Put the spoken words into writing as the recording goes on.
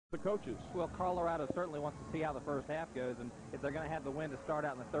the coaches. Well, Colorado certainly wants to see how the first half goes, and if they're going to have the win to start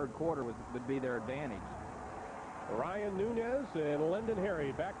out in the third quarter would be their advantage. Ryan Nunez and Lendon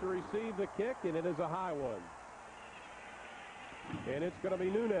Harry back to receive the kick, and it is a high one. And it's going to be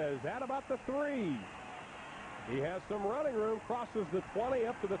Nunez at about the 3. He has some running room, crosses the 20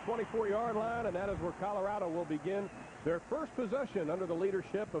 up to the 24-yard line, and that is where Colorado will begin their first possession under the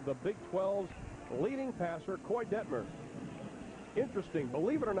leadership of the Big 12's leading passer, Koy Detmer. Interesting.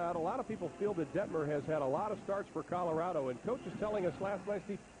 Believe it or not, a lot of people feel that Detmer has had a lot of starts for Colorado, and Coach is telling us last night,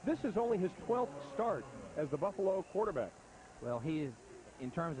 Steve, this is only his 12th start as the Buffalo quarterback. Well, he is,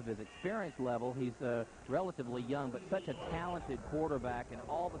 in terms of his experience level, he's relatively young, but such a talented quarterback, and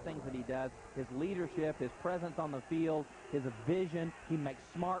all the things that he does, his leadership, his presence on the field, his vision, he makes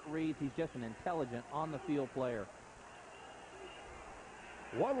smart reads. He's just an intelligent on-the-field player.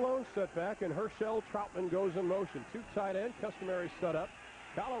 One lone setback, and Herschel Troutman goes in motion. 2 tight end, customary setup.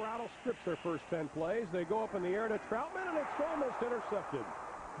 Colorado strips their first 10 plays. They go up in the air to Troutman, and it's almost intercepted.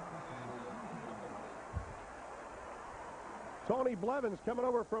 Tony Blevins coming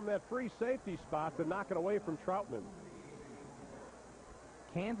over from that free safety spot to knock it away from Troutman.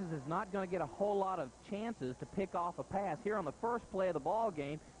 Kansas is not going to get a whole lot of chances to pick off a pass. Here on the first play of the ball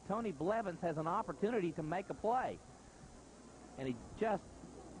game, Tony Blevins has an opportunity to make a play. And he just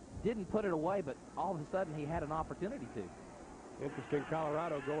didn't put it away, but all of a sudden he had an opportunity to. Interesting,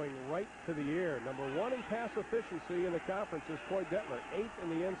 Colorado going right to the air. Number 1 in pass efficiency in the conference is Koy Detmer, 8th in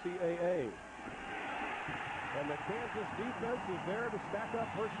the NCAA. And the Kansas defense is there to stack up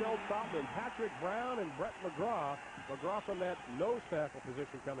Herschel Troutman, Patrick Brown, and Brett McGraw. McGraw from that nose tackle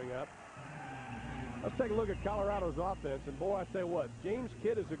position coming up. Let's take a look at Colorado's offense, and boy, I tell you what, James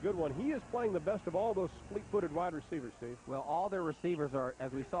Kidd is a good one. He is playing the best of all those fleet-footed wide receivers, Steve. Well, all their receivers are,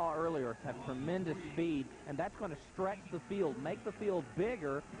 as we saw earlier, have tremendous speed, and that's going to stretch the field, make the field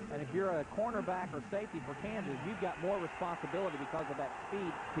bigger, and if you're a cornerback or safety for Kansas, you've got more responsibility because of that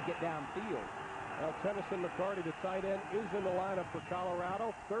speed to get downfield. Well, Tennyson McCarty, the tight end, is in the lineup for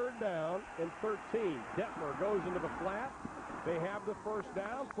Colorado. 3rd down and 13. Detmer goes into the flat. They have the first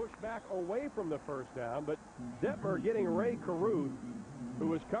down, pushed back away from the first down, but Detmer getting Ray Caruth, who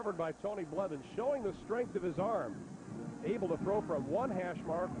was covered by Tony Blevins, showing the strength of his arm, able to throw from 1 hash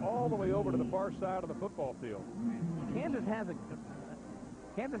mark all the way over to the far side of the football field. Kansas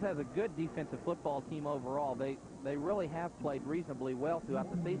has a good defensive football team overall. They really have played reasonably well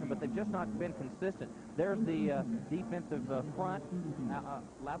throughout the season, but they've just not been consistent. There's the defensive front,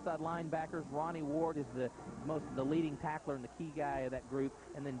 outside linebackers. Ronnie Ward is the leading tackler and the key guy of that group,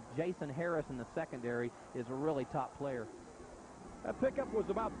 and then Jason Harris in the secondary is a really top player. That pickup was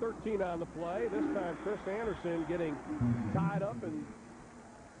about 13 on the play. This time Chris Anderson getting tied up and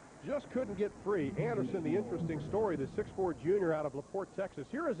just couldn't get free. Anderson, the interesting story, the 6'4 junior out of LaPorte, Texas.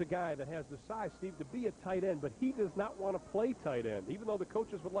 Here is a guy that has the size, Steve, to be a tight end, but he does not want to play tight end, even though the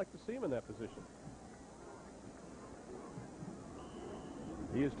coaches would like to see him in that position.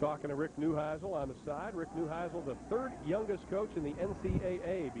 He is talking to Rick Neuheisel on the side. Rick Neuheisel, the 3rd youngest coach in the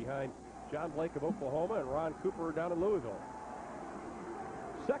NCAA, behind John Blake of Oklahoma and Ron Cooper down in Louisville.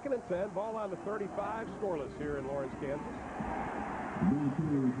 2nd and 10, ball on the 35, scoreless here in Lawrence, Kansas.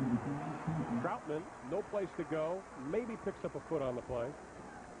 Troutman, no place to go, maybe picks up a foot on the play.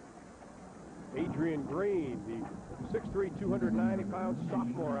 Adrian Green, the 6'3", 290-pound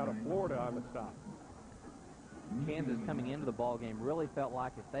sophomore out of Florida on the stop. Kansas coming into the ball game really felt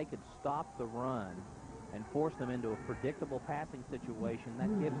like if they could stop the run and force them into a predictable passing situation, that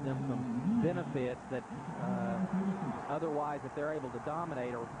gives them some benefits that otherwise, if they're able to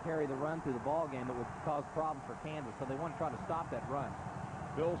dominate or carry the run through the ball game, it would cause problems for Kansas. So they want to try to stop that run.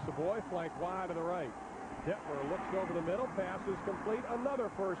 Bill Savoy flanked wide to the right. Detmer looks over the middle, pass is complete, another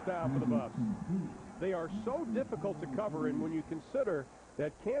first down for the Buffs. They are so difficult to cover, and when you consider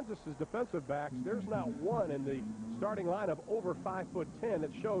that Kansas's defensive backs, there's not one in the starting lineup over 5'10",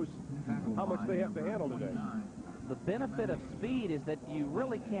 that shows how much they have to handle today. The benefit of speed is that you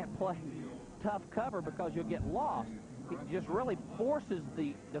really can't play tough cover because you'll get lost. It just really forces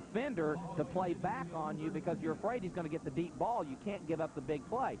the defender to play back on you because you're afraid he's going to get the deep ball. You can't give up the big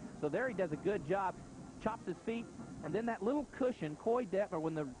play. So there he does a good job, chops his feet, and then that little cushion, Koy Detmer,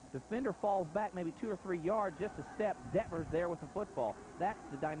 when the defender falls back maybe 2 or 3 yards, just a step, Detmer's there with the football. That's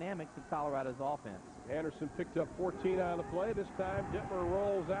the dynamics of Colorado's offense. Anderson picked up 14 on the play. This time Detmer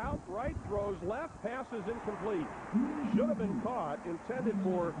rolls out, right, throws left, pass is incomplete. Should have been caught, intended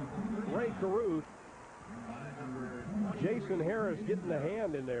for Ray Caruth. Jason Harris getting the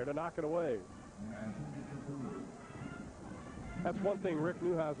hand in there to knock it away. That's one thing Rick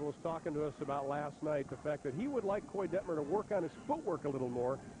Neuheisel was talking to us about last night, the fact that he would like Coy Detmer to work on his footwork a little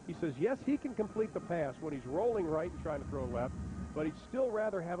more. He says, yes, he can complete the pass when he's rolling right and trying to throw left, but he'd still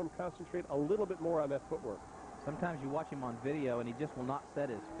rather have him concentrate a little bit more on that footwork. Sometimes you watch him on video, and he just will not set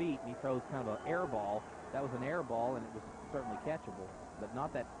his feet, and he throws kind of an air ball. That was an air ball, and it was certainly catchable, but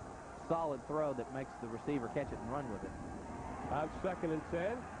not that solid throw that makes the receiver catch it and run with it. On 2nd and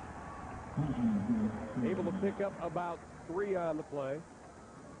 10, able to pick up about 3 on the play.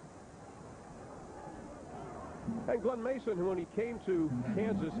 And Glenn Mason, who when he came to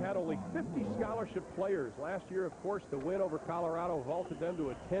Kansas had only 50 scholarship players. Last year, of course, the win over Colorado vaulted them to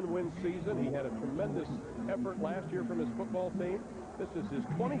a 10-win season. He had a tremendous effort last year from his football team. This is his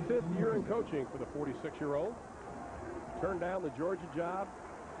 25th year in coaching for the 46-year-old. Turned down the Georgia job,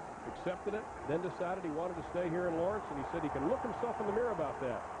 accepted it, then decided he wanted to stay here in Lawrence, and he said he can look himself in the mirror about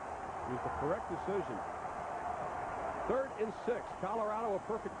that. It was the correct decision. 3rd and 6. Colorado a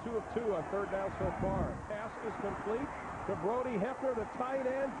perfect 2 of 2 on 3rd down so far. Pass is complete to Brody Hefner, the tight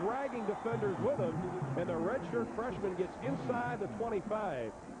end, dragging defenders with him, and the redshirt freshman gets inside the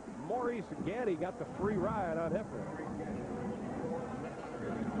 25. Maurice Gaddy got the free ride on Hefner.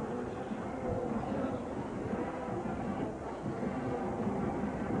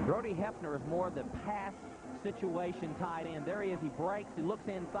 Brody Hefner is more the pass situation tight end. There he is. He breaks, he looks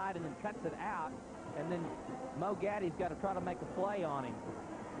inside, and then cuts it out. And then Mo Gaddy's got to try to make a play on him.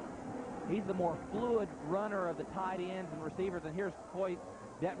 He's the more fluid runner of the tight ends and receivers. And here's Coy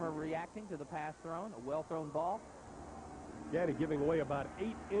Detmer reacting to the pass thrown, a well-thrown ball. Gaddy giving away about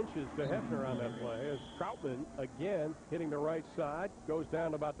 8 inches to Hefner on that play as Troutman again hitting the right side, goes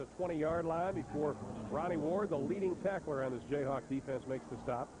down to about the 20-yard line before Ronnie Ward, the leading tackler on this Jayhawk defense, makes the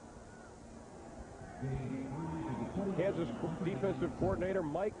stop. Kansas defensive coordinator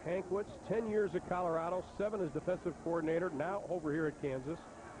Mike Hankwitz, 10 years at Colorado, 7 as defensive coordinator, now over here at Kansas.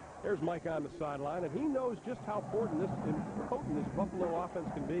 There's Mike on the sideline, and he knows just how potent this Buffalo offense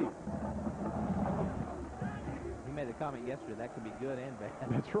can be. He made a comment yesterday that can be good and bad.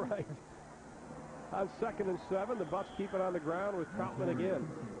 That's right. On 2nd and 7, the Buffs keep it on the ground with Troutman again.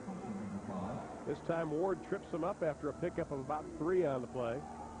 This time Ward trips him up after a pickup of about 3 on the play.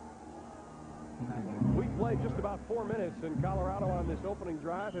 We've played just about 4 minutes, and Colorado on this opening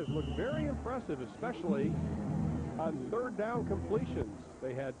drive has looked very impressive, especially on 3rd down completions.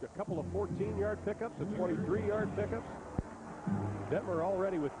 They had a couple of 14-yard pickups, a 23-yard pickups. Detmer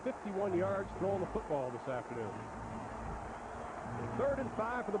already with 51 yards throwing the football this afternoon. 3rd and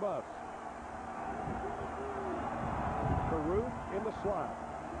 5 for the Buffs. Carruth in the slot.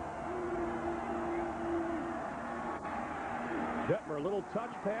 Detmer, a little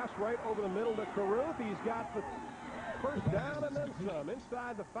touch pass right over the middle to Carruth. He's got the first down and then some.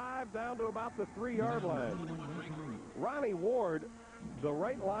 Inside the 5, down to about the 3-yard line. Ronnie Ward, the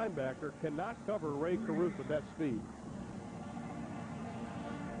right linebacker, cannot cover Ray Carruth with that speed.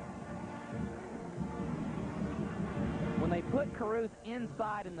 When they put Carruth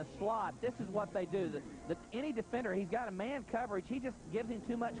inside in the slot, this is what they do. Any defender, he's got a man coverage. He just gives him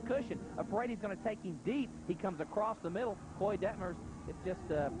too much cushion. Afraid he's going to take him deep. He comes across the middle. Coy Detmer's, it's just,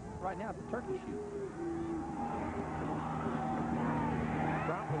 right now, it's a turkey shoot.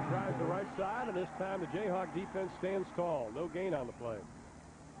 Troutman tries the right side, and this time the Jayhawk defense stands tall. No gain on the play.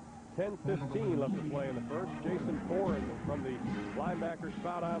 10-15 left to play in the first. Jason Ford from the linebacker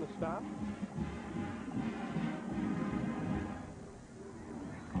spot on the stop.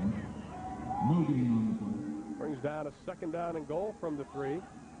 Brings down a 2nd down and goal from the 3.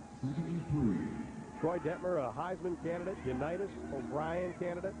 Troy Detmer, a Heisman candidate, Unitas O'Brien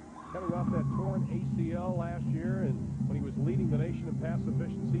candidate, coming off that torn ACL last year, and when he was leading the nation in pass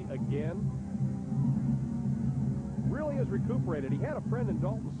efficiency again. Really has recuperated. He had a friend in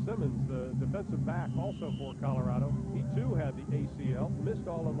Dalton Simmons, the defensive back, also for Colorado. He too had the ACL, missed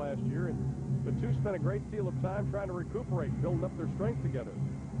all of last year, and the two spent a great deal of time trying to recuperate, building up their strength together.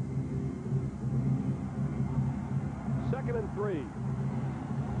 2nd and 3. This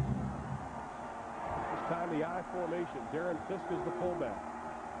time the I formation. Darren Fisk is the fullback.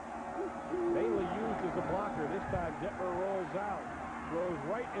 Mainly used as a blocker. This time Detmer rolls out. Throws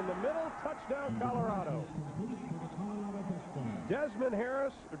right in the middle. Touchdown, Colorado.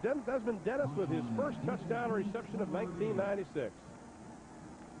 Desmond Dennis with his first touchdown reception of 1996.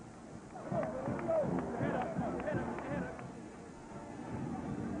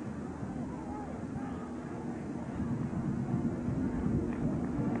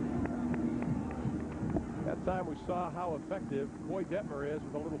 That time we saw how effective Coy Detmer is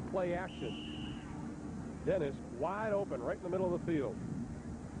with a little play action. Dennis wide open right in the middle of the field.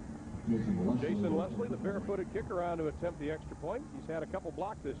 Jason Leslie, the barefooted kicker, on to attempt the extra point. He's had a couple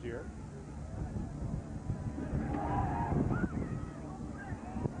blocked this year.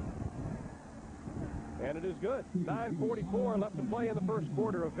 And it is good. 9:44 left to play in the first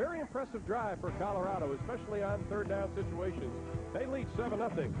quarter. A very impressive drive for Colorado, especially on third down situations. They lead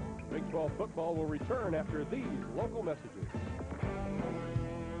 7-0. Big 12 football will return after these local messages.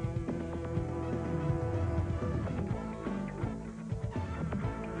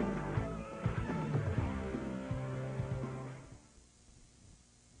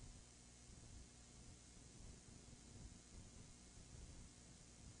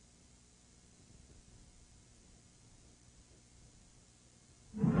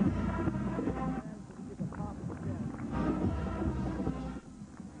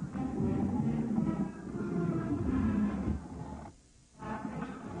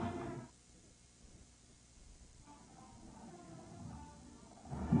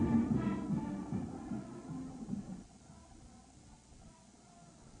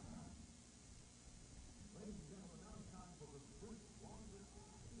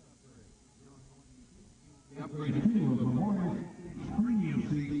 Upgraded to the Memorial Premium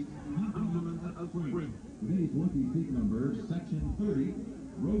Seat, complement of Sprint. Today's lucky seat numbers, Section 30,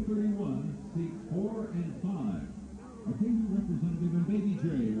 Row 31, Seats 4 and 5. Occasion Representative and Baby J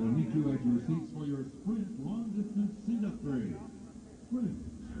will meet you at your seats for your Sprint long-distance seat upgrade.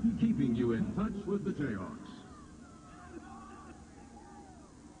 Sprint, keeping you in touch with the Jayhawks.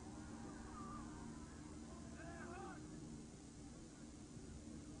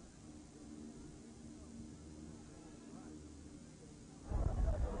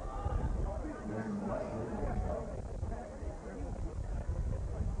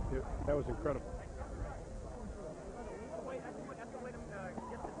 That was incredible.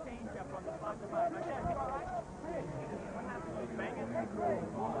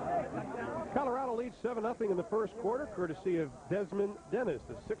 Colorado leads 7-0 in the first quarter, courtesy of Desmond Dennis,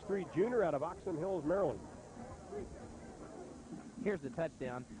 the 6'3" junior out of Oxon Hills, Maryland. Here's the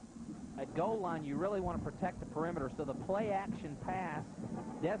touchdown. At goal line, you really want to protect the perimeter, so the play-action pass,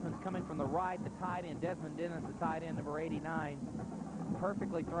 Desmond's coming from the right, the tight end, Desmond Dennis, the tight end, number 89.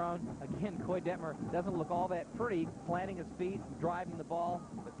 Perfectly thrown. Again, Coy Detmer doesn't look all that pretty, planting his feet, driving the ball,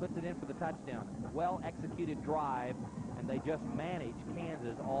 but puts it in for the touchdown. Well-executed drive, and they just manage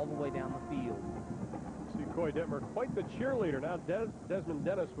Kansas all the way down the field. See Coy Detmer, quite the cheerleader. Now Desmond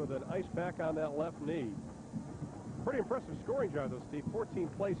Dennis with an ice pack on that left knee. Pretty impressive scoring drive, though, Steve. 14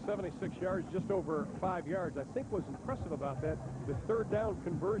 plays, 76 yards, just over 5 yards. I think what's impressive about that, the third down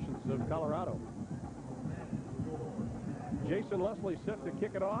conversions of Colorado. Jason Leslie set to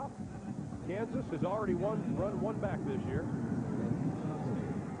kick it off. Kansas has already run one back this year.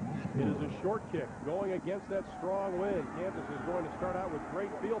 It is a short kick going against that strong wind. Kansas is going to start out with great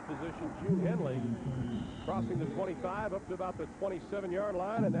field position. June Henley crossing the 25 up to about the 27-yard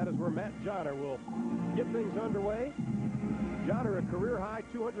line, and that is where Matt Johnner will get things underway. Johnner, a career-high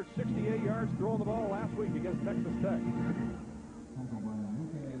 268 yards throwing the ball last week against Texas Tech.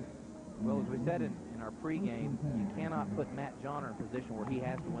 Well, as we said in our pregame, you cannot put Matt Johnner in a position where he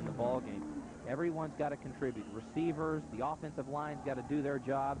has to win the ball game. Everyone's got to contribute. Receivers, the offensive line's got to do their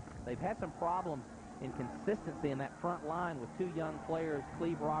job. They've had some problems in consistency in that front line with two young players,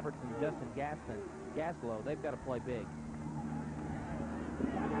 Cleve Roberts and Justin Gaslow. They've got to play big.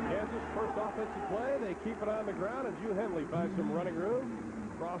 Kansas first offensive play. They keep it on the ground, and June Henley finds some running room.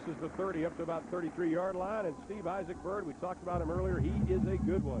 Crosses the 30 up to about 33-yard line, and Steve Isaac Bird, we talked about him earlier, he is a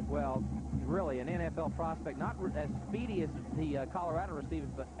good one. Well, really an NFL prospect, not as speedy as the Colorado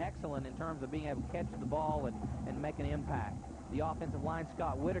receivers, but excellent in terms of being able to catch the ball and make an impact. The offensive line,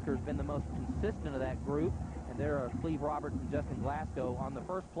 Scott Whitaker, has been the most consistent of that group, and there are Cleve Roberts and Justin Glasgow on the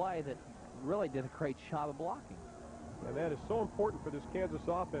first play that really did a great job of blocking. And that is so important for this Kansas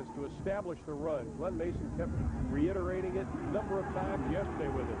offense to establish the run. Glenn Mason kept reiterating it a number of times yesterday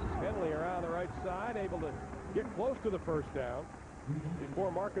with us. Henley around the right side, able to get close to the first down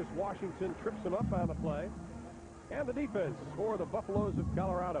before Marcus Washington trips him up on the play. And the defense for the Buffaloes of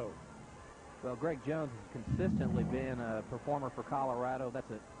Colorado. Well, Greg Jones has consistently been a performer for Colorado. That's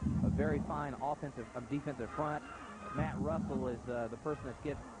a very fine defensive front. Matt Russell is the person that's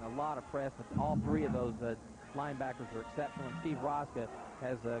getting a lot of press, but all three of those linebackers are exceptional, and Steve Rosca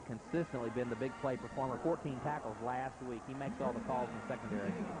has consistently been the big play performer. 14 tackles last week. He makes all the calls in the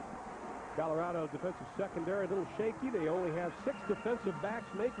secondary. Colorado defensive secondary a little shaky. They only have 6 defensive backs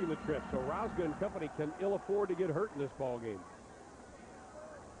making the trip, so Rosca and company can ill afford to get hurt in this ball game.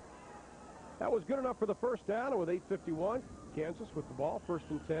 That was good enough for the first down, and with 8:51, Kansas with the ball, 1st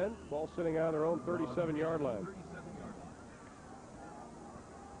and 10. Ball sitting on their own 37-yard line.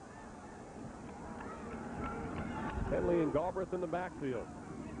 Henley and Galbraith in the backfield.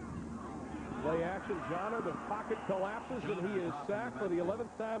 Play action, Johnner, the pocket collapses, and he is sacked for the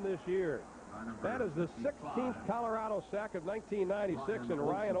 11th time this year. That is the 16th Colorado sack of 1996, and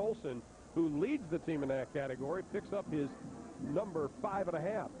Ryan Olson, who leads the team in that category, picks up his number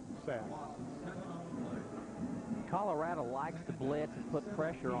 5.5 sack. Colorado likes to blitz and put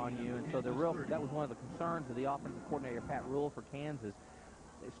pressure on you, and so that was one of the concerns of the offensive coordinator, Pat Rule, for Kansas.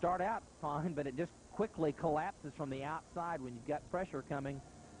 They start out fine, but it just quickly collapses from the outside when you've got pressure coming.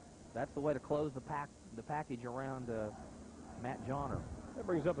 That's the way to close the package around Matt Johnner. That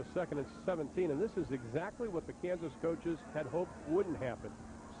brings up a 2nd and 17, and this is exactly what the Kansas coaches had hoped wouldn't happen.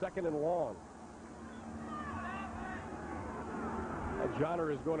 2nd and long.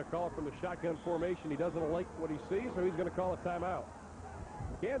 Johnner is going to call it from the shotgun formation. He doesn't like what he sees, so he's going to call a timeout.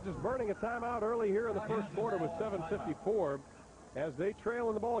 Kansas burning a timeout early here in the first quarter with 7:54 as they trail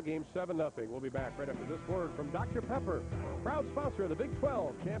in the ball game 7-0. We'll be back right after this word from Dr. Pepper, proud sponsor of the Big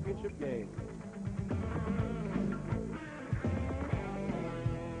 12 championship game.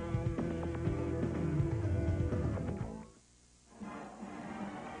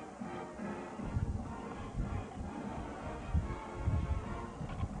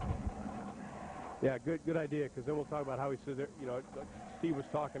 Yeah, good idea, because then we'll talk about how he said that, you know, Steve was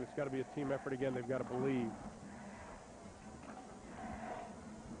talking, it's got to be a team effort again. They've got to believe.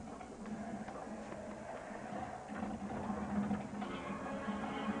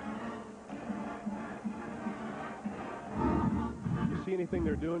 You see anything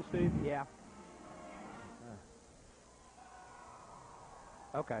they're doing, Steve? Yeah.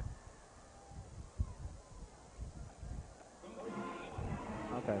 Okay.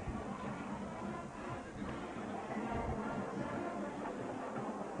 Okay.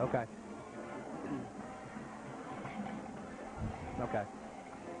 Okay. Okay.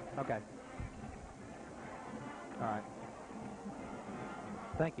 Okay. All right.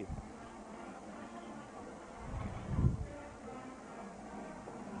 Thank you.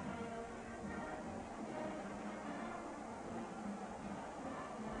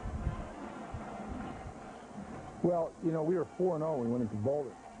 Well, you know, we were 4-0 when we went into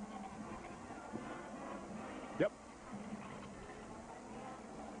Boulder. Yep.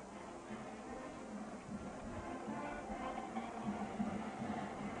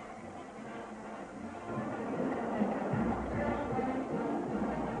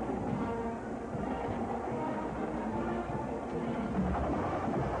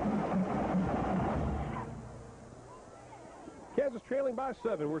 Kansas trailing by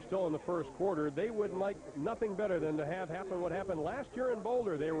 7. We're still in the first quarter. They would like nothing better than to have happen what happened last year in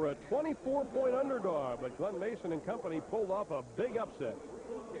Boulder. They were a 24-point underdog, but Glenn Mason and company pulled off a big upset.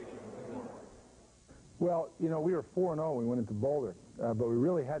 Well, you know, we were 4-0 when we went into Boulder, but we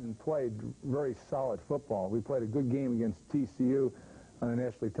really hadn't played very solid football. We played a good game against TCU on a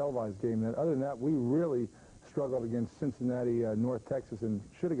nationally televised game. And other than that, we really struggled against Cincinnati, North Texas, and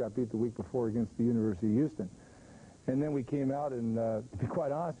should have got beat the week before against the University of Houston. And then we came out and, to be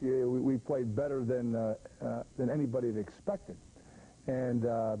quite honest with you, we played better than anybody had expected. And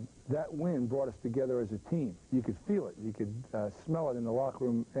that win brought us together as a team. You could feel it. You could smell it in the locker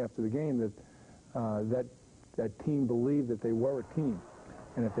room after the game that that team believed that they were a team.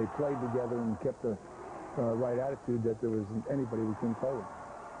 And if they played together and kept the right attitude, that there wasn't anybody we couldn't play with.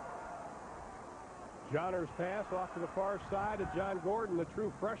 Johnner's pass off to the far side to John Gordon, the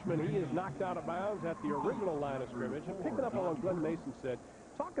true freshman. He is knocked out of bounds at the original line of scrimmage. And picking up on what Glenn Mason said,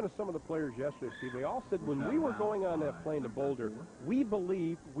 talking to some of the players yesterday, Steve, they all said when we were going on that plane to Boulder, we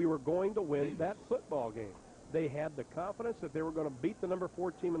believed we were going to win that football game. They had the confidence that they were going to beat the number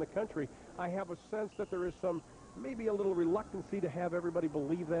 4 team in the country. I have a sense that there is maybe a little reluctancy to have everybody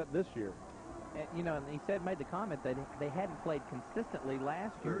believe that this year. And, you know, and he made the comment that they hadn't played consistently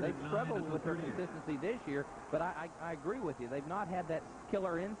last year. They've struggled with their consistency this year, but I agree with you. They've not had that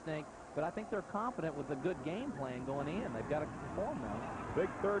killer instinct, but I think they're confident with a good game plan going in. They've got to perform now. Big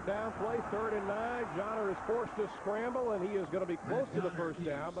third down play, 3rd and 9. Johnner is forced to scramble, and he is going to be close to the first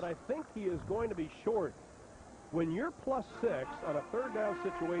down, but I think he is going to be short. When you're +6 on a 3rd down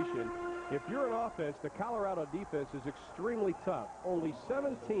situation, if you're an offense, the Colorado defense is extremely tough. Only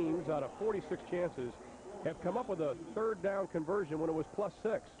 7 teams out of 46 chances have come up with a 3rd down conversion when it was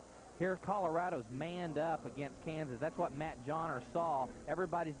 +6. Here, Colorado's manned up against Kansas. That's what Matt Johnner saw.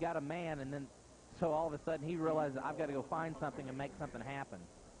 Everybody's got a man, and then so all of a sudden he realizes, I've got to go find something and make something happen.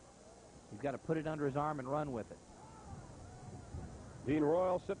 He's got to put it under his arm and run with it. Dean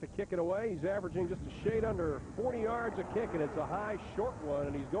Royal set to kick it away. He's averaging just a shade under 40 yards a kick, and it's a high, short one,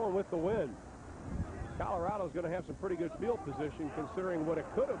 and he's going with the wind. Colorado's going to have some pretty good field position considering what it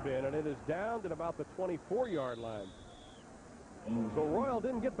could have been, and it is down at about the 24-yard line. So Royal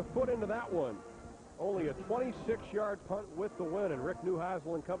didn't get the foot into that one. Only a 26-yard punt with the win, and Rick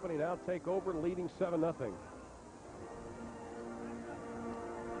Neuheisel and company now take over, leading 7-0.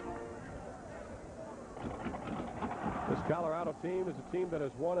 This Colorado team is a team that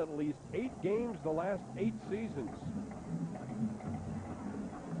has won at least 8 games the last 8 seasons.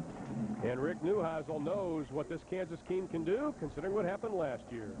 And Rick Neuheisel knows what this Kansas team can do, considering what happened last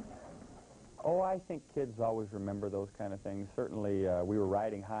year. Oh, I think kids always remember those kind of things. Certainly, we were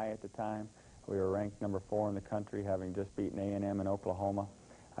riding high at the time. We were ranked number 4 in the country, having just beaten A&M in Oklahoma.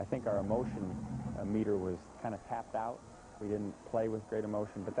 I think our emotion meter was kind of tapped out. We didn't play with great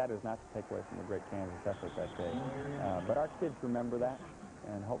emotion, but that is not to take away from the great Kansas effort that day. But our kids remember that,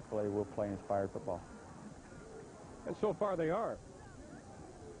 and hopefully we'll play inspired football. And so far they are.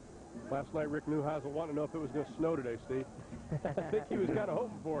 Last night, Rick Neuheisel wanted to know if it was going to snow today, Steve. I think he was kind of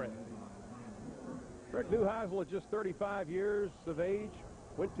hoping for it. Rick Neuheisel, at just 35 years of age,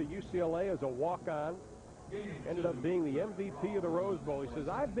 went to UCLA as a walk-on, ended up being the MVP of the Rose Bowl. He says,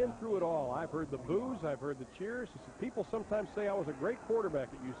 I've been through it all. I've heard the boos, I've heard the cheers. He said, people sometimes say I was a great quarterback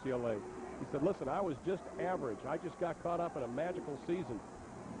at UCLA. He said, listen, I was just average. I just got caught up in a magical season.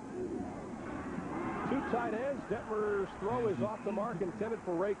 2 tight ends. Detmer's throw is off the mark, intended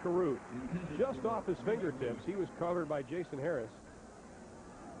for Ray Caruth. Just off his fingertips. He was covered by Jason Harris.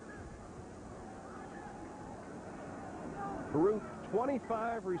 Caruth,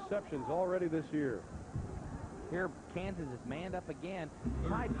 25 receptions already this year. Here, Kansas is manned up again.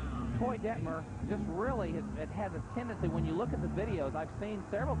 Troy Detmer just really has a tendency, when you look at the videos, I've seen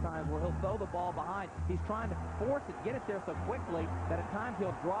several times where he'll throw the ball behind. He's trying to force it, get it there so quickly that at times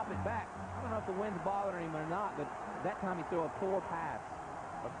he'll drop it back. I don't know if the wind's bothering him or not, but that time he threw a poor pass.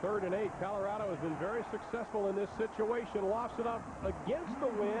 A 3rd and 8. Colorado has been very successful in this situation. Lofts it up against the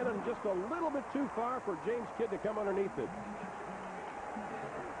wind and just a little bit too far for James Kidd to come underneath it.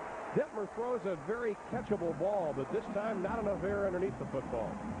 Detmer throws a very catchable ball, but this time not enough air underneath the football.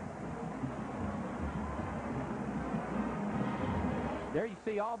 There you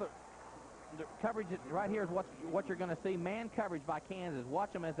see all the coverage right here is what you're going to see. Man coverage by Kansas.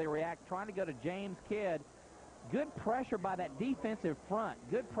 Watch them as they react, trying to go to James Kidd. Good pressure by that defensive front.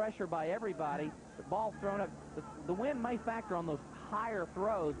 Good pressure by everybody. The ball thrown up. The wind may factor on those higher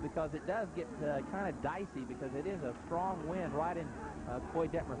throws because it does get kind of dicey because it is a strong wind right in Troy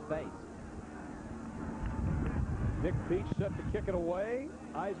Detmer's face. Nick Peach set to kick it away.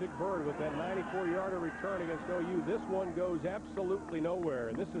 Isaac Bird with that 94-yarder return against OU. This one goes absolutely nowhere.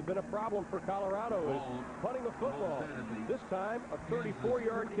 And this has been a problem for Colorado, is punting the football. This time, a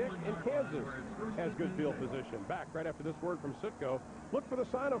 34-yard kick, and Kansas has good field position. Back right after this word from Sitco. Look for the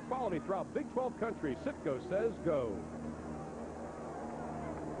sign of quality throughout Big 12 country. Sitco says go.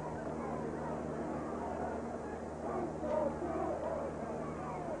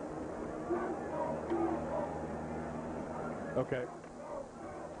 Okay.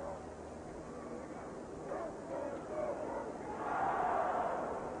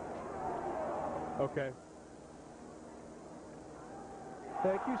 Okay.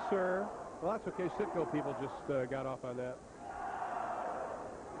 Thank you, sir. Well, that's okay. Sitco people just got off on that.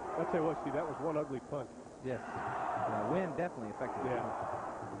 I'll tell you what, Steve, that was one ugly punt. Yes. The wind definitely affected it. Yeah.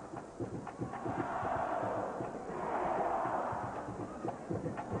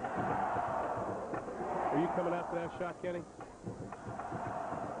 Are you coming out for that shot, Kenny?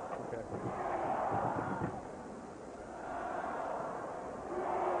 Okay.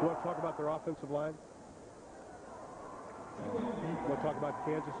 You want to talk about their offensive line? You want to talk about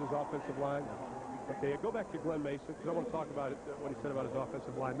Kansas's offensive line? Okay, go back to Glenn Mason, because I want to talk about what he said about his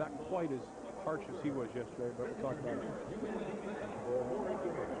offensive line. Not quite as harsh as he was yesterday, but we'll talk about it.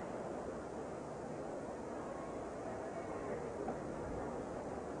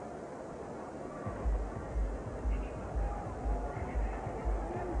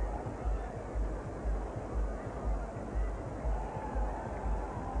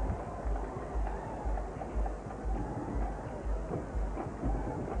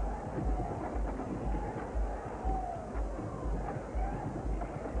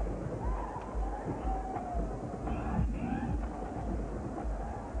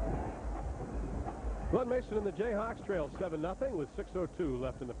 Glenn Mason and the Jayhawks trail 7-0 with 6:02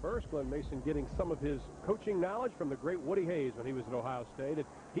 left in the first. Glenn Mason getting some of his coaching knowledge from the great Woody Hayes when he was at Ohio State. And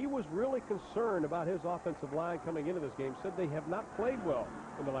he was really concerned about his offensive line coming into this game. Said they have not played well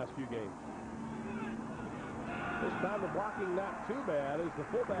in the last few games. This time the blocking not too bad as the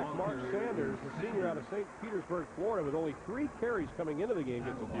fullback Mark Sanders, the senior out of St. Petersburg, Florida, with only 3 carries coming into the game,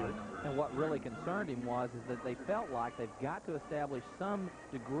 gets a few. And what really concerned him is that they felt like they've got to establish some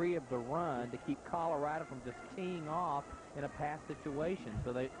degree of the run to keep Colorado from just teeing off in a pass situation.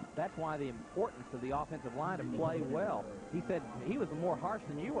 So that's why the importance of the offensive line to play well. He said he was more harsh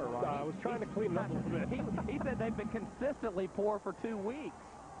than you were, Ron. I was trying to clean it up a little bit. He said they've been consistently poor for 2 weeks.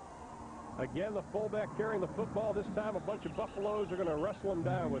 Again, the fullback carrying the football. This time, a bunch of Buffaloes are going to wrestle him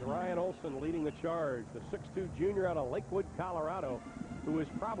down with Ryan Olson leading the charge. The 6'2 junior out of Lakewood, Colorado, who is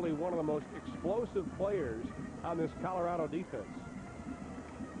probably one of the most explosive players on this Colorado defense.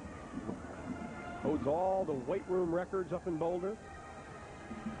 Holds all the weight room records up in Boulder.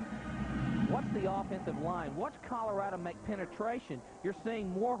 Watch the offensive line. Watch Colorado make penetration. You're seeing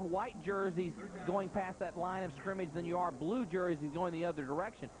more white jerseys going past that line of scrimmage than you are blue jerseys going the other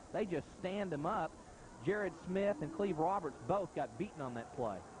direction. They just stand them up. Jared Smith and Cleve Roberts both got beaten on that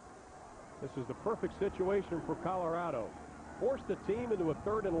play. This is the perfect situation for Colorado. Forced the team into a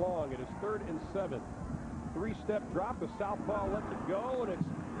 3rd and long. It is 3rd and 7. 3-step drop. The southpaw lets it go, and it's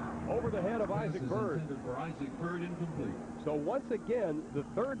over the head of Isaac Bird. For Isaac Bird, incomplete. So once again, the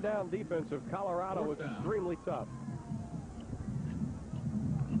 3rd down defense of Colorado is extremely tough.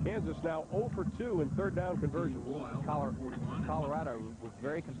 Kansas now 0 for 2 in 3rd down conversions. Colorado was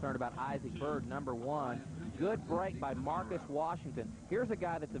very concerned about Isaac Bird, number 1. Good break by Marcus Washington. Here's a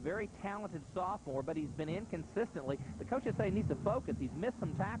guy that's a very talented sophomore, but he's been inconsistently. The coaches say he needs to focus. He's missed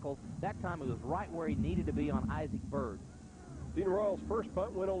some tackles. That time it was right where he needed to be on Isaac Bird. Dean Royal's first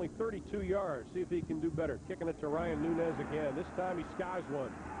punt went only 32 yards. See if he can do better. Kicking it to Ryan Nunez again. This time he skies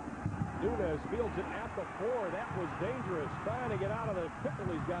one. Nunez fields it at the 4. That was dangerous. Trying to get out of the pickle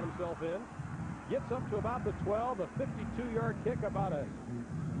he's got himself in. Gets up to about the 12. A 52-yard kick, about a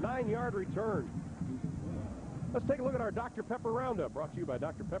 9-yard return. Let's take a look at our Dr. Pepper Roundup. Brought to you by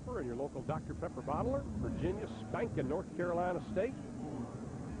Dr. Pepper and your local Dr. Pepper bottler. Virginia spanking North Carolina State.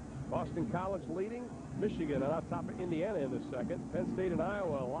 Boston College leading. Michigan on top of Indiana in the second. Penn State and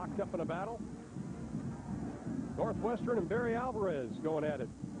Iowa locked up in a battle. Northwestern and Barry Alvarez going at it.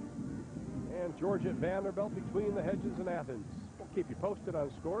 And Georgia at Vanderbilt between the hedges and Athens. We'll keep you posted on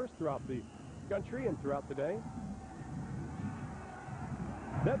scores throughout the country and throughout the day.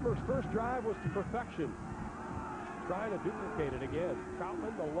 Detmer's first drive was to perfection. Trying to duplicate it again.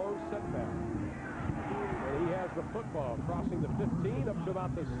 Troutman, the low setback. And he has the football crossing the 15 up to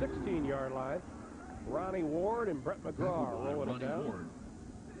about the 16-yard line. Ronnie Ward and Brett McGraw rolling it down.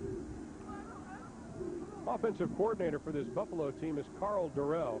 Offensive coordinator for this Buffalo team is Carl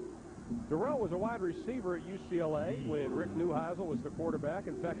Durrell. Durrell was a wide receiver at UCLA when Rick Neuheisel was the quarterback.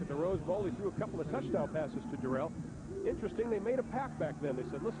 In fact, at the Rose Bowl, he threw a couple of touchdown passes to Durrell. Interesting, they made a pact back then. They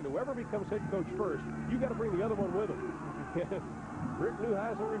said, listen, whoever becomes head coach first, you got to bring the other one with him. Rick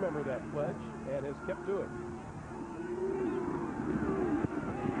Neuheisel remembered that pledge and has kept to it.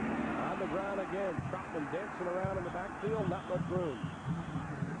 On the ground again, Troutman dancing around in the backfield, not much room.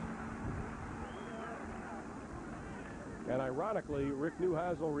 And ironically, Rick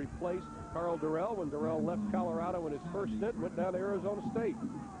Neuheisel replaced Carl Durrell when Durrell left Colorado in his first stint and went down to Arizona State.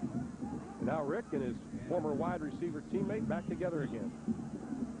 And now Rick and his former wide receiver teammate back together again.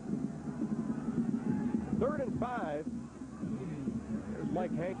 3rd and 5. There's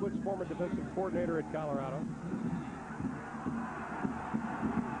Mike Hankwitz, former defensive coordinator at Colorado.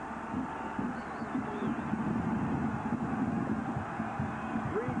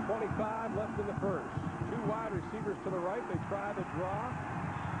 .3:25 left in the first. 2 wide receivers to the right. They try the draw.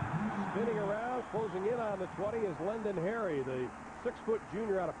 Spinning around, closing in on the 20 is Lendon Harry, the 6-foot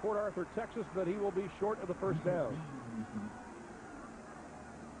junior out of Port Arthur, Texas, but he will be short of the first down.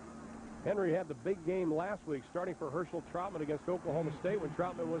 Henry had the big game last week, starting for Herschel Troutman against Oklahoma State when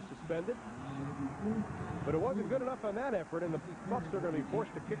Troutman was suspended. But it wasn't good enough on that effort, and the Buffs are going to be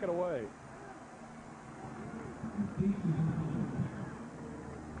forced to kick it away.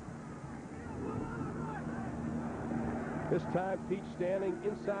 This time, Pete standing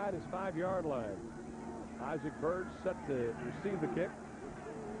inside his 5-yard line. Isaac Bird set to receive the kick.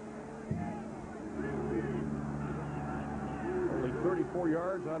 Only 34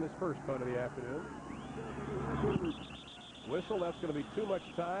 yards on his first punt of the afternoon. Whistle, that's going to be too much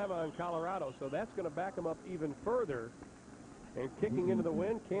time on Colorado, so that's going to back them up even further. And kicking into the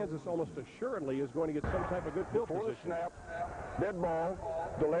wind, Kansas almost assuredly is going to get some type of good field position. Snap, dead ball,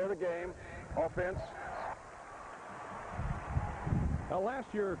 delay of the game, offense. Now, last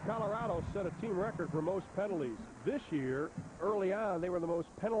year, Colorado set a team record for most penalties. This year, early on, they were the most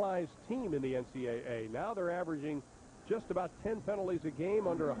penalized team in the NCAA. Now they're averaging just about 10 penalties a game,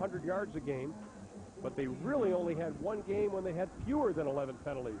 under 100 yards a game. But they really only had one game when they had fewer than 11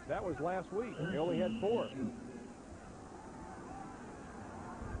 penalties. That was last week. They only had 4.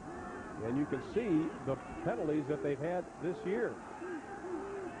 And you can see the penalties that they've had this year.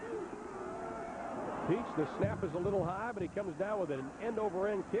 Peach, the snap is a little high, but he comes down with an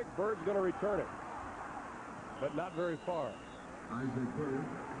end-over-end kick. Bird's going to return it, but not very far. Isaac Bird.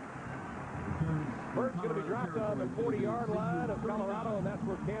 Bird's going to be dropped on the 40-yard line of Colorado, and that's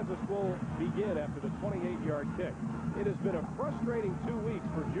where Kansas will begin after the 28-yard kick. It has been a frustrating 2 weeks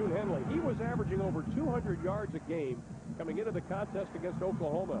for June Henley. He was averaging over 200 yards a game coming into the contest against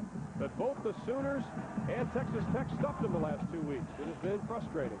Oklahoma. But both the Sooners and Texas Tech stuffed him the last 2 weeks. It has been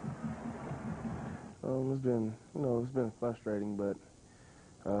frustrating. It's been frustrating, but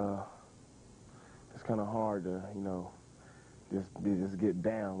it's kind of hard to, just get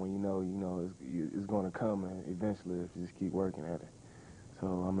down when you know it's going to come eventually if you just keep working at it.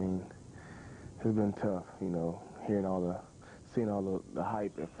 So I mean, it's been tough, seeing all the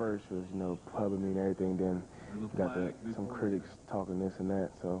hype at first was pubbing me and everything. Then you got some critics talking this and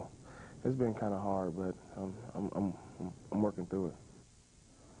that. So it's been kind of hard, but I'm working through it.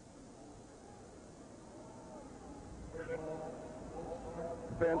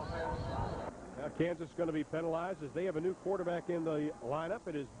 Now Kansas is going to be penalized as they have a new quarterback in the lineup.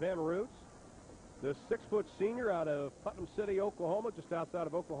 It is Ben Roots, the 6-foot senior out of Putnam City, Oklahoma, just outside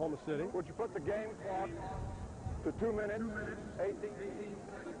of Oklahoma City. Would you put the game clock to 2 minutes, 18?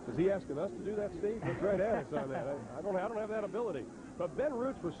 Is he asking us to do that, Steve? Look right at us on that. I don't have that ability. But Ben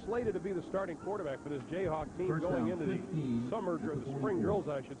Roots was slated to be the starting quarterback for this Jayhawk team going into the spring drills,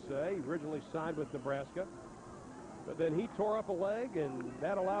 I should say. He originally signed with Nebraska. But then he tore up a leg, and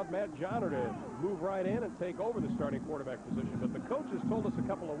that allowed Matt Johnner to move right in and take over the starting quarterback position. But the coaches told us a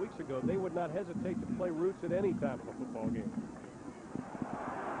couple of weeks ago they would not hesitate to play Roots at any time of a football game.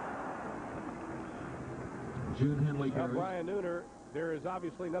 June Henley. Now, Brian Nooner, there is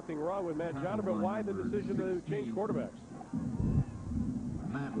obviously nothing wrong with Matt Johnner, but why the decision to change quarterbacks?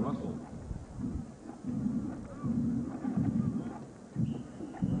 Matt Russell.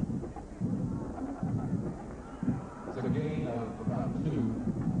 It's a gain of about 2.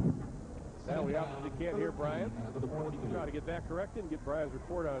 Now we obviously can't hear Brian. We'll try to get that corrected and get Brian's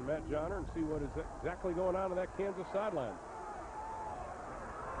report on Matt Johnner and see what is exactly going on that Kansas sideline.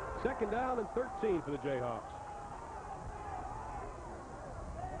 2nd down and 13 for the Jayhawks.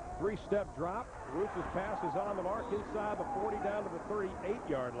 3-step drop. Roots' pass is on the mark inside the 40 down to the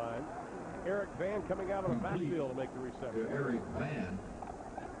 38-yard line. Eric Van coming out of the backfield to make the reception. Eric Van.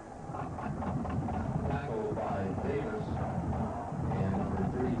 Tackled by Davis. And number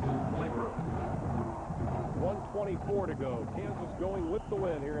 32, Flavor. 1:24 to go. Kansas going with the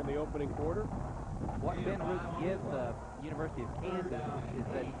win here in the opening quarter. What Ben Roots gives the University of Kansas is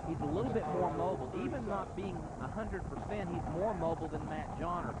that he's a little bit more mobile. Even not being 100%, he's more mobile than Matt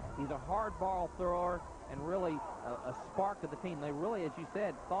Johnner. He's a hard ball thrower and really a spark to the team. They really, as you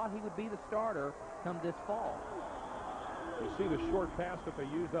said, thought he would be the starter come this fall. You see the short pass that they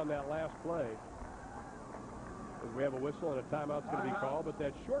used on that last play. We have a whistle and a timeout's going to be called, but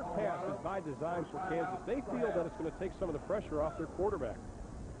that short pass is by design for Kansas. They feel that it's going to take some of the pressure off their quarterback.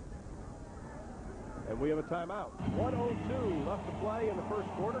 And we have a timeout. 1:02 left to play in the first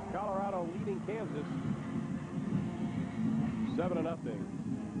quarter. Colorado leading Kansas 7-0.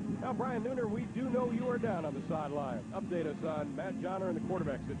 Now, Brian Nooner, we do know you are down on the sideline. Update us on Matt Johnner and the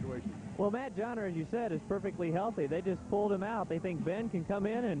quarterback situation. Well, Matt Johnner, as you said, is perfectly healthy. They just pulled him out. They think Ben can come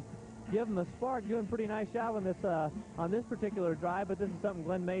in and give him a spark. Doing a pretty nice job on this particular drive, but this is something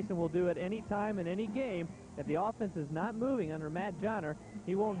Glenn Mason will do at any time in any game. If the offense is not moving under Matt Johnner,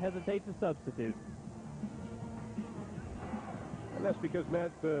 he won't hesitate to substitute. And that's because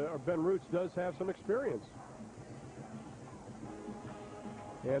Ben Roots does have some experience.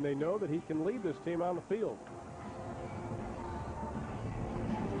 And they know that he can lead this team on the field.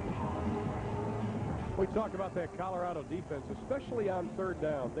 We talk about that Colorado defense, especially on 3rd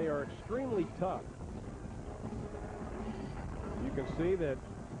down. They are extremely tough. You can see that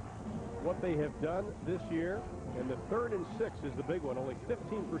what they have done this year, and the 3rd and 6 is the big one. Only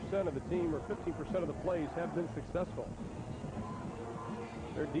 15% of the team or 15% of the plays have been successful.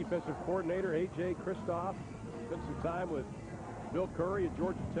 Their defensive coordinator, A.J. Kristoff, spent some time with Bill Curry at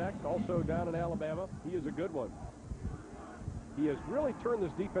Georgia Tech, also down in Alabama. He is a good one. He has really turned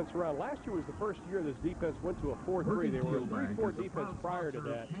this defense around. Last year was the first year this defense went to a 4-3. They were a 3-4 defense prior to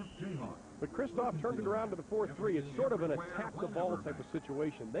that. But Kristoff turned it around to the 4-3. It's sort of an attack the ball type of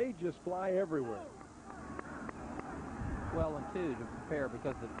situation. They just fly everywhere. Well, and two, to prepare,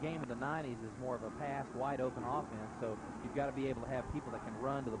 because the game of the 90s is more of a pass, wide-open offense, so you've got to be able to have people that can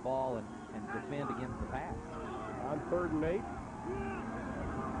run to the ball and defend against the pass. On 3rd and 8.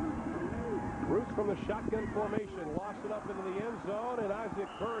 Bruce from the shotgun formation lost it up into the end zone, and Isaac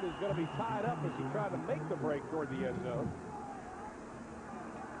Bird is going to be tied up as he tried to make the break toward the end zone.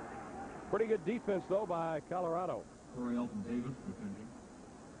 Pretty good defense, though, by Colorado. Corey Elton Davis defending.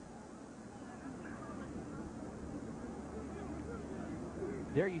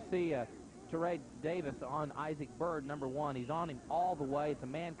 There you see Teray Davis on Isaac Bird, number 1. He's on him all the way. It's a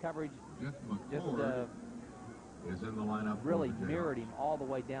man coverage. Jeff Just McCord is in the lineup. really mirrored him all the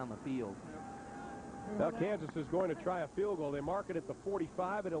way down the field. Now Kansas is going to try a field goal. They mark it at the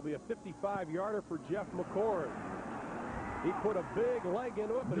 45. It'll be a 55-yarder for Jeff McCord. He put a big leg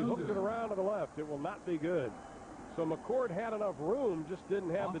into it, but he hooked it around to the left. It will not be good. So McCord had enough room, just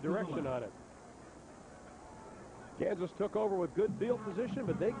didn't have the direction on it. Kansas took over with good field position,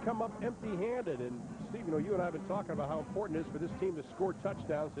 but they come up empty-handed. And, Steve, you know, you and I have been talking about how important it is for this team to score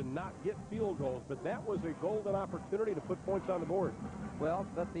touchdowns and not get field goals. But that was a golden opportunity to put points on the board. Well,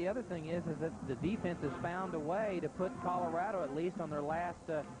 but the other thing is that the defense has found a way to put Colorado, at least on their last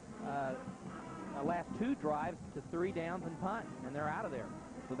 2 drives, to 3 downs and punt, and they're out of there.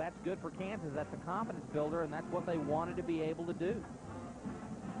 So that's good for Kansas. That's a confidence builder, and that's what they wanted to be able to do.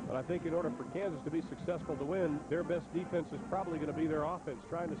 But I think in order for Kansas to be successful to win, their best defense is probably going to be their offense,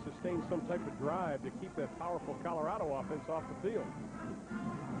 trying to sustain some type of drive to keep that powerful Colorado offense off the field.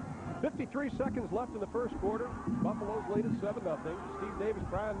 53 seconds left in the first quarter. Buffalo's lead at 7-0. Steve Davis,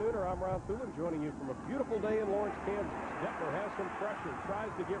 Brian Nooner, I'm Ron Thulin, joining you from a beautiful day in Lawrence, Kansas. Detmer has some pressure,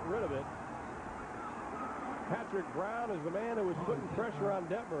 tries to get rid of it. Patrick Brown is the man who was putting pressure on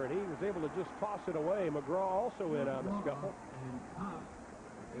Detmer, and he was able to just toss it away. McGraw also in on the scuffle.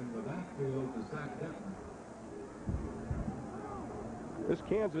 In the backfield to sack Detmer. This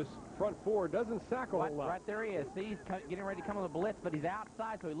Kansas front four doesn't sack a whole lot. Right there he is. See, he's getting ready to come on the blitz, but he's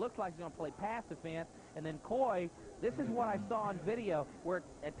outside, so he looks like he's going to play pass defense. And then Coy, this is what I saw on video, where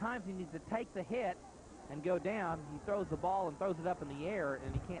at times he needs to take the hit and go down. He throws the ball and throws it up in the air,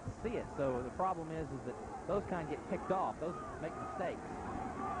 and he can't see it. So the problem is that those kind of get picked off. Those make mistakes.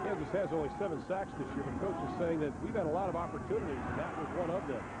 Kansas has only 7 sacks this year, but coach is saying that we've had a lot of opportunities, and that was one of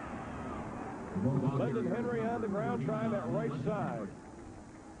them. Lendon Henry on the ground trying that right side.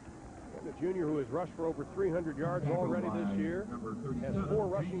 And the junior who has rushed for over 300 yards already this year, has 4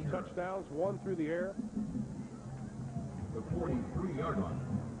 rushing touchdowns, 1 through the air. The 43-yard line.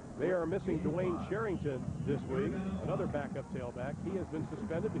 They are missing Dwayne Sherrington this week, another backup tailback. He has been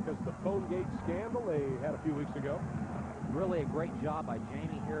suspended because of the PhoneGate scandal they had a few weeks ago. Really a great job by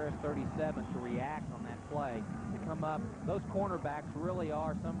Jamie Harris, 37, to react on that play, to come up. Those cornerbacks really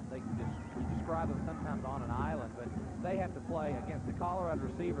are we describe them sometimes on an island, but they have to play against the Colorado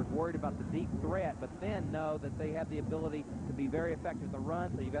receivers worried about the deep threat, but then know that they have the ability to be very effective in the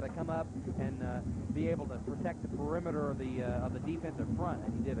run, so you've got to come up and be able to protect the perimeter of the defensive front,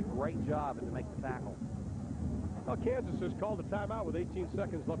 and he did a great job to make the tackle. Well, Kansas has called a timeout with 18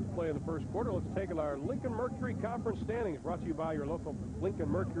 seconds left to play in the first quarter. Let's take our Lincoln Mercury Conference standings, brought to you by your local Lincoln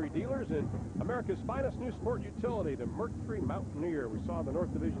Mercury dealers and America's finest new sport utility, the Mercury Mountaineer. We saw the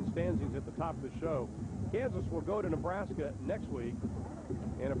North Division standings at the top of the show. Kansas will go to Nebraska next week.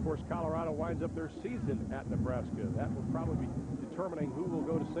 And, of course, Colorado winds up their season at Nebraska. That will probably be determining who will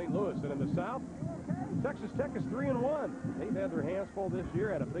go to St. Louis. And in the South, Texas Tech is 3-1. They've had their hands full this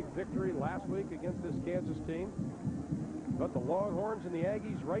year. Had a big victory last week against this Kansas team. But the Longhorns and the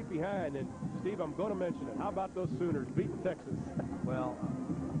Aggies right behind. And, Steve, I'm going to mention it. How about those Sooners beating Texas? Well,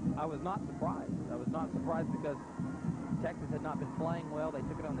 I was not surprised. I was not surprised because Texas had not been playing well. They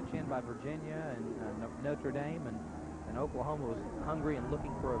took it on the chin by Virginia and Notre Dame, and Oklahoma was hungry and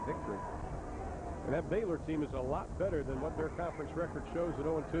looking for a victory. And that Baylor team is a lot better than what their conference record shows at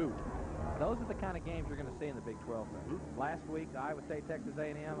 0-2. Those are the kind of games you're going to see in the Big 12. Last week, Iowa State, Texas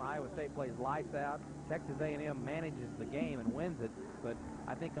A&M. Iowa State plays lights out. Texas A&M manages the game and wins it. But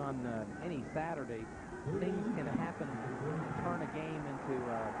I think on any Saturday, things can happen to turn a game into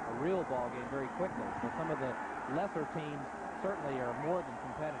a real ball game very quickly. So some of the lesser teams certainly are more than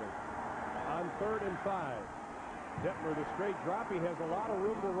competitive. On 3rd and 5. Detmer, the straight drop. He has a lot of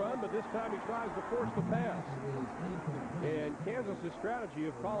room to run, but this time he tries to force the pass. And Kansas' strategy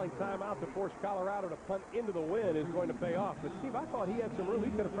of calling timeout to force Colorado to punt into the wind is going to pay off. But, Steve, I thought he had some room.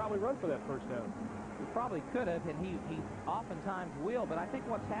 He could have probably run for that first down. He probably could have, and he oftentimes will. But I think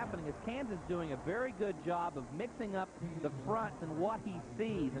what's happening is Kansas doing a very good job of mixing up the fronts and what he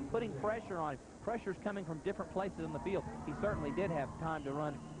sees and putting pressure on him. Pressure's coming from different places in the field. He certainly did have time to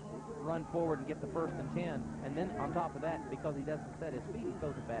run run forward and get the 1st and 10. And then on top of that, because he doesn't set his feet, he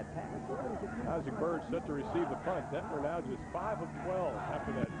throws a bad pass. Isaac Byrd set to receive the punt. Detmer now just 5 of 12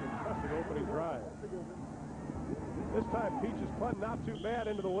 after that impressive opening drive. This time, Peach's punt not too bad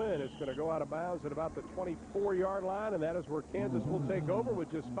into the wind. It's going to go out of bounds at about the 24-yard line, and that is where Kansas will take over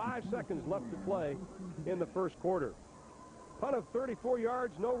with just 5 seconds left to play in the first quarter. Punt of 34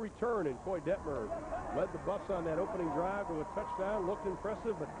 yards, no return, and Coy Detmer led the Buffs on that opening drive with a touchdown. Looked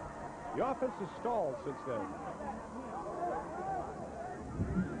impressive, but the offense has stalled since then.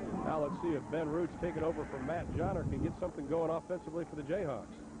 Now let's see if Ben Roots, taking over from Matt Johnner, can get something going offensively for the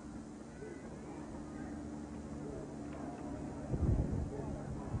Jayhawks.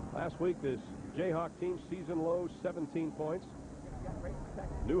 Last week, this Jayhawk team season low 17 points.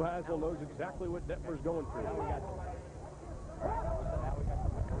 Neuheisel knows exactly what Detmer's going through.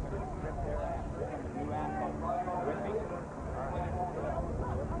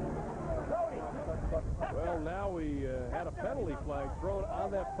 Well, now we had a penalty flag thrown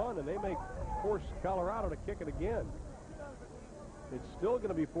on that punt, and they may force Colorado to kick it again. It's still going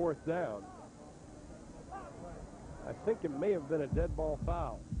to be 4th down. I think it may have been a dead ball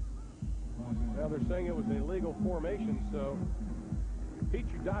foul. Now they're saying it was an illegal formation, so Peach,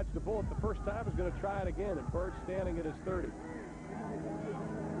 who dodged the bullet the first time, is going to try it again, and Byrd standing at his 30.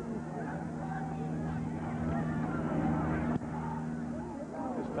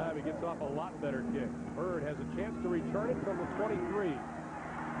 This time he gets off a lot better kick. Byrd has a chance to return it from the 23.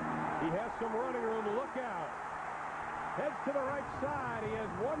 He has some running room. Look out. Heads to the right side. He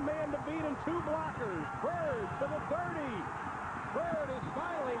has 1 man to beat and 2 blockers. Byrd to the 30. Byrd is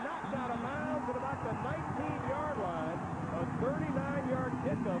finally knocked out of bounds at about the 19-yard line. A 39-yard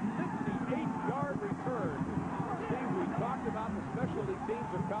kick, a 58-yard return. Steve, we talked about the specialty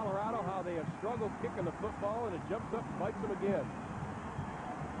teams of Colorado, how they have struggled kicking the football, and it jumps up and bites them again.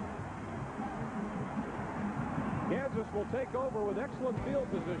 Kansas will take over with excellent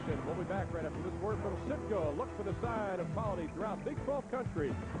field position. We'll be back right after this word from Citgo. Look for the sign of quality throughout Big 12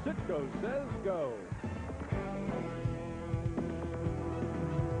 country. Citgo says go.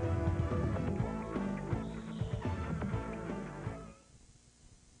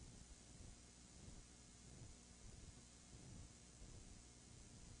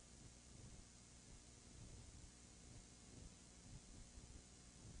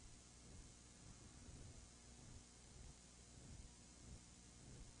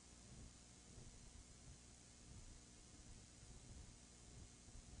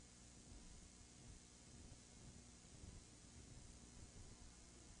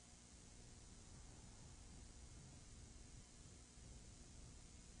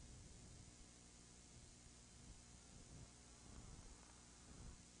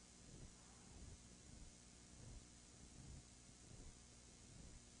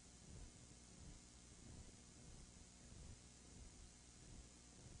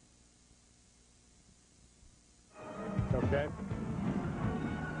 Okay.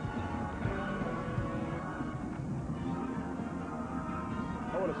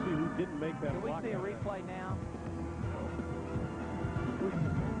 I want to see who didn't make that block. Can we see a replay now?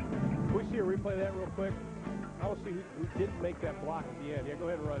 Can we see a replay of that real quick? I want to see who didn't make that block at the end. Yeah, go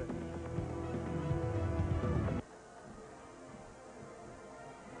ahead and run it.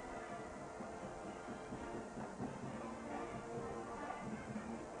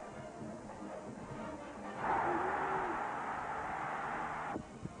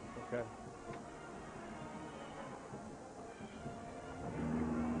 Okay.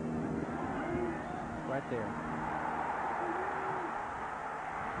 Right there.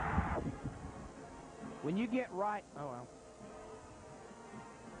 When you get right, oh well.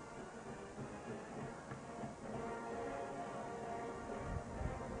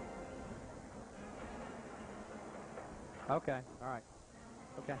 Okay, all right.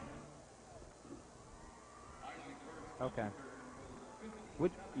 Okay. Okay.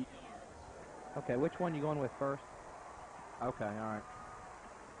 Which one you going with first? Okay, all right.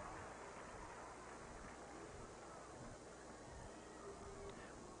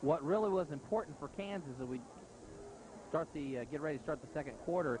 What really was important for Kansas as we start get ready to start the second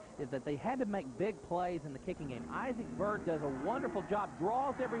quarter is that they had to make big plays in the kicking game. Isaac Byrd does a wonderful job,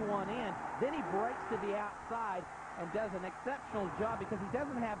 draws everyone in, then he breaks to the outside and does an exceptional job because he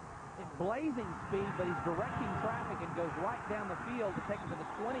doesn't have blazing speed, but he's directing traffic and goes right down the field to take it to the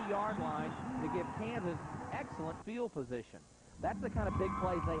 20-yard line to give Kansas excellent field position. That's the kind of big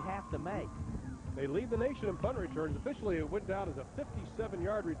plays they have to make. They lead the nation in punt returns. Officially, it went down as a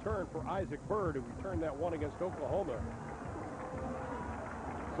 57-yard return for Isaac Byrd, who returned that one against Oklahoma.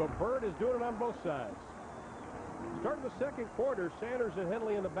 So Byrd is doing it on both sides. Starting the second quarter, Sanders and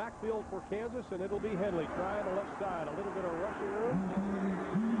Henley in the backfield for Kansas, and it'll be Henley trying the left side. A little bit of rushing room.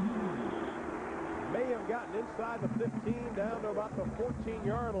 May have gotten inside the 15 down to about the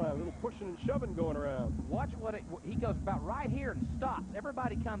 14-yard line. A little pushing and shoving going around. Watch he goes about right here and stops.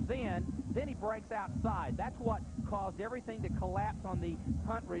 Everybody comes in, then he breaks outside. That's what caused everything to collapse on the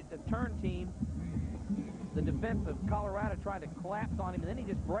turn team. The defense of Colorado tried to collapse on him, and then he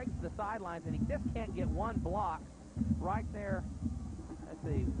just breaks the sidelines, and he just can't get one block right there. Let's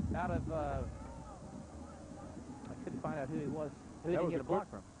see, out of, I couldn't find out who he was. Who did he get a block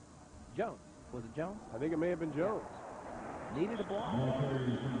from? Jones. Was it Jones? I think it may have been Jones. Yeah. Needed a block.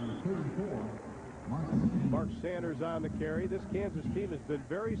 Mark Sanders on the carry. This Kansas team has been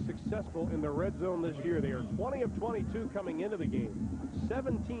very successful in the red zone this year. They are 20 of 22 coming into the game.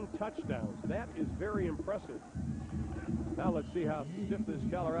 17 touchdowns. That is very impressive. Now let's see how stiff this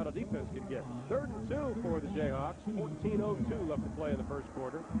Colorado defense can get. 3rd and 2 for the Jayhawks. 14:02 left to play in the first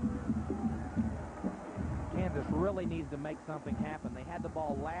quarter. Kansas really needs to make something happen. They had the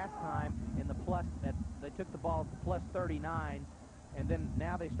ball last time in the they took the ball at the plus 39, and then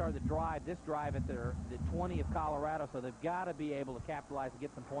now they started the drive, this drive at the 20 of Colorado, so they've got to be able to capitalize and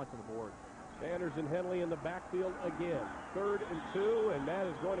get some points on the board. Sanders and Henley in the backfield again. 3rd and 2, and that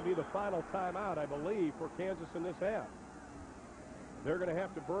is going to be the final timeout, I believe, for Kansas in this half. They're going to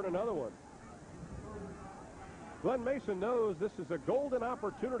have to burn another one. Glenn Mason knows this is a golden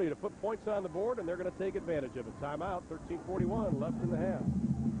opportunity to put points on the board, and they're going to take advantage of it. Timeout, 13:41 left in the half.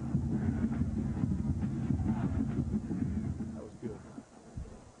 That was good.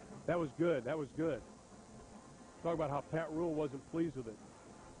 That was good. That was good. Talk about how Pat Rule wasn't pleased with it.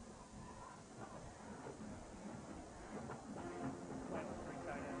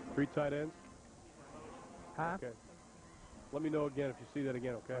 Three tight ends? Huh? Okay. Let me know again if you see that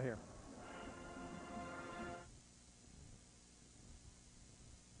again, okay? Right here.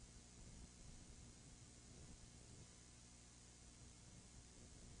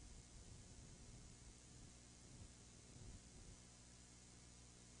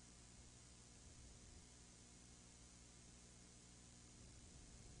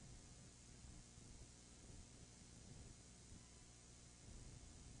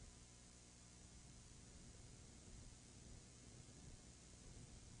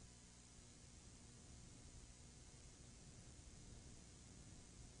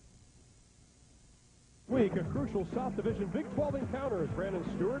 Week, a crucial South Division Big 12 encounter as Brandon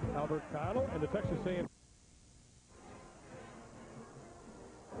Stewart, Albert Connell, and the Texas A&M.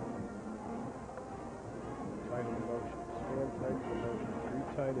 Tight end motion. Stand tight for motion.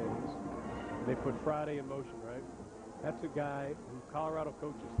 3 tight ends. They put Friday in motion, right? That's a guy who Colorado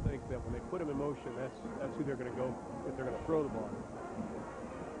coaches think that when they put him in motion, that's who they're going to go if they're going to throw the ball.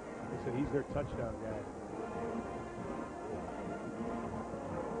 They said he's their touchdown guy.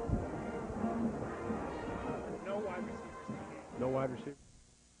 No wide receiver.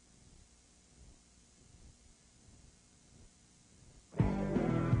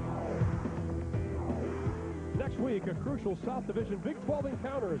 Next week, a crucial South Division Big 12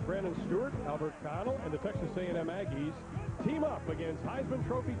 encounter as Brandon Stewart, Albert Connell, and the Texas A&M Aggies team up against Heisman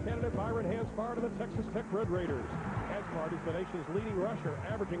Trophy candidate Byron Hanspard and the Texas Tech Red Raiders. Hanspard is the nation's leading rusher,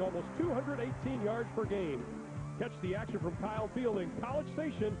 averaging almost 218 yards per game. Catch the action from Kyle Field in College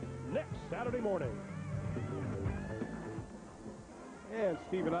Station next Saturday morning. And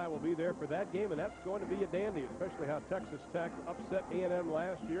Steve and I will be there for that game, and that's going to be a dandy, especially how Texas Tech upset A&M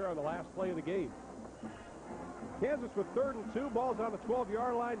last year on the last play of the game. Kansas with 3rd and 2, balls on the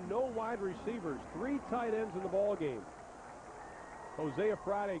 12-yard line, no wide receivers, 3 tight ends in the ball game. Hosea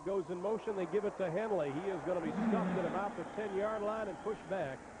Friday goes in motion. They give it to Henley. He is going to be stuffed at about the 10-yard line and pushed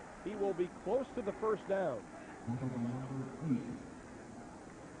back. He will be close to the first down.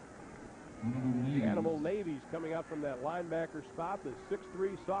 Animal Navy's coming out from that linebacker spot. The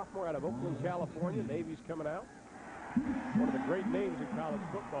 6'3 sophomore out of Oakland, California. Navy's coming out. One of the great names in college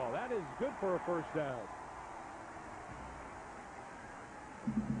football. That is good for a first down.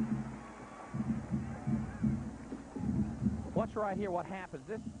 Watch right here what happens.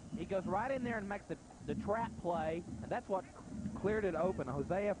 He goes right in there and makes the trap play, and that's what cleared it open.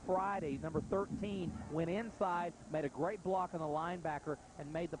 Hosea Friday, number 13, went inside, made a great block on the linebacker,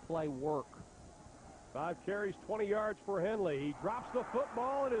 and made the play work. 5 carries, 20 yards for Henley. He drops the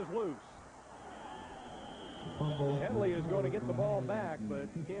football and is loose. Henley is going to get the ball back, but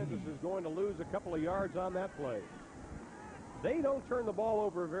Kansas is going to lose a couple of yards on that play. They don't turn the ball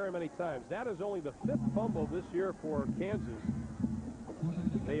over very many times. That is only the 5th fumble this year for Kansas.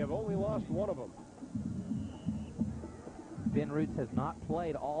 They have only lost one of them. Ben Roots has not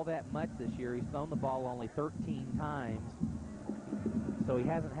played all that much this year. He's thrown the ball only 13 times, so he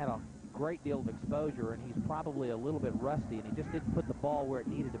hasn't had a great deal of exposure, and he's probably a little bit rusty, and he just didn't put the ball where it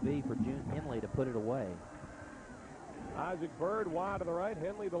needed to be for June Henley to put it away. Isaac Bird wide to the right.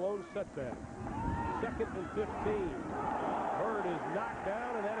 Henley the lone setback. 2nd and 15. Bird is knocked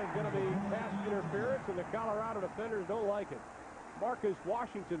down, and that is going to be pass interference, and the Colorado defenders don't like it. Marcus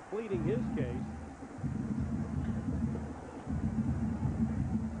Washington pleading his case.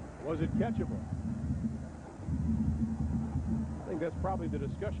 Was it catchable? I think that's probably the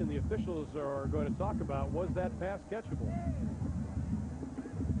discussion the officials are going to talk about. Was that pass catchable?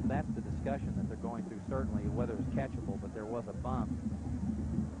 That's the discussion that they're going through, certainly, whether it's catchable, but there was a bump.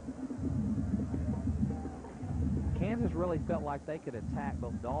 Kansas really felt like they could attack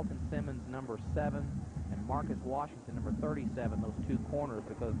both Dalton Simmons, number 7, and Marcus Washington, number 37, those two corners,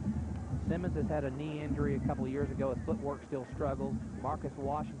 because Simmons has had a knee injury a couple of years ago. His footwork still struggles. Marcus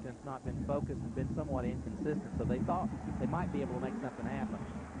Washington's not been focused and been somewhat inconsistent, so they thought they might be able to make something happen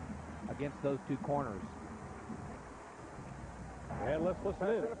against those two corners. And let's listen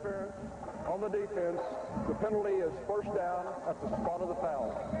in. Interference on the defense. The penalty is first down at the spot of the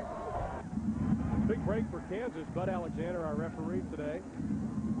foul. Big break for Kansas. Bud Alexander, our referee today.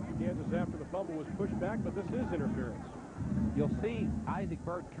 Kansas, after the fumble, was pushed back, but this is interference. You'll see Isaac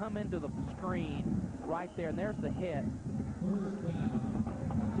Bird come into the screen right there, and there's the hit.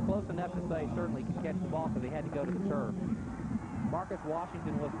 It's close enough to say certainly could catch the ball because he had to go to the turf. Marcus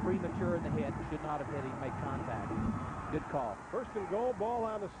Washington was premature in the hit, should not have hit, he made contact. Good call. 1st and goal, ball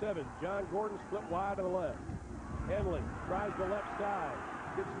on the 7. John Gordon split wide to the left. Henley tries the left side.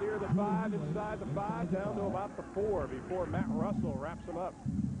 Gets near the 5, inside the 5, down to about the 4 before Matt Russell wraps him up.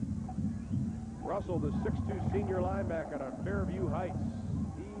 Russell, the 6'2 senior linebacker out of Fairview Heights.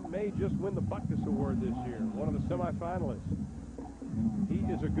 He may just win the Buckus Award this year, one of the semifinalists. He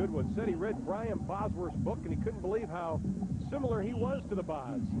is a good one. Said he read Brian Bosworth's book, and he couldn't believe how similar he was to the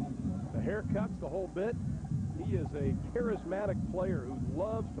Boz. The haircuts, the whole bit. He is a charismatic player who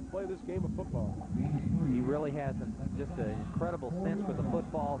loves to play this game of football. He really has just an incredible sense for the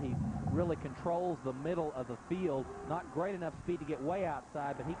football. He really controls the middle of the field. Not great enough speed to get way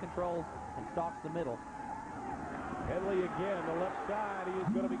outside, but he controls and stalks the middle. Henley again, the left side. He is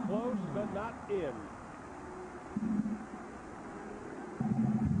going to be close, but not in.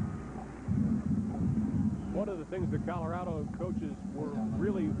 One of the things the Colorado coaches were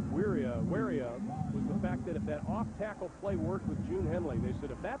really wary of was the fact that if that off-tackle play worked with June Henley, they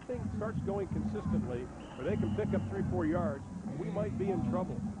said if that thing starts going consistently, or they can pick up 3-4 yards, we might be in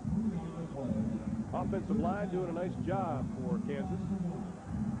trouble. Offensive line doing a nice job for Kansas.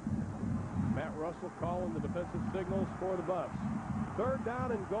 Matt Russell calling the defensive signals for the Buffs. 3rd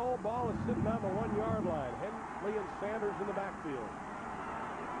down and goal. Ball is sitting on the 1-yard line. Henley and Sanders in the backfield.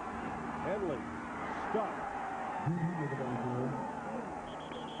 Henley stuck.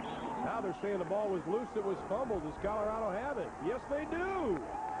 Now they're saying the ball was loose. It was fumbled. Does Colorado have it? Yes, they do.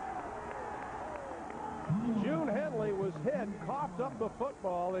 June Henley was hit, coughed up the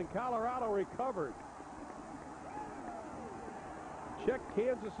football, and Colorado recovered. Check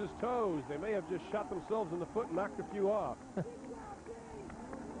Kansas's toes. They may have just shot themselves in the foot and knocked a few off.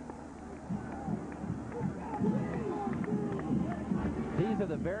 These are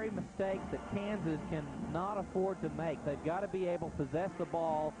the very mistakes that Kansas cannot afford to make. They've got to be able to possess the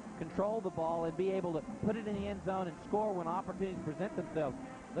ball, control the ball, and be able to put it in the end zone and score when opportunities present themselves.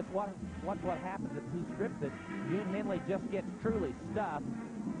 Let's watch what happens if he strips it. June Henley just gets truly stuffed.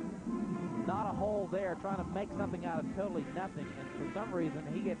 Not a hole there, trying to make something out of totally nothing. And for some reason,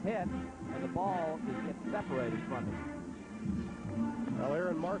 he gets hit, and the ball just gets separated from him. Well,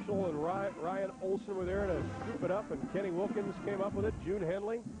 Aaron Marshall and Ryan Olson were there to scoop it up, and Kenny Wilkins came up with it. June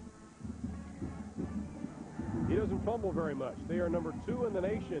Henley. He doesn't fumble very much. They are number 2 in the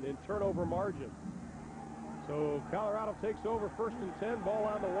nation in turnover margin. So Colorado takes over 1st and 10, ball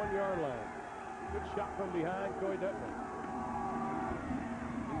on the 1-yard line. Good shot from behind, Coy Detmer.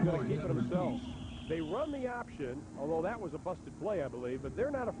 He's going to keep it himself. They run the option, although that was a busted play, I believe, but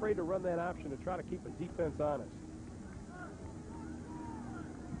they're not afraid to run that option to try to keep the defense honest.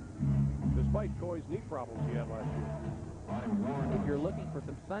 Despite Coy's knee problems he had last year. If you're looking for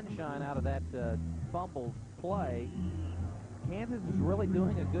some sunshine out of that fumble play, Kansas is really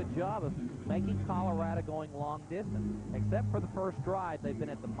doing a good job of making Colorado going long distance. Except for the first drive, they've been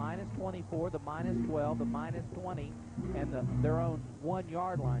at the -24, the -12, the -20, and their own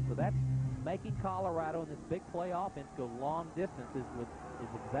 1-yard line. So that's making Colorado in this big play offense go long distance is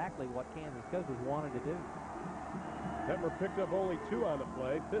exactly what Kansas coaches wanted to do. Detmer picked up only 2 on the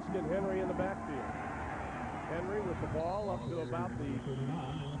play. Fisk and Henry in the backfield. Henry with the ball up to about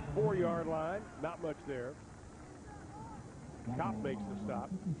the 4-yard line. Not much there. Kopp makes the stop.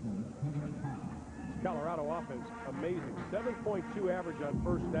 Colorado offense, amazing. 7.2 average on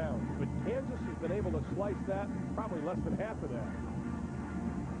first down. But Kansas has been able to slice that, probably less than half of that.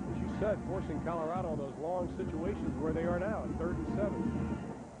 As you said, forcing Colorado in those long situations where they are now, at 3rd and 7.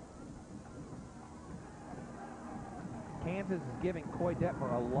 Kansas is giving Coy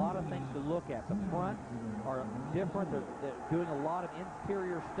Detmer a lot of things to look at. The fronts are different. They're doing a lot of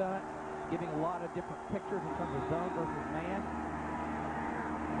interior stunts, giving a lot of different pictures in terms of zone versus man.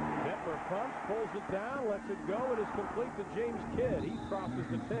 Detmer pumps, pulls it down, lets it go. It is complete to James Kidd. He crosses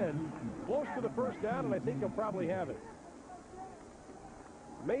the 10, close to the first down, and I think he'll probably have it.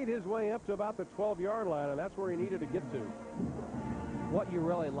 Made his way up to about the 12-yard line, and that's where he needed to get to. What you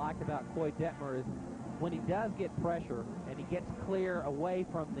really like about Coy Detmer is when he does get pressure and he gets clear away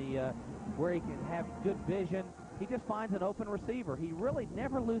from the where he can have good vision, he just finds an open receiver. He really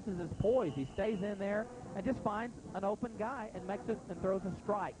never loses his poise. He stays in there and just finds an open guy and makes it and throws a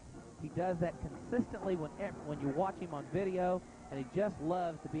strike. He does that consistently when you watch him on video, and he just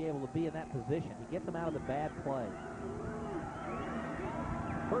loves to be able to be in that position. He gets them out of the bad play.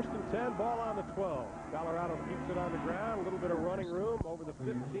 1st and 10, ball on the 12. Colorado keeps it on the ground. A little bit of running room over the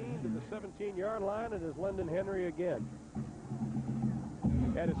 15 to the 17-yard line. It is Lendon Henry again.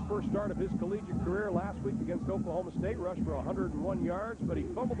 At his first start of his collegiate career last week against Oklahoma State, rushed for 101 yards, but he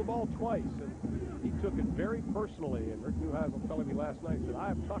fumbled the ball twice, and he took it very personally. And Rick Neuheisel telling me last night, said,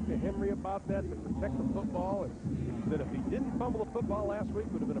 I've talked to Henry about that to protect the football, and said if he didn't fumble the football last week,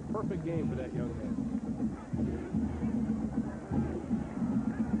 it would have been a perfect game for that young man.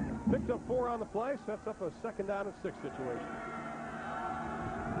 Picked up 4 on the play, sets up a 2nd down and 6 situation.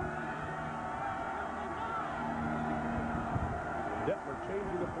 Detmer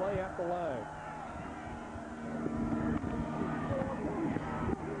changing the play at the line.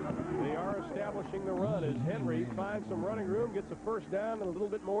 They are establishing the run as Henry finds some running room, gets a first down and a little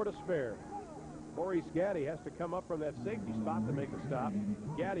bit more to spare. Maurice Gaddy has to come up from that safety spot to make a stop.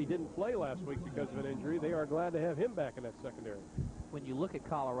 Gaddy didn't play last week because of an injury. They are glad to have him back in that secondary. When you look at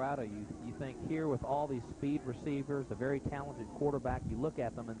Colorado, you think here with all these speed receivers, a very talented quarterback, you look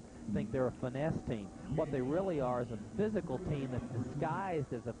at them and think they're a finesse team. What they really are is a physical team that's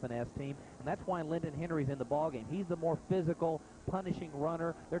disguised as a finesse team, and that's why Lendon Henry's in the ballgame. He's the more physical, punishing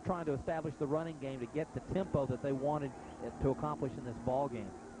runner. They're trying to establish the running game to get the tempo that they wanted to accomplish in this ballgame.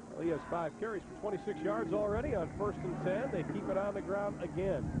 Well, he has 5 carries for 26 yards already on 1st and 10. They keep it on the ground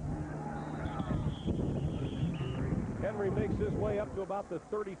again. Henry makes his way up to about the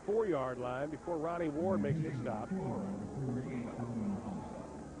 34-yard line before Ronnie Ward makes the stop.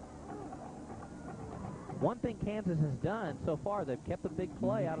 One thing Kansas has done so far, they've kept the big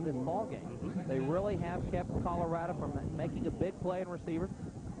play out of this ballgame. They really have kept Colorado from making a big play in receivers,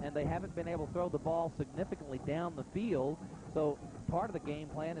 and they haven't been able to throw the ball significantly down the field. So part of the game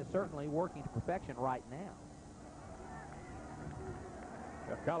plan is certainly working to perfection right now.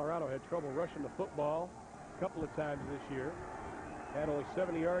 Now, Colorado had trouble rushing the football a couple of times this year. Had only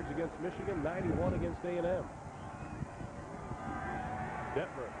 70 yards against Michigan, 91 against A&M.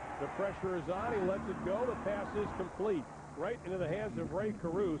 Detmer, the pressure is on. He lets it go. The pass is complete. Right into the hands of Ray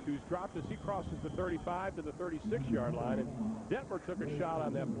Caruth, who's dropped as he crosses the 35 to the 36-yard line. And Detmer took a shot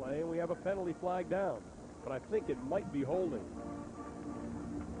on that play, and we have a penalty flag down. But I think it might be holding.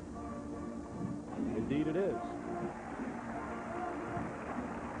 Indeed it is.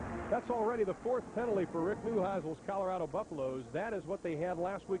 That's already the 4th penalty for Rick Neuheisel's Colorado Buffaloes. That is what they had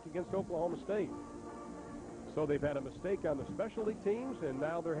last week against Oklahoma State. So they've had a mistake on the specialty teams, and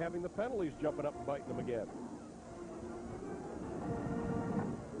now they're having the penalties jumping up and biting them again.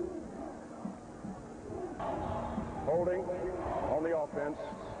 Holding on the offense.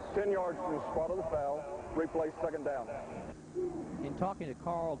 10 yards from the spot of the foul. Replay 2nd down. In talking to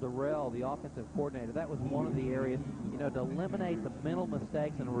Carl Durrell, the offensive coordinator, that was one of the areas, to eliminate the mental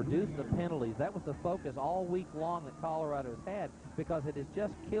mistakes and reduce the penalties. That was the focus all week long that Colorado has had, because it has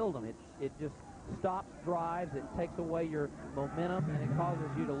just killed them. It just stops drives, it takes away your momentum, and it causes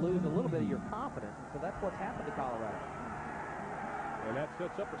you to lose a little bit of your confidence. So that's what's happened to Colorado. And that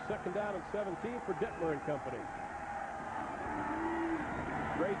sets up a 2nd down and 17 for Detmer and company.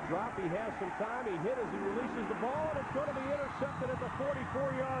 Great drop. He has some time. He hit as he releases the ball, and it's going to be intercepted at the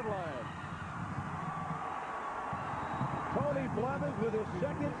 44-yard line. Tony Blevins with his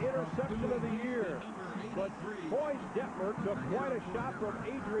 2nd interception of the year. But Coy Detmer took quite a shot from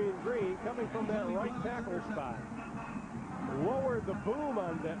Adrian Green coming from that right tackle spot. Lowered the boom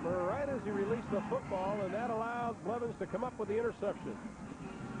on Detmer right as he released the football, and that allowed Blevins to come up with the interception.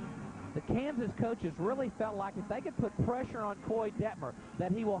 The Kansas coaches really felt like if they could put pressure on Coy Detmer,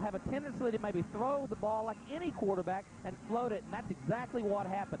 that he will have a tendency to maybe throw the ball like any quarterback and float it, and that's exactly what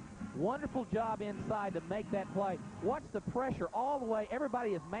happened. Wonderful job inside to make that play. Watch the pressure all the way.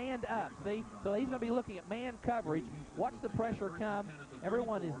 Everybody is manned up, see? So he's going to be looking at man coverage. Watch the pressure come.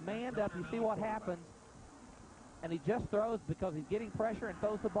 Everyone is manned up. You see what happens. And he just throws because he's getting pressure and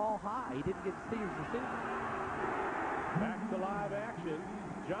throws the ball high. He didn't get to see his receiver. Back to live action.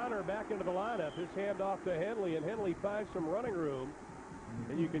 Johnner back into the lineup. His handoff to Henley, and Henley finds some running room.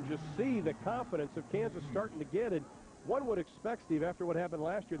 And you can just see the confidence of Kansas starting to get it. One would expect, Steve, after what happened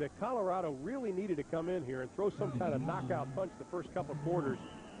last year, that Colorado really needed to come in here and throw some kind of knockout punch the first couple of quarters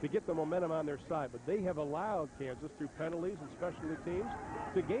to get the momentum on their side. But they have allowed Kansas, through penalties and specialty teams,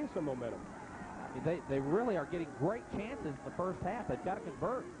 to gain some momentum. I mean, they really are getting great chances in the first half. They've got to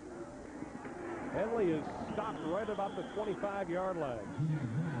convert. Henley is stopped right about the 25-yard line.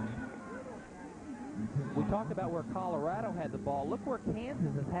 We talked about where Colorado had the ball. Look where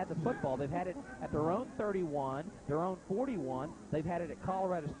Kansas has had the football. They've had it at their own 31, their own 41. They've had it at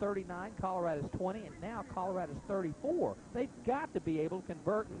Colorado's 39, Colorado's 20, and now Colorado's 34. They've got to be able to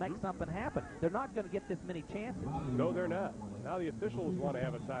convert and make something happen. They're not going to get this many chances. No, they're not. Now the officials want to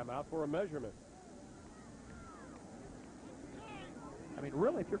have a timeout for a measurement. I mean,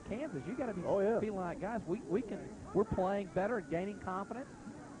 really, if you're Kansas, you got to be feeling like, guys, we're playing better and gaining confidence.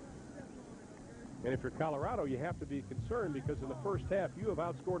 And if you're Colorado, you have to be concerned because in the first half, you have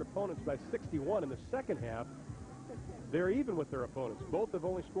outscored opponents by 61. In the second half, they're even with their opponents. Both have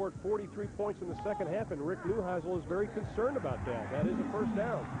only scored 43 points in the second half, and Rick Neuheisel is very concerned about that. That is a first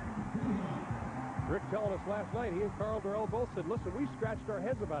down. Rick telling us last night, he and Carl Durrell both said, listen, we scratched our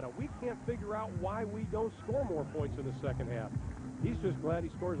heads about it. We can't figure out why we don't score more points in the second half. He's just glad he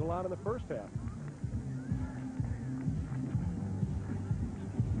scores a lot in the first half.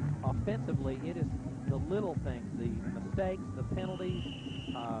 Offensively, it is the little things, the mistakes, the penalties,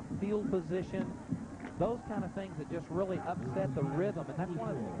 field position, those kind of things that just really upset the rhythm. And that's one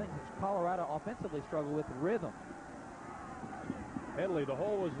of the things that Colorado offensively struggle with, rhythm. Henley, the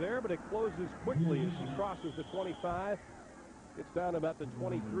hole was there, but it closes quickly as she crosses the 25. Gets down about the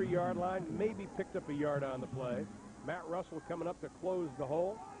 23-yard line, maybe picked up a yard on the play. Matt Russell coming up to close the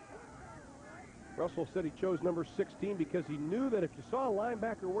hole. Russell said he chose number 16 because he knew that if you saw a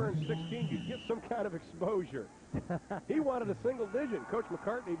linebacker wearing 16, you'd get some kind of exposure. He wanted a single digit. Coach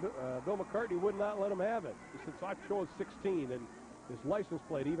McCartney, Bill McCartney, would not let him have it. He said, so I chose 16, and his license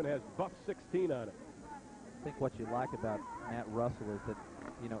plate even has Buff 16 on it. I think what you like about Matt Russell is that,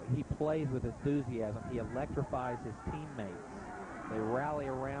 you know, he plays with enthusiasm. He electrifies his teammates. They rally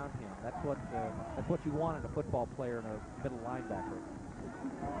around him. That's what you want in a football player and a middle linebacker.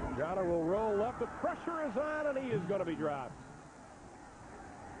 Johnner will roll left. The pressure is on, and he is going to be dropped.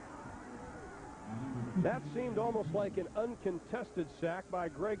 That seemed almost like an uncontested sack by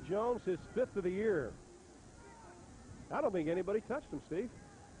Greg Jones, his 5th of the year. I don't think anybody touched him, Steve.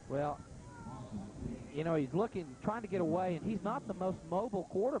 Well, you know, he's trying to get away, and he's not the most mobile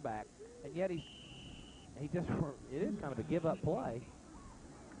quarterback, and yet it is kind of a give-up play.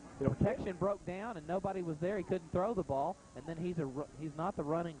 The protection broke down, and nobody was there. He couldn't throw the ball, and then he's not the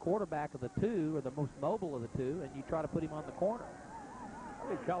running quarterback of the two, or the most mobile of the two, and you try to put him on the corner. I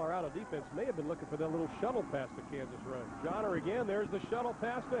think Colorado defense may have been looking for that little shuttle pass to Kansas run. Johnner again. There's the shuttle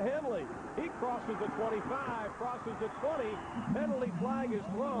pass to Henley. He crosses the 25, crosses the 20. Penalty flag is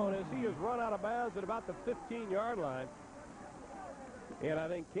thrown as he is run out of bounds at about the 15-yard line. And I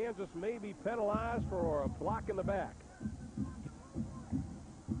think Kansas may be penalized for a block in the back.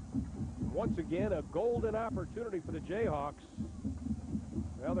 Once again, a golden opportunity for the Jayhawks.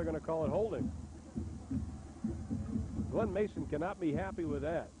 Well, they're going to call it holding. Glenn Mason cannot be happy with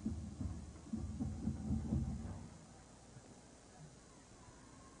that.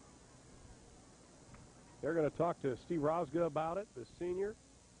 They're going to talk to Steve Rosga about it, the senior.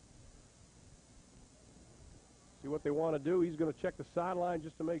 See what they want to do. He's going to check the sideline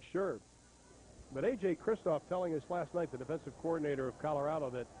just to make sure. But A.J. Kristoff telling us last night, the defensive coordinator of Colorado,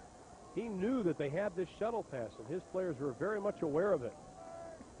 that he knew that they had this shuttle pass, and his players were very much aware of it.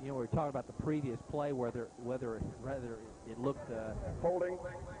 You know, we were talking about the previous play, whether it looked... Holding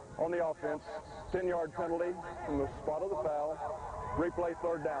on the offense, 10-yard penalty from the spot of the foul. Replay,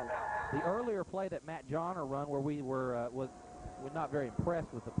 3rd down. The earlier play that Matt Johnner run, where we were not very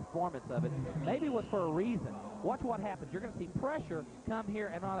impressed with the performance of it, maybe was for a reason. Watch what happens. You're going to see pressure come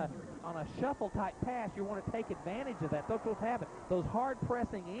here, and on a shuffle-type pass, you want to take advantage of that. That's what's happened. Those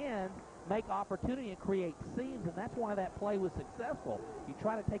hard-pressing ends make opportunity and create seams, and that's why that play was successful. You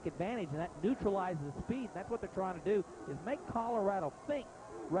try to take advantage, and that neutralizes the speed. That's what they're trying to do, is make Colorado think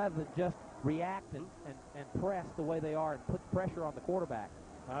rather than just react and press the way they are and put pressure on the quarterback.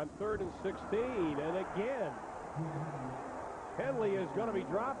 On 3rd and 16, and again, Henley is going to be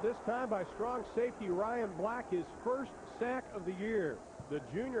dropped, this time by strong safety Ryan Black, his first sack of the year. The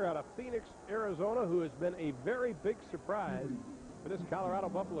junior out of Phoenix, Arizona, who has been a very big surprise for this Colorado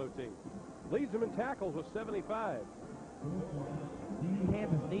Buffalo team. Leads them in tackles with 75.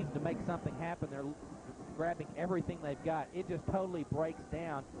 Kansas needs to make something happen. They're grabbing everything they've got. It just totally breaks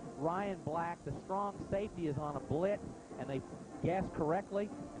down. Ryan Black, the strong safety, is on a blitz, and they guess correctly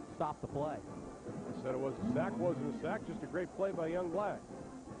and stop the play. I said it was a sack, wasn't a sack, just a great play by young Black.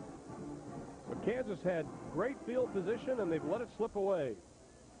 So Kansas had great field position, and they've let it slip away.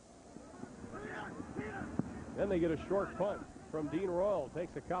 Then they get a short punt from Dean Royal.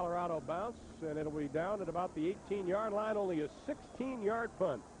 Takes a Colorado bounce, and it'll be down at about the 18-yard line, only a 16-yard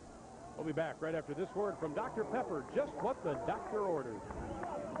punt. We'll be back right after this word from Dr. Pepper, just what the doctor ordered.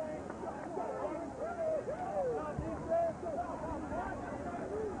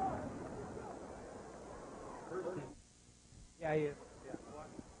 Yeah, he is.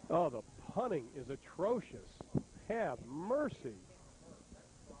 Oh, the punting is atrocious. Have mercy.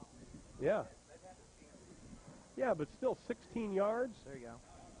 Yeah. Yeah, but still 16 yards. There you go.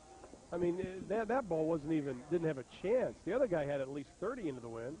 I mean, that ball didn't have a chance. The other guy had at least 30 into the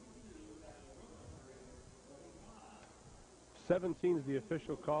wind. 17 is the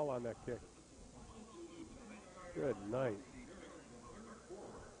official call on that kick. Good night.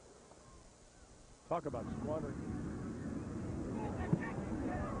 Talk about squandering.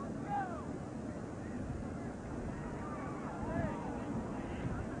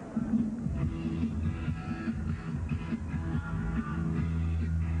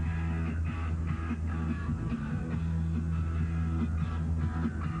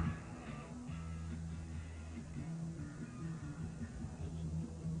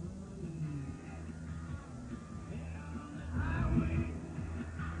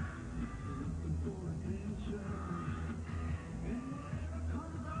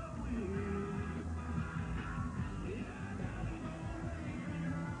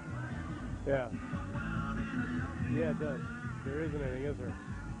 Yeah. Yeah, it does. There isn't anything, is there?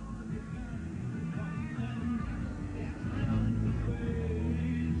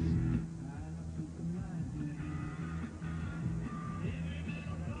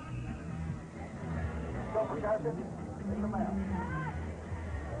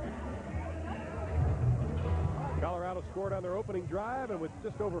 Colorado scored on their opening drive, and with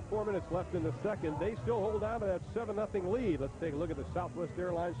just over 4 minutes left in the second, they still hold on to that 7-0 lead. Let's take a look at the Southwest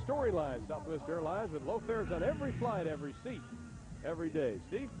Airlines storyline. Southwest Airlines with low fares on every flight, every seat, every day.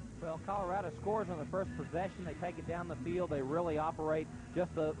 Steve? Well, Colorado scores on the first possession. They take it down the field. They really operate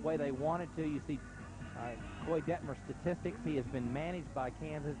just the way they wanted to. You see Coy Detmer's statistics. He has been managed by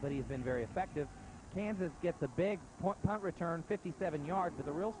Kansas, but he's been very effective. Kansas gets a big punt return, 57 yards, but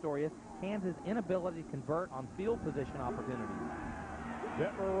the real story is Kansas' inability to convert on field position opportunities.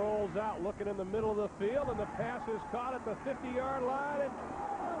 Detmer rolls out, looking in the middle of the field, and the pass is caught at the 50-yard line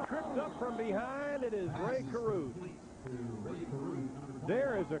and tripped up from behind. It is Ray Caruth.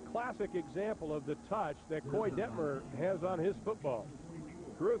 There is a classic example of the touch that Coy Detmer has on his football.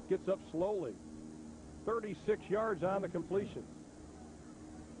 Caruth gets up slowly. 36 yards on the completion.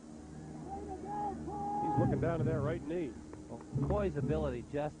 He's looking down to that right knee. Well, Coy's ability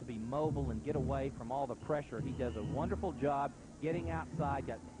just to be mobile and get away from all the pressure, he does a wonderful job getting outside.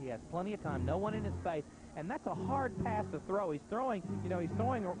 He has plenty of time, no one in his face, and that's a hard pass to throw. He's throwing, he's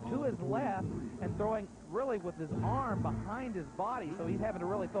throwing to his left and throwing really with his arm behind his body, so he's having to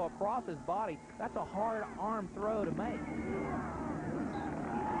really throw across his body. That's a hard arm throw to make.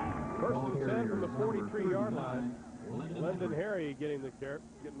 First and 10 from the 43-yard line. Lendon Harry getting the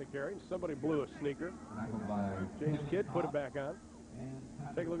carry. Somebody blew a sneaker. James Kidd put it back on.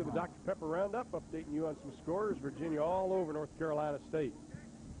 Take a look at the Dr. Pepper Roundup, updating you on some scores. Virginia all over North Carolina State.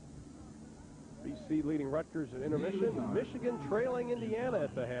 BC leading Rutgers at intermission. Michigan trailing Indiana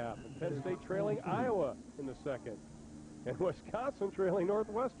at the half. And Penn State trailing Iowa in the second. And Wisconsin trailing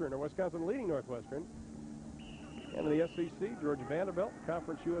Northwestern, or Wisconsin leading Northwestern. And in the SEC, Georgia Vanderbilt,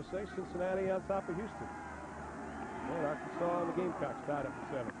 Conference USA, Cincinnati on top of Houston. And Arkansas and the Gamecocks tied up at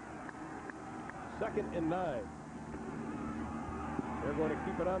 7. 2nd and 9. They're going to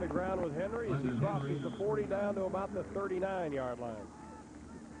keep it on the ground with Henry as he crosses the 40 down to about the 39-yard line.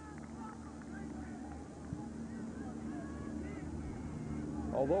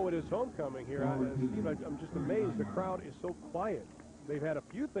 Although it is homecoming here, Steve, I'm just amazed the crowd is so quiet. They've had a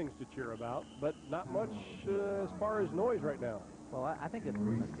few things to cheer about, but not much as far as noise right now. Well, I think a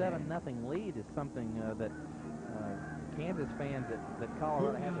 7-0 lead is something that Kansas fans that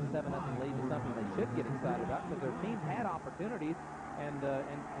Colorado has a 7-0 lead is something they should get excited about because their team's had opportunities, and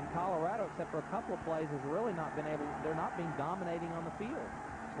Colorado, except for a couple of plays, has really not been able. They're not being dominating on the field.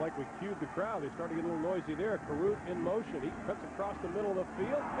 It's like we cued the crowd. They started to get a little noisy there. Caruth in motion. He cuts across the middle of the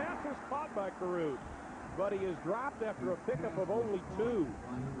field. Pass is caught by Caruth, but he is dropped after a pickup of only 2.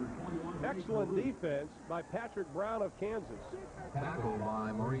 Excellent defense by Patrick Brown of Kansas. Tackle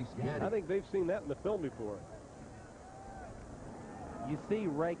by Maurice Getty. I think they've seen that in the film before. You see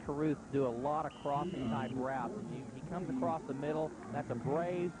Ray Caruth do a lot of crossing type routes. He comes across the middle. That's a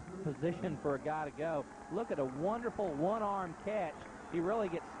brave position for a guy to go. Look at a wonderful one-arm catch. He really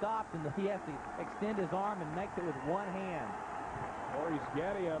gets stopped, and he has to extend his arm and makes it with one hand. Maurice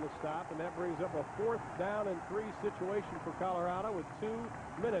Gaddy on the stop, and that brings up a 4th down and 3 situation for Colorado with 2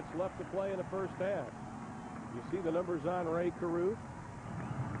 minutes left to play in the first half. You see the numbers on Ray Caruth.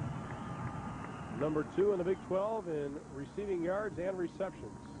 Number 2 in the Big 12 in receiving yards and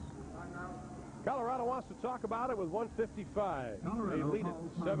receptions. Colorado wants to talk about it with 1:55. They lead it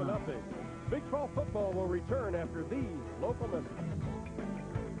 7-0. Big 12 football will return after these local messages.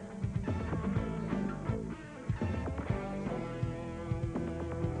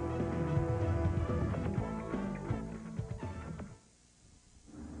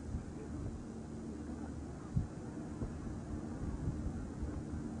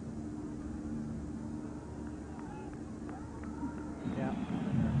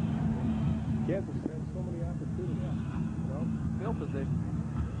 Kansas has so many opportunities. Field position.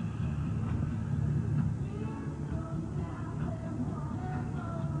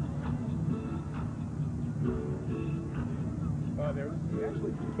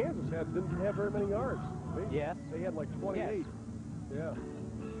 Actually, Kansas didn't have very many yards. Yes. They had like 28. Yes. Yeah.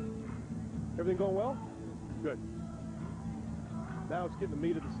 Everything going well? Good. Now it's getting the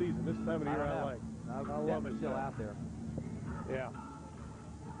meat of the season. This time of the year I like. I love it. Still out there. Yeah.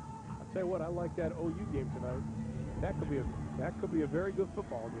 I'll tell you what, I like that OU game tonight. That could be a very good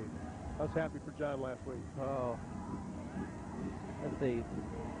football game. I was happy for John last week. Oh. Let's see.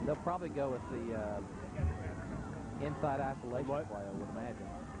 They'll probably go with the inside isolation play, I would imagine.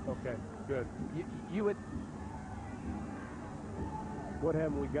 Okay, good. You would. What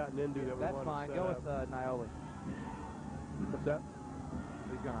haven't we gotten into that we That's want fine. to Go set with up? Naoli. What's that?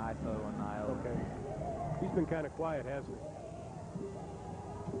 He's going to ISO on Naoli. Okay. He's been kind of quiet, hasn't he?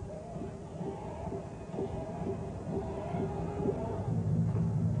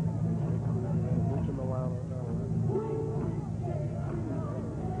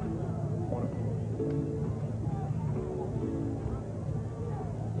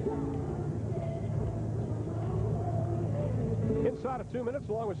 Inside of 2 minutes,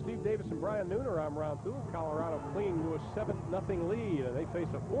 along with Steve Davis and Brian Nooner, I'm round 2. Colorado clinging to a 7-0 lead, and they face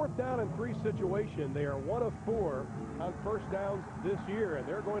a 4th down and 3 situation. They are 1 of 4 on first downs this year, and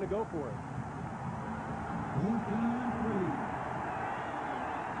they're going to go for it.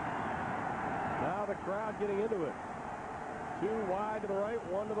 Now the crowd getting into it. 2 wide to the right,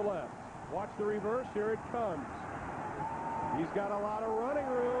 1 to the left. Watch the reverse. Here it comes. He's got a lot of running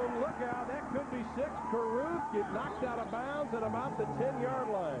room. Look out. That could be 6. Caruth get knocked out of bounds at about the 10-yard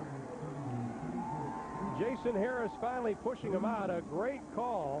line. Jason Harris finally pushing him out. A great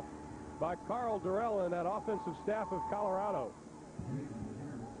call by Carl Durrell and that offensive staff of Colorado.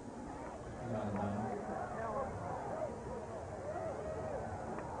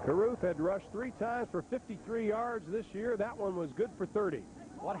 Caruth had rushed 3 times for 53 yards this year. That one was good for 30.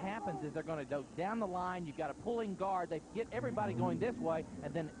 What happens is they're going to go down the line. You've got a pulling guard. They get everybody going this way,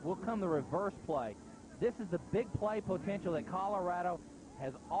 and then will come the reverse play. This is the big play potential that Colorado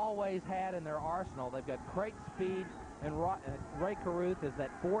has always had in their arsenal. They've got great speed, and Ray Caruth is that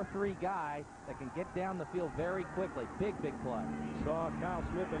 4-3 guy that can get down the field very quickly. Big play. Saw Kyle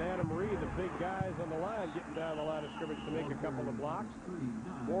Smith and Adam Reed, the big guys on the line, getting down the line of scrimmage to make a couple of blocks.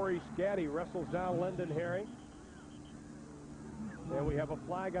 Maurice Gaddy wrestles down Lendon Herring. And we have a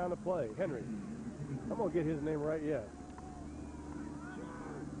flag on the play. Henry. I'm going to get his name right yet.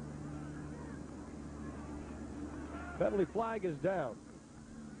 Penalty flag is down.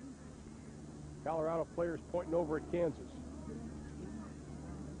 Colorado players pointing over at Kansas.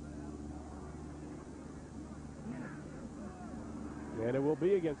 And it will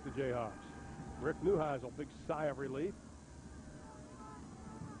be against the Jayhawks. Rick Neuheisel, big sigh of relief.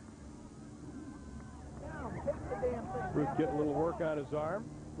 Ruth getting a little work on his arm.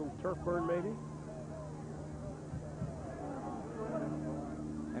 A little turf burn, maybe.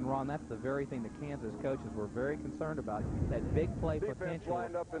 And, Ron, that's the very thing the Kansas coaches were very concerned about, that big play Defense potential.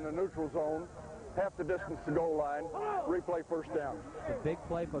 lined up in the neutral zone, half the distance to goal line, replay first down. The big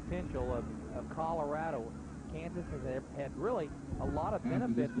play potential of Colorado Kansas has had really a lot of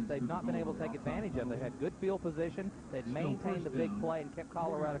benefits that they've not been able to take advantage of. They had good field position. They'd maintained the big play and kept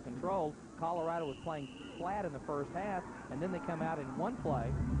Colorado controlled. Colorado was playing flat in the first half, and then they come out in one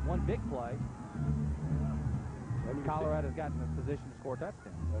big play. Colorado's gotten in a position to score a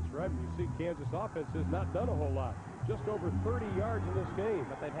touchdown. That's right. You see Kansas offense has not done a whole lot. Just over 30 yards in this game.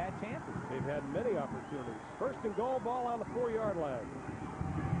 But they've had chances. They've had many opportunities. First and goal, ball on the 4-yard line.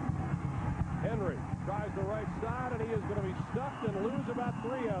 Henry tries the right side, and he is going to be stuffed and lose about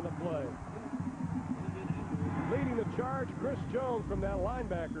 3 on the play. Leading the charge, Chris Jones from that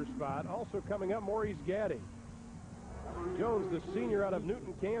linebacker spot. Also coming up, Maurice Gaddy. Jones, the senior out of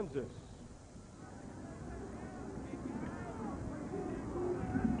Newton, Kansas.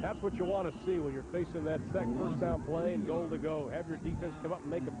 That's what you want to see when you're facing that first down play and goal to go. Have your defense come up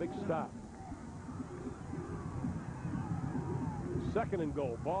and make a big stop. Second and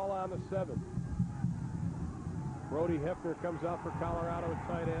goal. Ball on the 7. Brody Hefner comes out for Colorado at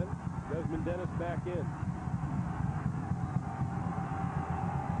tight end. Desmond Dennis back in.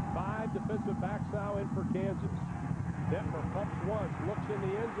 5 defensive backs now in for Kansas. Detmer pumps once, looks in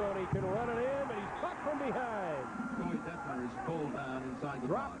the end zone. He can run it in, but he's caught from behind. Troy Detmer is pulled down inside the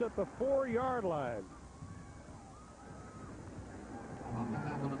Dropped at the 4-yard line. On the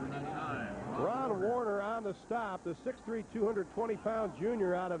tackle, number 99. Ron Warner on the stop, the 6'3", 220-pound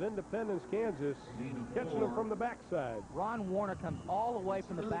junior out of Independence, Kansas, catching him from the backside. Ron Warner comes all the way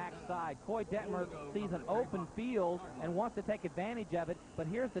from the backside. Coy Detmer sees an open field and wants to take advantage of it, but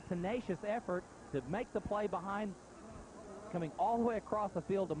here's the tenacious effort to make the play behind, coming all the way across the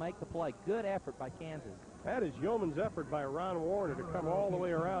field to make the play. Good effort by Kansas. That is yeoman's effort by Ron Warner to come all the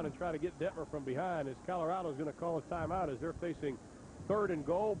way around and try to get Detmer from behind, as Colorado's going to call a timeout as they're facing third and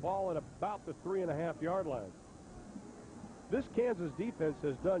goal, ball at about the 3.5-yard line. This Kansas defense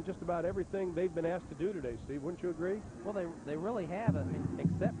has done just about everything they've been asked to do today, Steve. Wouldn't you agree? Well, they really have. I mean,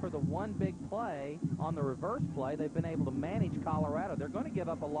 except for the one big play on the reverse play, they've been able to manage Colorado. They're going to give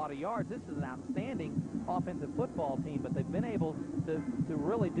up a lot of yards. This is an outstanding offensive football team, but they've been able to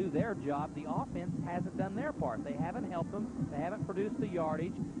really do their job. The offense hasn't done their part. They haven't helped them. They haven't produced the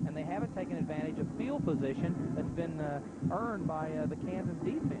yardage, and they haven't taken advantage of field position that's been earned by the Kansas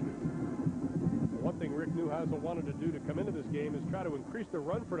defense. One thing Rick Neuheisel wanted to do to come into this game is try to increase their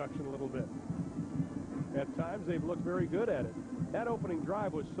run production a little bit. At times, they've looked very good at it. That opening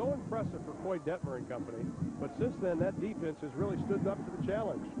drive was so impressive for Coy Detmer and company, but since then, that defense has really stood up to the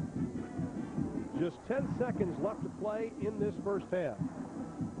challenge. Just 10 seconds left to play in this first half.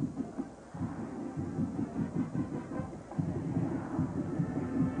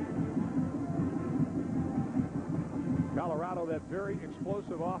 Colorado, that very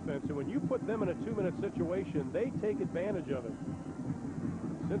explosive offense, and when you put them in a 2-minute situation, they take advantage of it.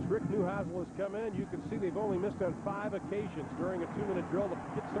 Since Rick Neuheisel has come in, you can see they've only missed on 5 occasions during a 2-minute drill to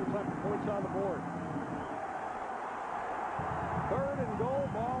get some type of points on the board. Third and goal,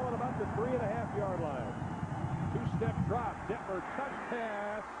 ball at about the 3.5-yard line. 2-step drop, Detmer touch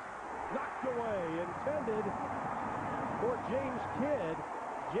pass, knocked away, intended for James Kidd.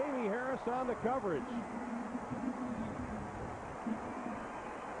 Jamie Harris on the coverage.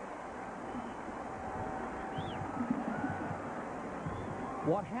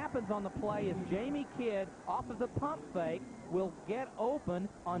 What happens on the play is Jamie Kidd, off of the pump fake, will get open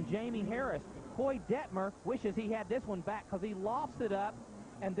on Jamie Harris. Coy Detmer wishes he had this one back because he lofts it up,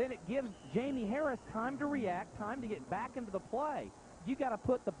 and then it gives Jamie Harris time to react, time to get back into the play. You got to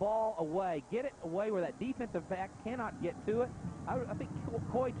put the ball away, get it away where that defensive back cannot get to it. I think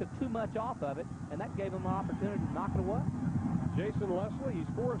Coy took too much off of it, and that gave him an opportunity to knock it away. Jason Leslie, he's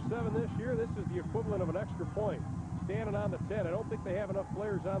 4 of 7 this year. This is the equivalent of an extra point. Standing on the 10. I don't think they have enough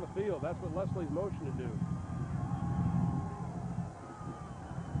players on the field. That's what Leslie's motion to do.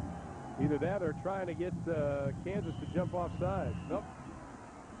 Either that or trying to get Kansas to jump offside. Nope.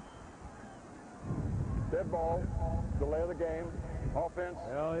 Dead ball, delay of the game, offense.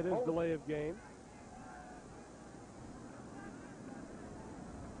 Well, it is delay of game.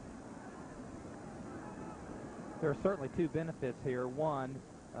 There are certainly 2 benefits here. One,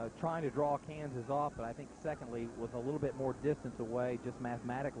 trying to draw Kansas off, but I think secondly, with a little bit more distance away, just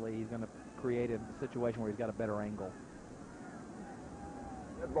mathematically, he's going to create a situation where he's got a better angle.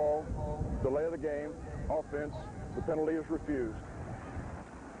 Dead ball, delay of the game, offense. The penalty is refused.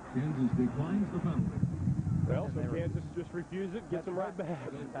 Kansas declines the penalty. Well, so Kansas just refuses it, gets them right back.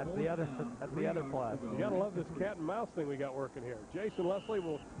 That's the other plus. You got to love this cat and mouse thing we got working here. Jason Leslie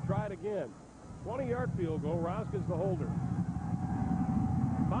will try it again. 20-yard field goal. Roskin's the holder.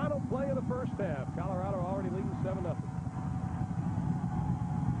 Final play of the first half. Colorado already leading 7-0.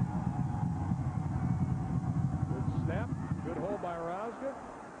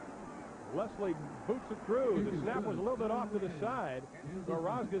 Leslie boots it through. The snap was a little bit off to the side, so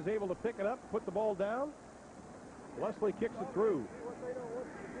Rosga is able to pick it up, put the ball down. Leslie kicks it through.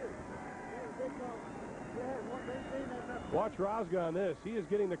 Watch Rosga on this. He is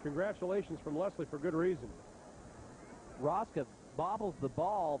getting the congratulations from Leslie for good reason. Rosga bobbles the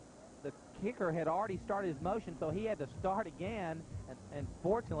ball. The kicker had already started his motion, so he had to start again, and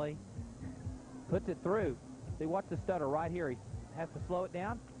fortunately puts it through. See, watch the stutter right here. He has to slow it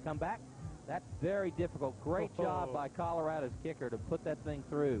down, come back. That's very difficult. Great job by Colorado's kicker to put that thing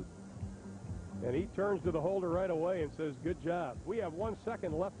through. And he turns to the holder right away and says, good job. We have 1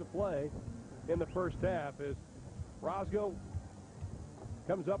 second left to play in the first half as Rosga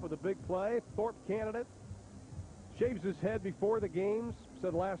comes up with a big play. Thorpe candidate. Shaves his head before the games.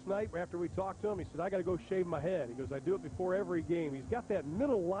 Said last night after we talked to him, he said, I got to go shave my head. He goes, I do it before every game. He's got that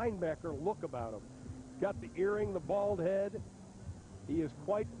middle linebacker look about him. He's got the earring, the bald head. He is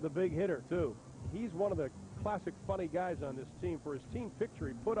quite the big hitter, too. He's one of the classic funny guys on this team. For his team picture,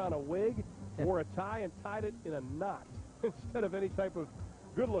 he put on a wig, wore a tie, and tied it in a knot instead of any type of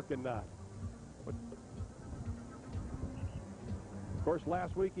good-looking knot. But of course,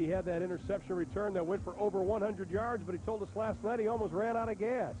 last week he had that interception return that went for over 100 yards, but he told us last night he almost ran out of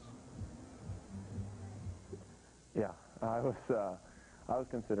gas. Yeah, I was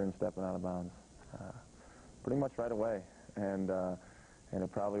considering stepping out of bounds pretty much right away, and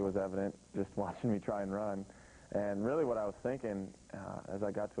it probably was evident just watching me try and run. And really what I was thinking as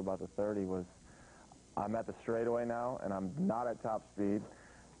I got to about the 30 was, I'm at the straightaway now, and I'm not at top speed,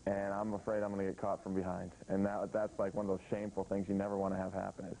 and I'm afraid I'm going to get caught from behind. And that's like one of those shameful things you never want to have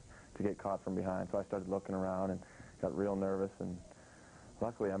happen, is to get caught from behind. So I started looking around and got real nervous, and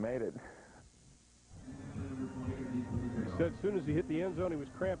luckily I made it. He said as soon as he hit the end zone, he was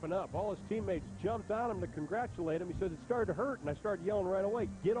cramping up. All his teammates jumped on him to congratulate him. He said, it started to hurt, and I started yelling right away,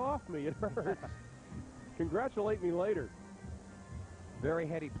 get off me, it hurts. Congratulate me later. Very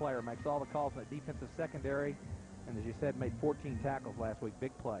heady player, makes all the calls in the defensive secondary, and as you said, made 14 tackles last week.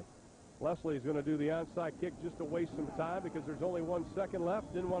 Big play. Leslie is going to do the onside kick just to waste some time because there's only 1 second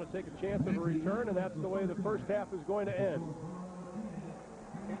left. Didn't want to take a chance of a return, and that's the way the first half is going to end.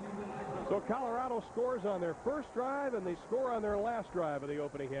 So Colorado scores on their first drive, and they score on their last drive of the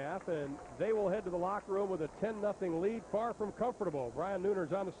opening half, and they will head to the locker room with a 10-0 lead, far from comfortable. Brian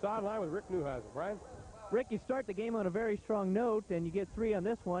Nooner's on the sideline with Rick Neuheisel. Brian? Rick, you start the game on a very strong note, and you get 3 on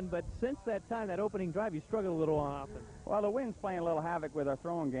this one, but since that time, that opening drive, you struggled a little on offense. Well, the wind's playing a little havoc with our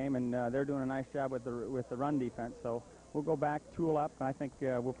throwing game, and they're doing a nice job with the run defense, so we'll go back, tool up, and I think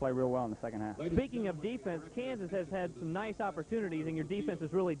we'll play real well in the second half. Speaking of defense, Kansas has had some nice opportunities, and your defense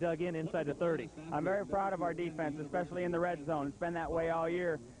has really dug in inside the 30. I'm very proud of our defense, especially in the red zone. It's been that way all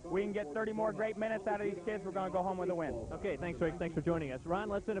year. We can get 30 more great minutes out of these kids. We're going to go home with a win. Okay, thanks, Rick. Thanks for joining us. Ron,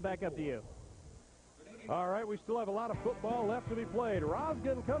 let's send it back up to you. All right, we still have a lot of football left to be played.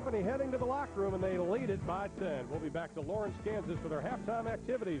 Rosga and company heading to the locker room, and they lead it by 10. We'll be back to Lawrence, Kansas for their halftime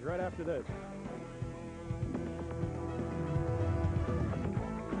activities right after this.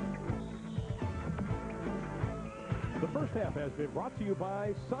 The first half has been brought to you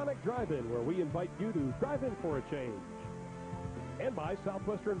by Sonic Drive-In, where we invite you to drive in for a change. And by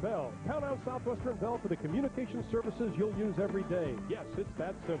Southwestern Bell. Count on Southwestern Bell for the communication services you'll use every day. Yes, it's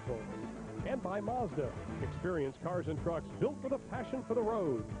that simple. And by Mazda. Experience cars and trucks built with a passion for the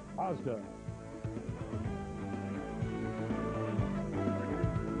road. Mazda.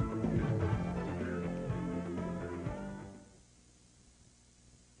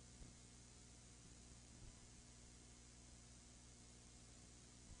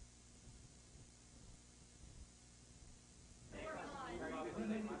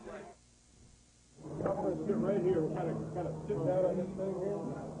 Let's get right here. We'll kind of sit down on this thing here.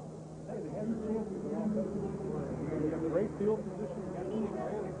 Hey, they have their chances. You have great field position. You got to take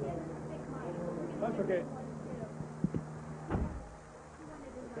advantage of it. That's okay.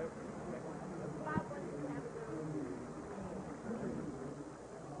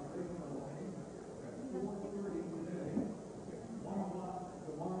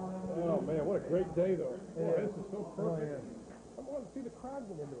 Oh, man, what a great day, though. Boy, this is so perfect. I want to see the crowd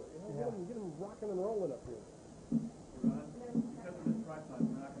get into it. You know, get them rocking and rolling up here.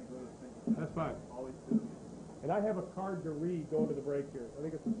 That's fine. Always do. And I have a card to read going to the break here. I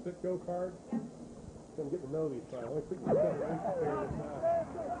think it's a Citgo card. So I'm getting to know these guys. If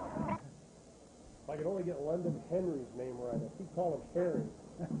I could only get London Henry's name right. I keep calling him Harry.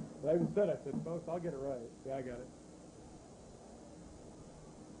 But I even said, I said, folks, I'll get it right. Yeah, I got it.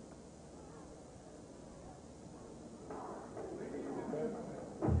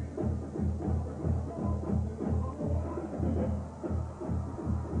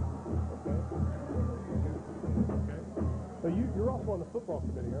 also on the football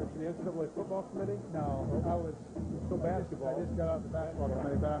committee, aren't you? The NCAA football committee? No, I was So basketball. I just got out of the basketball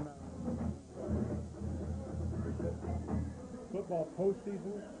committee, but I'm not. Football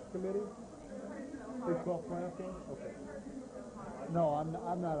postseason committee? Big 12 playoff game? Okay. No, I'm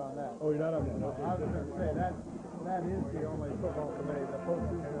not on that. Oh, you're not on that? No, Okay. I was going to say that is the only football committee, the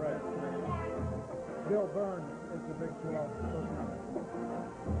postseason events committee. Bill Byrne is the Big 12 postseason.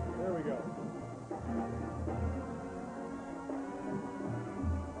 There we go.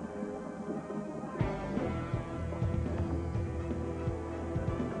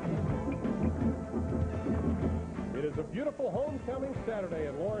 It is a beautiful homecoming Saturday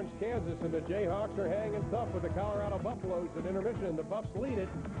in Lawrence, Kansas, and the Jayhawks are hanging tough with the Colorado Buffaloes at intermission. The Buffs lead it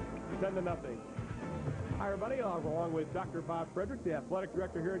 10-0. Hi, everybody. Along with Dr. Bob Frederick, the athletic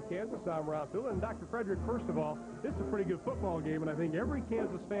director here at Kansas. I'm Ron Thula. And Dr. Frederick, first of all, this is a pretty good football game, and I think every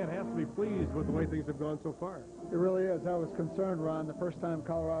Kansas fan has to be pleased with the way things have gone so far. It really is. I was concerned, Ron, the first time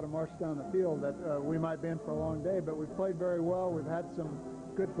Colorado marched down the field that we might be in for a long day, but we've played very well. We've had some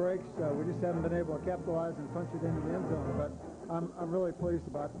good breaks. We just haven't been able to capitalize and punch it into the end zone. But I'm really pleased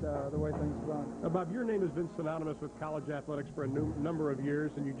about the way things have gone. Bob, your name has been synonymous with college athletics for a number of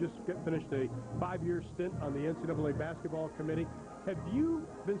years, and you just finished a 5-year stint on the NCAA basketball committee. Have you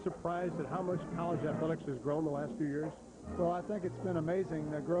been surprised at how much college athletics has grown the last few years? Well, I think it's been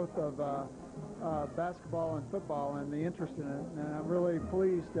amazing, the growth of basketball and football and the interest in it. And I'm really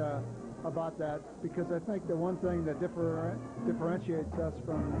pleased about that, because I think the one thing that differentiates us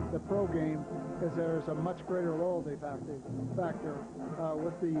from the pro game is there's a much greater loyalty factor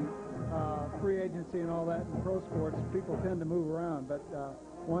with the free agency and all that in pro sports. People tend to move around, but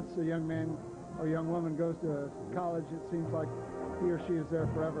once a young man or young woman goes to college, it seems like he or she is there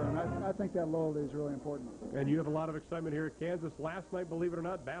forever, and I think that loyalty is really important. And you have a lot of excitement here at Kansas. Last night, believe it or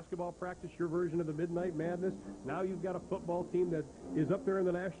not, basketball practice, your version of the Midnight Madness. Now you've got a football team that is up there in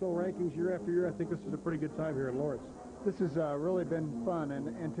the national rankings year after year. I think this is a pretty good time here in Lawrence. This has really been fun,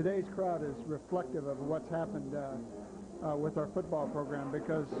 and today's crowd is reflective of what's happened with our football program,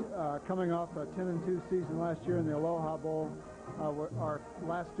 because coming off a 10-2 season last year in the Aloha Bowl, our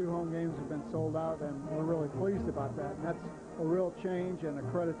last 2 home games have been sold out, and we're really pleased about that. And that's a real change and a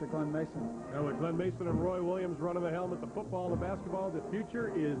credit to Glenn Mason. Now with Glenn Mason and Roy Williams running the helmet, the football and the basketball, the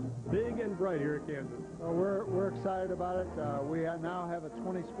future is big and bright here at Kansas. Well, we're excited about it. We now have a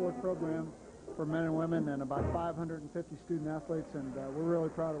 20-sport program for men and women and about 550 student athletes, and we're really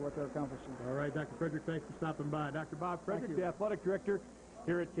proud of what they're accomplishing. All right, Dr. Frederick, thanks for stopping by. Dr. Bob Frederick, the athletic director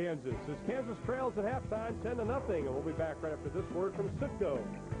here at Kansas. As Kansas trails at halftime 10-0, and we'll be back right after this word from Citgo.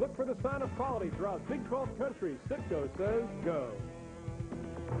 Look for the sign of quality throughout Big 12 countries. Citgo says go.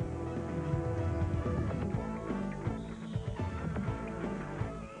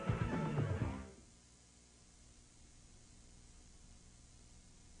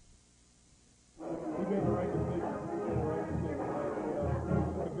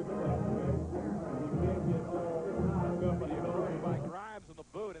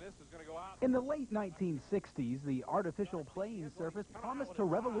 In the late 1960s, the artificial playing surface promised to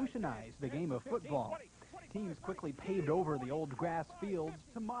revolutionize the game of football. Teams quickly paved over the old grass fields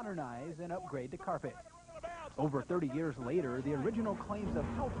to modernize and upgrade to carpet. Over 30 years later, the original claims of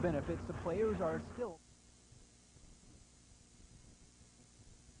health benefits to players are still...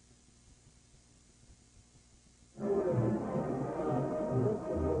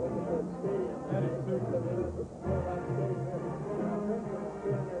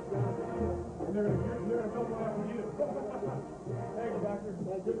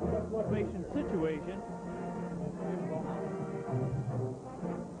 Situation.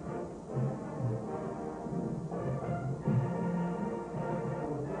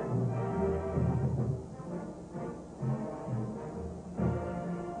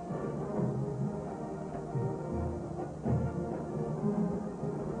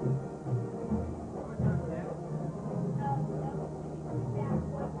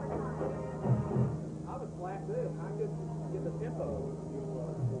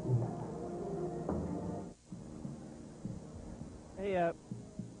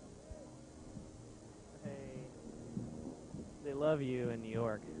 They love you in New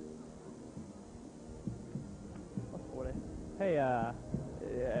York.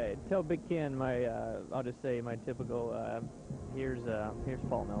 Hey, tell Big Ken I'll just say my typical, here's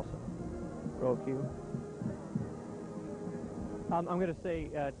Paul Nelson. Roll cue. I'm going to say,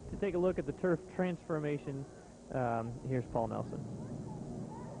 to take a look at the turf transformation, here's Paul Nelson.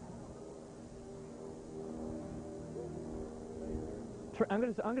 I'm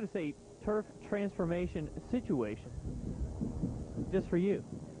going to say turf transformation situation, just for you.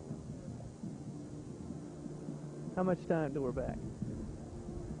 How much time till we're back?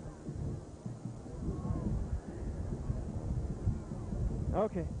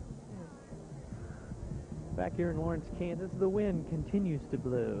 Okay. Back here in Lawrence, Kansas, the wind continues to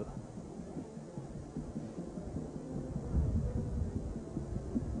blow.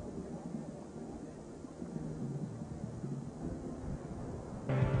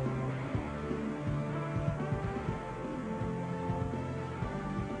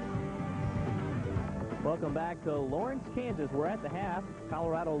 Welcome back to Lawrence, Kansas. We're at the half.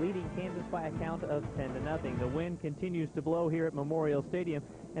 Colorado leading Kansas by a count of 10-0. The wind continues to blow here at Memorial Stadium.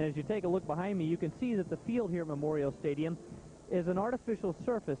 And as you take a look behind me, you can see that the field here at Memorial Stadium is an artificial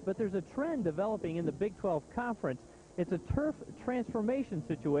surface. But there's a trend developing in the Big 12 Conference. It's a turf transformation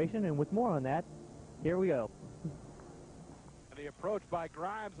situation. And with more on that, here we go. The approach by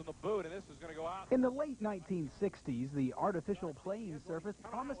Grimes on the boot, and this is going to go out. In the late 1960s, the artificial playing surface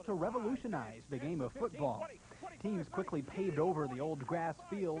promised to revolutionize the game of football. Teams quickly paved over the old grass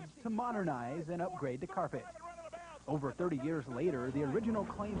fields to modernize and upgrade to carpet. Over 30 years later, the original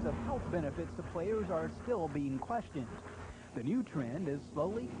claims of health benefits to players are still being questioned. The new trend is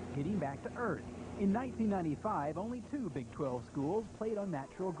slowly hitting back to earth. In 1995, only 2 Big 12 schools played on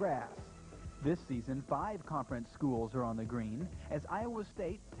natural grass. This season, 5 conference schools are on the green, as Iowa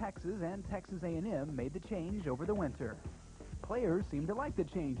State, Texas, and Texas A&M made the change over the winter. Players seem to like the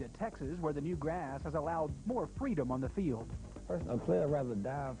change at Texas, where the new grass has allowed more freedom on the field. First, a player rather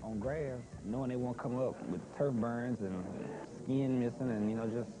dive on grass, knowing they won't come up with turf burns and skin missing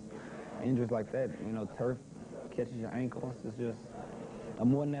and, just injuries like that. Turf catches your ankles. It's just a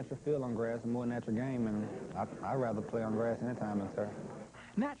more natural feel on grass, a more natural game, and I'd rather play on grass anytime than turf.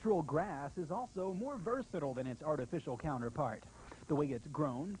 Natural grass is also more versatile than its artificial counterpart. The way it's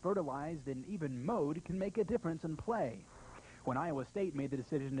grown, fertilized, and even mowed can make a difference in play. When Iowa State made the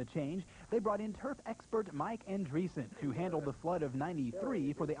decision to change, they brought in turf expert Mike Andreessen, who handled the flood of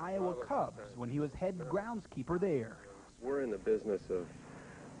 '93 for the Iowa Cubs when he was head groundskeeper there. We're in the business of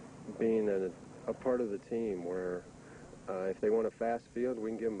being a part of the team where if they want a fast field,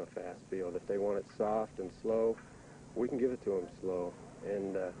 we can give them a fast field. If they want it soft and slow, we can give it to them slow.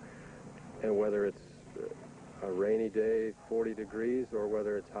 And whether it's a rainy day, 40 degrees, or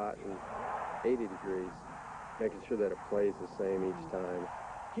whether it's hot and 80 degrees, making sure that it plays the same each time.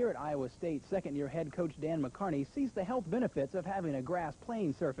 Here at Iowa State, second-year head coach Dan McCarney sees the health benefits of having a grass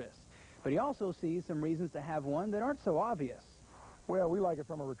playing surface. But he also sees some reasons to have one that aren't so obvious. Well, we like it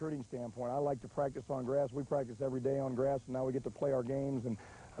from a recruiting standpoint. I like to practice on grass. We practice every day on grass, and now we get to play our games. And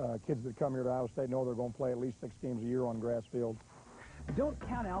kids that come here to Iowa State know they're going to play at least 6 games a year on grass field. Don't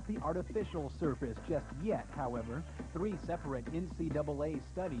count out the artificial surface just yet, however. 3 separate NCAA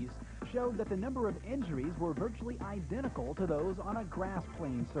studies showed that the number of injuries were virtually identical to those on a grass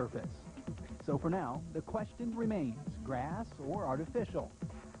playing surface. So for now, the question remains, grass or artificial?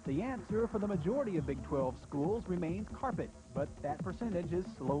 The answer for the majority of Big 12 schools remains carpet, but that percentage is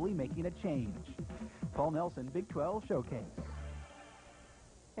slowly making a change. Paul Nelson, Big 12 Showcase.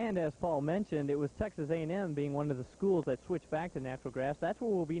 And as Paul mentioned, it was Texas A&M being one of the schools that switched back to natural grass. That's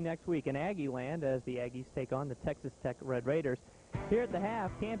where we'll be next week in Aggie Land as the Aggies take on the Texas Tech Red Raiders. Here at the half,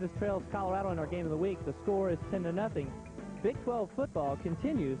 Kansas trails Colorado in our game of the week. The score is 10-0. Big 12 football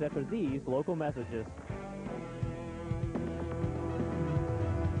continues after these local messages.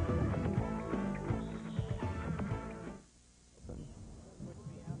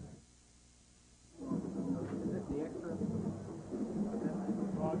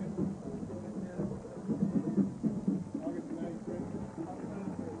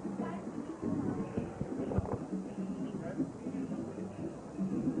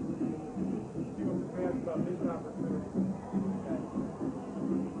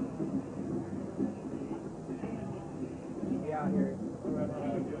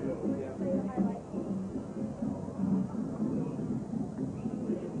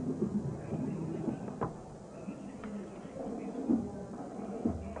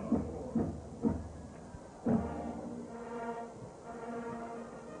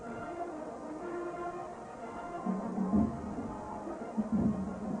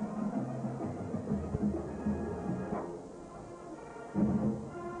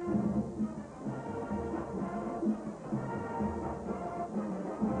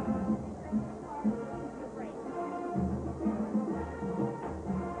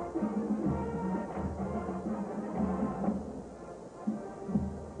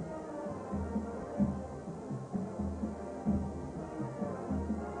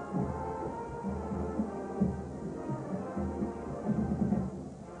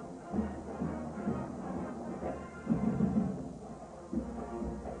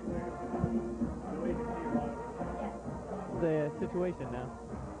 the situation now.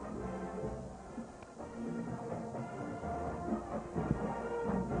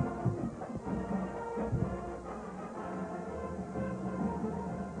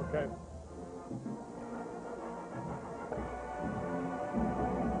 Okay.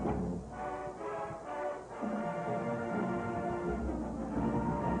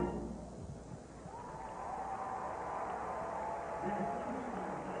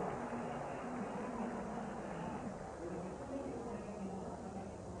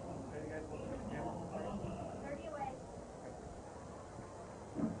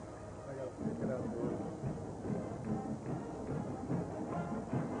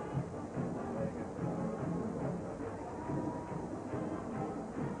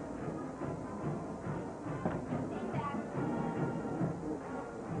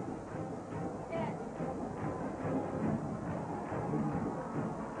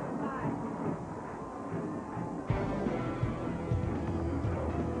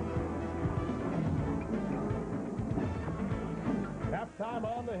 Halftime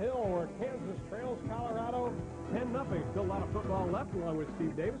on the hill where Kansas trails Colorado 10-0. Still a lot of football left. Along with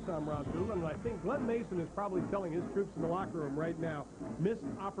Steve Davis, I'm Ron Doolin, and I think Glenn Mason is probably telling his troops in the locker room right now, missed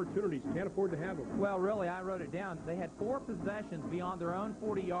opportunities, can't afford to have them. Well, really, I wrote it down. They had 4 possessions beyond their own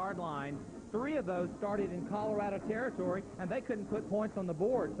 40-yard line. 3 of those started in Colorado territory, and they couldn't put points on the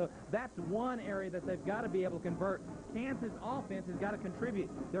board. So that's one area that they've got to be able to convert. Kansas offense has got to contribute.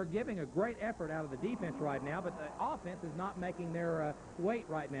 They're giving a great effort out of the defense right now, but the offense is not making their weight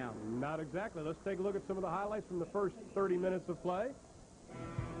right now. Not exactly. Let's take a look at some of the highlights from the first 30 minutes of play.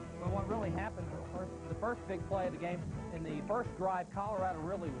 Well, what really happened, the first big play of the game, in the first drive, Colorado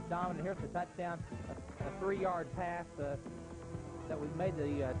really was dominant. Here's the touchdown, a 3-yard pass that we made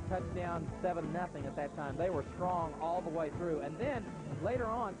the touchdown 7-0 at that time. They were strong all the way through. And then later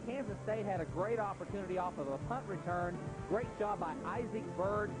on, Kansas State had a great opportunity off of a punt return. Great job by Isaac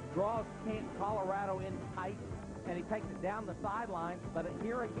Bird, draws Colorado in tight, and he takes it down the sideline. But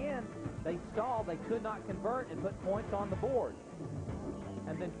here again, they stalled. They could not convert and put points on the board.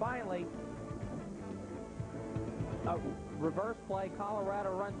 And then finally, a reverse play.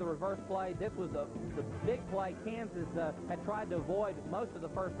 Colorado runs the reverse play. This was the big play Kansas had tried to avoid most of the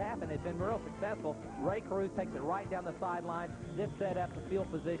first half and had been real successful. Ray Cruz takes it right down the sideline. This set up the field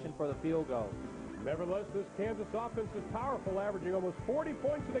position for the field goal. Nevertheless, this Kansas offense is powerful, averaging almost 40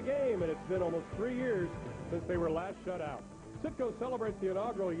 points in a game, and it's been almost 3 years since they were last shut out. Sitco celebrates the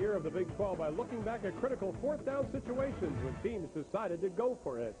inaugural year of the Big 12 by looking back at critical fourth-down situations when teams decided to go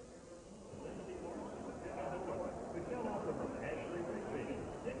for it.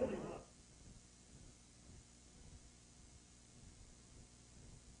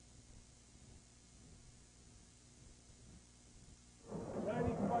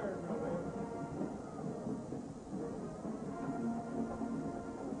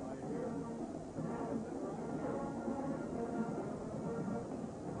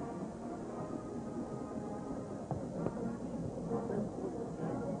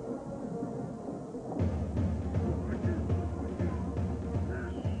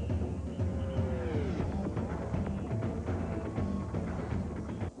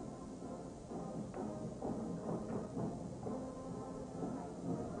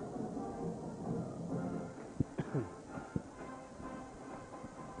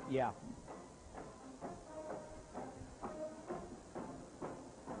 Yeah.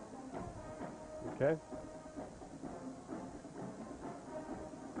 Okay.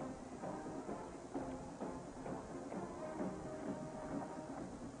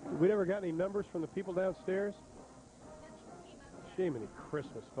 We never got any numbers from the people downstairs? Shame-any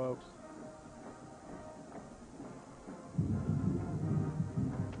Christmas, folks.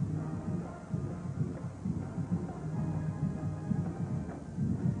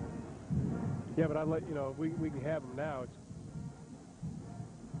 Yeah, but I'd let you know, we can have them now. It's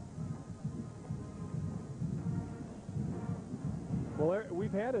well,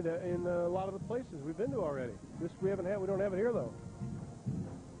 we've had it in a lot of the places we've been to already. This we don't have it here though.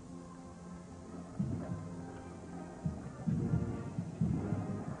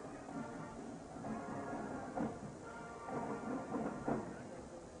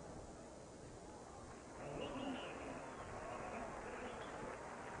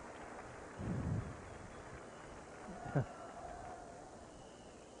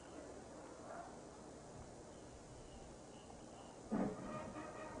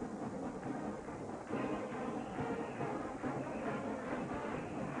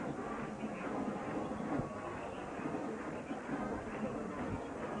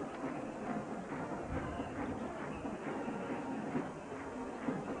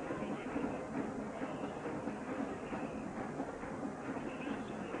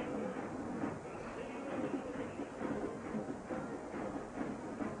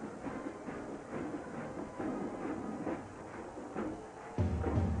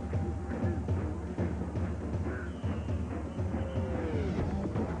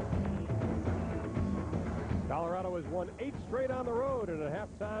 won 8 straight on the road, and at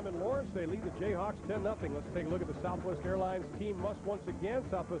halftime in Lawrence, they lead the Jayhawks 10-0. Let's take a look at the Southwest Airlines team must once again.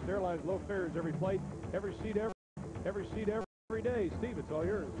 Southwest Airlines low fares every flight, every seat every day. Steve, it's all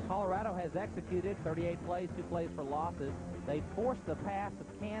yours. Colorado has executed 38 plays, 2 plays for losses. They forced the pass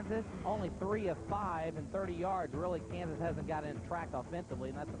of Kansas, only 3 of 5 and 30 yards. Really, Kansas hasn't got in track offensively,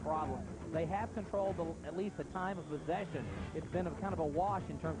 and that's the problem. They have controlled at least the time of possession. It's been kind of a wash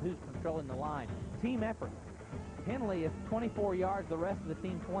in terms of who's controlling the line. Team effort. Henley is 24 yards, the rest of the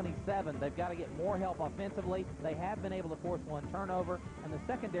team 27. They've got to get more help offensively. They have been able to force 1 turnover, and the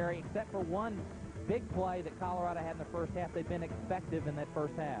secondary, except for 1 big play that Colorado had in the first half, they've been effective in that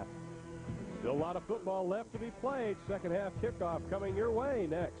first half. Still a lot of football left to be played. Second half kickoff coming your way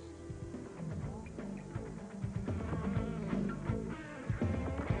next.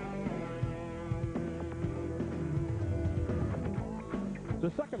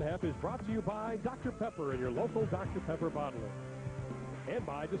 The second half is brought to you by Dr. Pepper and your local Dr. Pepper bottler. And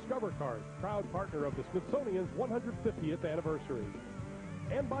by Discover Cars, proud partner of the Smithsonian's 150th anniversary.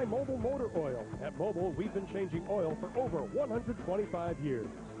 And by Mobile Motor Oil. At Mobile, we've been changing oil for over 125 years.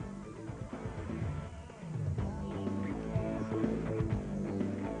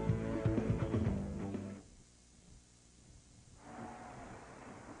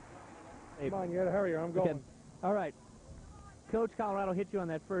 Come on, you got to hurry or I'm going. Okay. All right. Coach, Colorado hit you on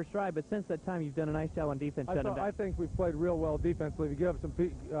that first drive, but since that time, you've done a nice job on defense shutting them down. I think we've played real well defensively. We give up some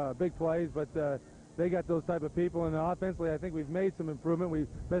big plays, but they got those type of people. And offensively, I think we've made some improvement. We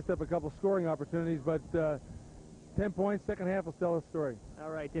messed up a couple scoring opportunities, but 10 points, second half will tell the story.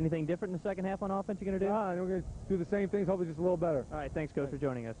 All right. Anything different in the second half on offense you're going to do? We're going to do the same things, hopefully just a little better. All right. Thanks, Coach, for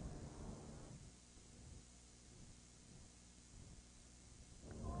joining us.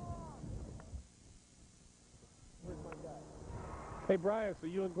 Hey, Brian, so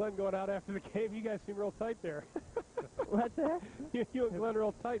you and Glenn going out after the game, you guys seem real tight there. What's that? You and Glenn are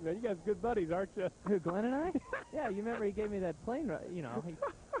real tight, man. You guys are good buddies, aren't you? Who, Glenn and I? Yeah, you remember he gave me that plane, you know.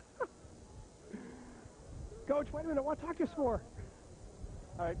 Coach, wait a minute. I want to talk to you some more.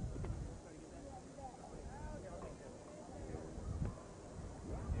 All right.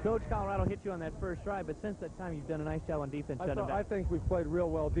 Coach, Colorado hit you on that first drive, but since that time, you've done a nice job on defense shutting them down. I think we've played real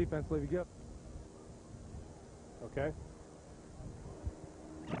well defensively. Okay.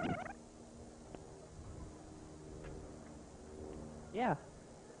 Yeah.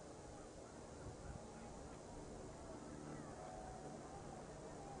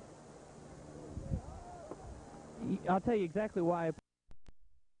 I'll tell you exactly why.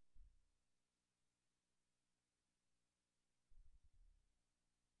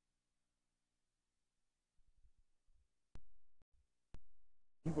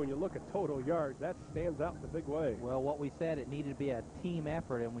 When you look at total yards, that stands out in a big way. Well, what we said, it needed to be a team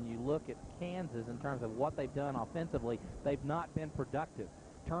effort, and when you look at Kansas in terms of what they've done offensively, they've not been productive.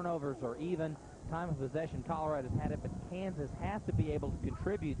 Turnovers are even. Time of possession, Colorado's had it, but Kansas has to be able to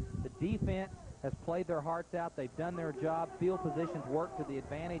contribute. The defense has played their hearts out. They've done their job. Field positions work to the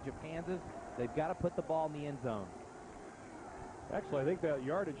advantage of Kansas. They've got to put the ball in the end zone. Actually, I think that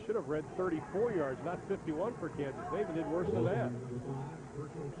yardage should have read 34 yards, not 51 for Kansas. They even did worse than that.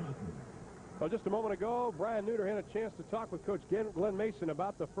 Well, just a moment ago, Brian Neuter had a chance to talk with Coach Glenn Mason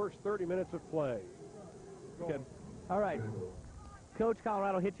about the first 30 minutes of play. Good. All right. Coach,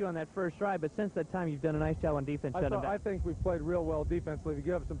 Colorado hit you on that first drive, but since that time, you've done a nice job on defense shutting them down. I think we've played real well defensively. We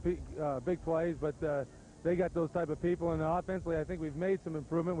give up some big plays, but they got those type of people. And offensively, I think we've made some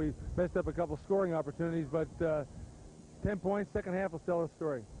improvement. We messed up a couple scoring opportunities, but 10 points, second half will tell the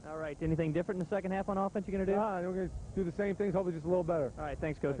story. All right. Anything different in the second half on offense you're going to do? We're going to do the same things, hopefully just a little better. All right.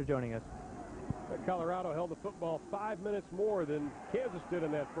 Thanks, Coach, for joining us. Colorado held the football 5 minutes more than Kansas did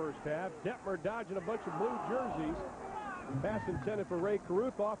in that first half. Detmer dodging a bunch of blue jerseys. Pass intended for Ray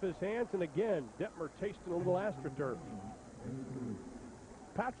Caruth off his hands, and again, Detmer tasting a little AstroTurf.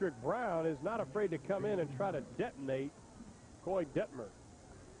 Patrick Brown is not afraid to come in and try to detonate Coy Detmer.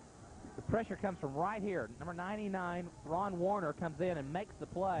 The pressure comes from right here. Number 99, Ron Warner, comes in and makes the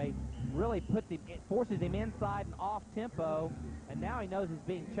play. Really forces him inside and off tempo, and now he knows he's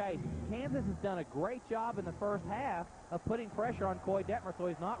being chased. Kansas has done a great job in the first half of putting pressure on Coy Detmer, so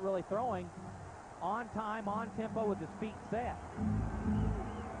he's not really throwing on time, on tempo with his feet set.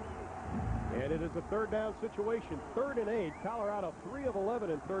 And it is a third down situation. 3rd and 8. Colorado 3 of 11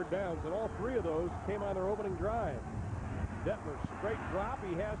 in third downs, and all 3 of those came on their opening drive. Detmer, straight drop.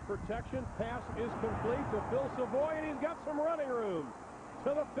 He has protection. Pass is complete to Phil Savoy, and he's got some running room.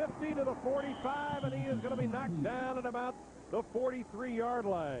 To the 50, to the 45, and he is going to be knocked down at about the 43-yard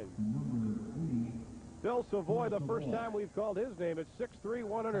line. Phil Savoy, the first time we've called his name at 6'3",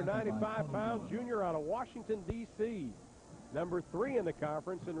 195 pounds, junior out of Washington, D.C. Number 3 in the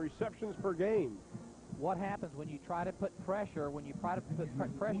conference in receptions per game. What happens when you try to put pressure,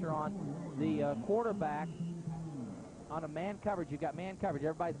 pressure on the quarterback on a man coverage? You've got man coverage.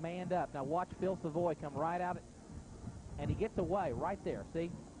 Everybody's manned up. Now watch Phil Savoy come right out, and he gets away right there. See?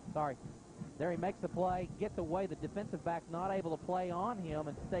 Sorry. There he makes the play, gets away. The defensive back's not able to play on him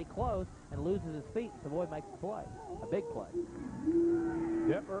and stay close and loses his feet. And Savoy makes the play, a big play.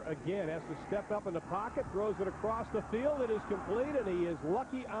 Detmer again has to step up in the pocket, throws it across the field. It is complete, and he is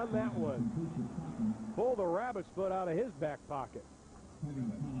lucky on that one. Pull the rabbit's foot out of his back pocket.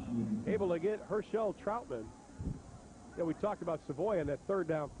 Able to get Herschel Troutman. Yeah, we talked about Savoy on that third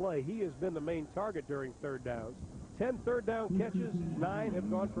down play. He has been the main target during third downs. 10 third down catches, 9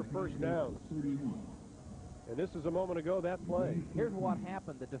 have gone for first downs. And this is a moment ago, that play. Here's what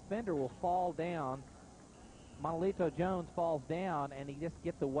happened. The defender will fall down. Manolito Jones falls down, and he just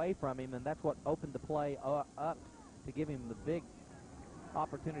gets away from him, and that's what opened the play up to give him the big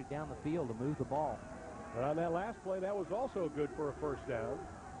opportunity down the field to move the ball. And on that last play, that was also good for a first down.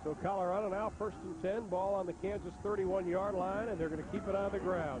 So Colorado now 1st and 10, ball on the Kansas 31-yard line, and they're going to keep it on the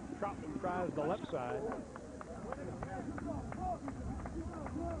ground. Troutman tries the left side.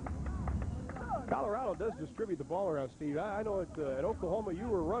 Colorado does distribute the ball around, Steve. I know at Oklahoma you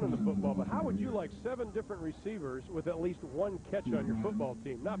were running the football, but how would you like 7 different receivers with at least 1 catch on your football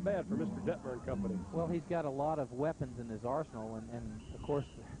team? Not bad for Mr. Detmer and company. Well, he's got a lot of weapons in his arsenal, and of course,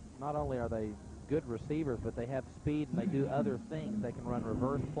 not only are they good receivers, but they have speed and they do other things. They can run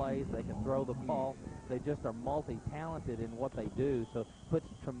reverse plays, they can throw the ball. They just are multi-talented in what they do, so it puts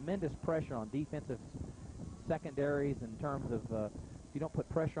tremendous pressure on defensive secondaries in terms of if you don't put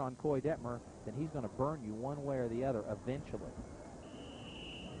pressure on Koy Detmer, then he's going to burn you one way or the other eventually.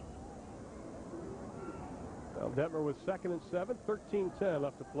 Well, Detmer with 2nd and 7, 13-10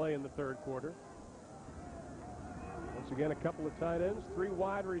 left to play in the third quarter. Once again, a couple of tight ends, 3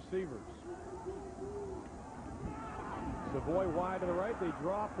 wide receivers. Savoy wide to the right. They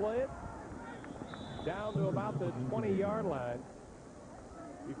draw play it down to about the 20-yard line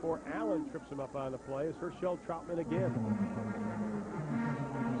before Allen trips him up on the play. It's Herschel Troutman again.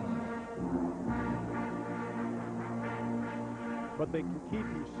 But they can keep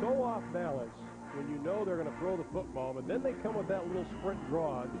you so off balance when you know they're going to throw the football, but then they come with that little sprint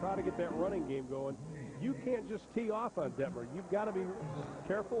draw and try to get that running game going. You can't just tee off on Detmer. You've got to be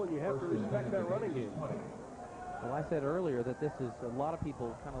careful, and you have to respect that running game. Well, I said earlier that this is, a lot of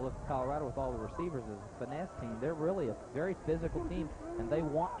people kind of look at Colorado with all the receivers as a finesse team. They're really a very physical team, and they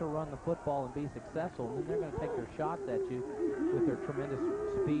want to run the football and be successful, and then they're going to take their shots at you with their tremendous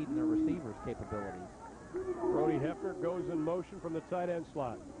speed and their receivers' capabilities. Brody Hefner goes in motion from the tight end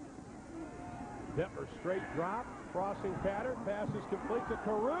slot. Detmer straight drop, crossing pattern, pass is complete to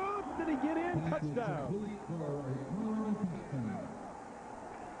Carruth. Did he get in? Touchdown.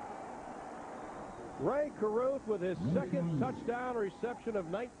 Ray Carruth with his 2nd touchdown reception of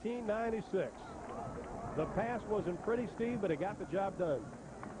 1996. The pass wasn't pretty, Steve, but it got the job done.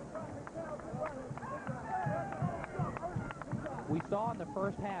 We saw in the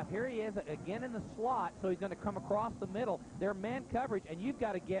first half, here he is again in the slot, so he's going to come across the middle. They're man coverage, and you've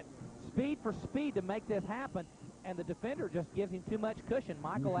got to get speed for speed to make this happen, and the defender just gives him too much cushion.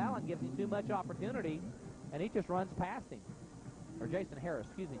 Michael Allen gives him too much opportunity, and he just runs past him. Or Jason Harris,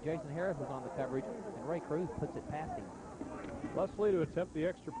 excuse me. Jason Harris was on the coverage, and Ray Carruth puts it past him. Leslie to attempt the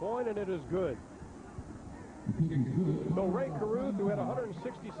extra point, and it is good. So Ray Carruth, who had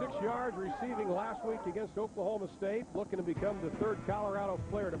 166 yards receiving last week against Oklahoma State, looking to become the 3rd Colorado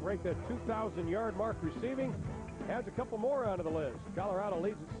player to break that 2,000-yard mark receiving, adds a couple more onto the list. Colorado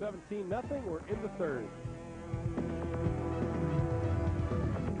leads at 17-0. We're in the 3rd.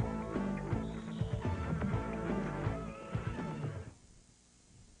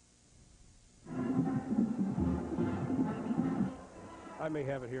 I may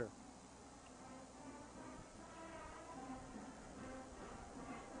have it here.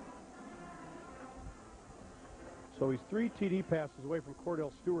 So he's 3 TD passes away from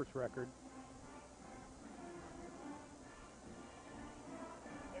Cordell Stewart's record.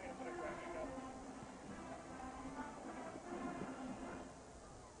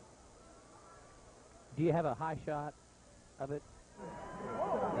 Do you have a high shot of it?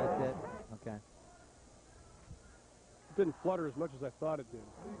 That's it? Okay. It didn't flutter as much as I thought it did.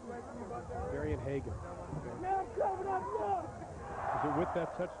 Darian Hagan. Okay. Is it with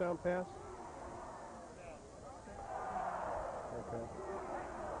that touchdown pass? Okay.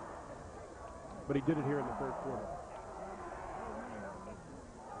 But he did it here in the third quarter.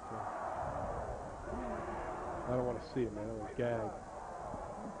 Okay. I don't want to see it, man. I was gagged.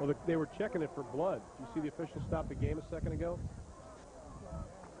 Well, they were checking it for blood. Did you see the official stop the game a second ago?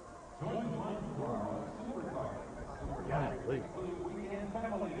 Golly.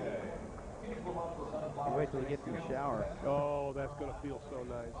 Wait till we get to the shower. Oh, that's going to feel so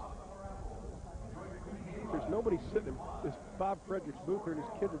nice. There's nobody sitting in this Bob Frederick's booth here, and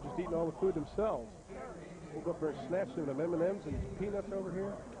his kids are just eating all the food themselves. We'll go up there and snatch some M&Ms and peanuts over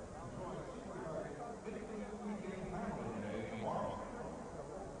here.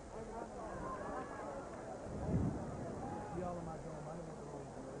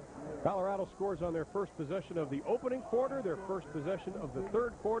 Colorado scores on their first possession of the opening quarter, their first possession of the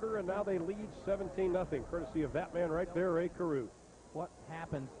third quarter, and now they lead 17-0, courtesy of that man right there, Ray Carew. What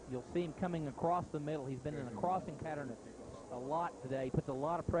happens, you'll see him coming across the middle. He's been in a crossing pattern a lot today. He puts a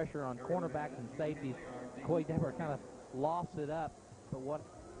lot of pressure on cornerbacks and safeties. Coy Detmer kind of lofts it up, but what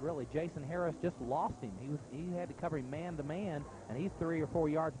really, Jason Harris just lost him. He had to cover him man-to-man, and he's 3 or 4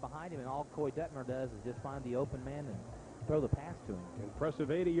 yards behind him, and all Coy Detmer does is just find the open man and throw the pass to him. Impressive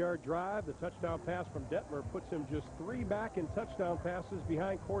 80-yard drive. The touchdown pass from Detmer puts him just 3 back in touchdown passes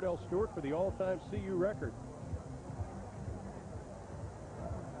behind Cordell Stewart for the all-time CU record.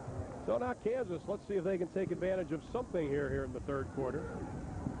 So now Kansas, let's see if they can take advantage of something here in the third quarter.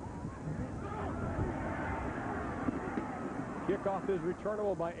 Kickoff is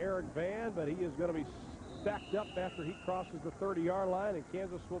returnable by Eric Van, but he is going to be stacked up after he crosses the 30-yard line, and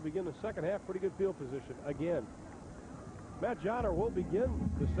Kansas will begin the second half. Pretty good field position again. Matt Johnner will begin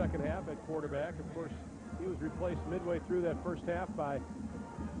the second half at quarterback. Of course, he was replaced midway through that first half by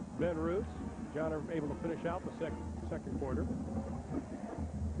Ben Roots. Johnner able to finish out the second quarter.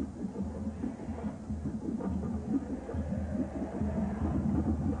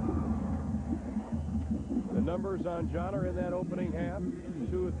 The numbers on Johnner in that opening half,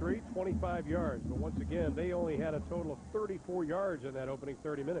 2 of 3, 25 yards. But once again, they only had a total of 34 yards in that opening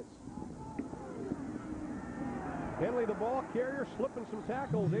 30 minutes. Henley, the ball carrier, slipping some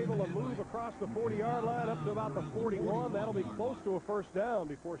tackles, able to move across the 40-yard line up to about the 41. That'll be close to a first down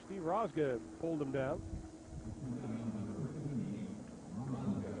before Steve Rosga pulled him down.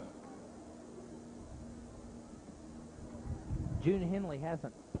 June Henley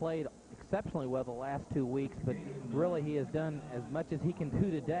hasn't played exceptionally well the last 2 weeks, but really he has done as much as he can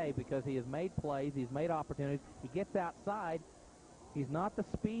do today because he has made plays, he's made opportunities. He gets outside. He's not the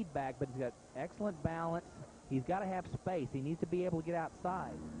speed back, but he's got excellent balance. He's got to have space. He needs to be able to get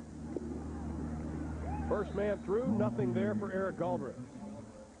outside. First man through, nothing there for Eric Galbraith.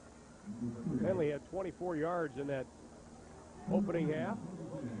 Henley had 24 yards in that opening half.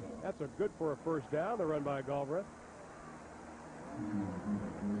 That's a good for a first down, the run by Galbraith.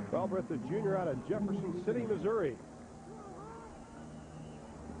 Galbraith, the junior out of Jefferson City, Missouri.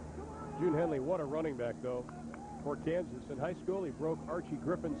 June Henley, what a running back, though, for Kansas. In high school, he broke Archie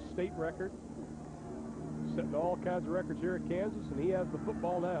Griffin's state record, setting all kinds of records here at Kansas, and he has the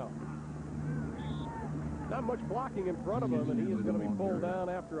football now. Not much blocking in front of him, and he is going to be pulled down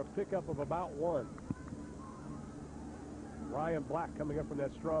after a pickup of about 1. Ryan Black coming up from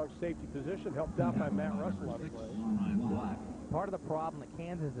that strong safety position, helped out by Matt Russell on the play. Part of the problem that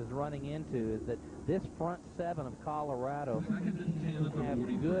Kansas is running into is that this front 7 of Colorado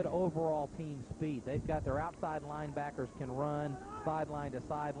have good overall team speed. They've got their outside linebackers can run sideline to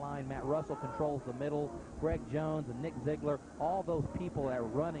sideline. Matt Russell controls the middle. Greg Jones and Nick Ziegler, all those people that are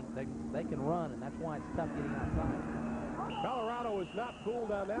running, they can run, and that's why it's tough getting outside. Colorado was not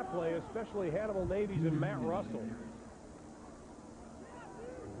fooled on that play, especially Hannibal Navies and Matt Russell.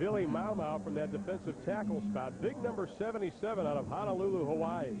 Billy Maumau from that defensive tackle spot. Big number 77 out of Honolulu,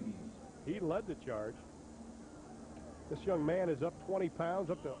 Hawaii. He led the charge. This young man is up 20 pounds,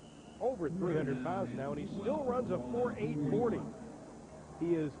 up to over 300 pounds now, and he still runs a 4.840.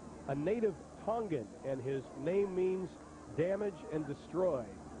 He is a native Tongan, and his name means damage and destroy.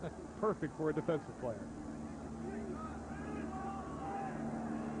 Perfect for a defensive player.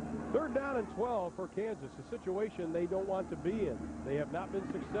 Third down and 12 for Kansas, a situation they don't want to be in. They have not been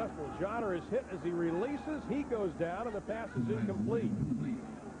successful. Johnner is hit as he releases. He goes down, and the pass is incomplete.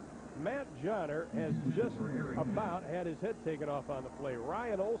 Matt Johnner has just about had his head taken off on the play.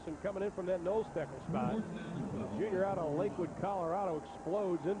 Ryan Olson coming in from that nose tackle spot. Junior out of Lakewood, Colorado,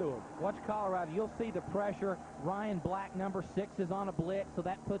 explodes into him. Watch Colorado. You'll see the pressure. Ryan Black, number 6, is on a blitz, so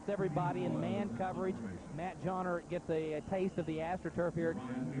that puts everybody in man coverage. Matt Johnner gets a taste of the AstroTurf here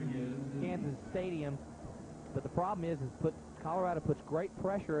at Kansas Stadium. But the problem is Colorado puts great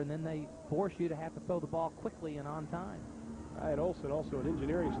pressure, and then they force you to have to throw the ball quickly and on time. Ryan Olson, also an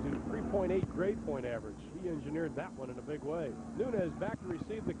engineering student, 3.8 grade point average. He engineered that one in a big way. Nunez back to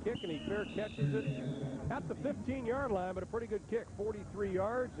receive the kick, and he fair catches it at the 15-yard line, but a pretty good kick, 43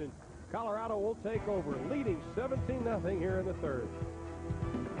 yards, and Colorado will take over, leading 17-0 here in the third.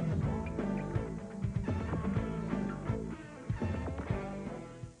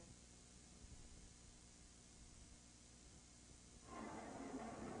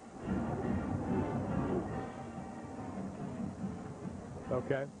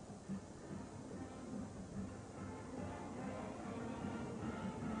 Okay.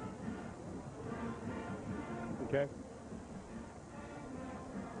 Okay.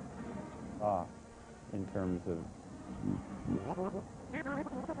 In terms of...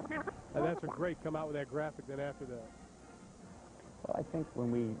 And that's a great come out with that graphic then after that. Well, I think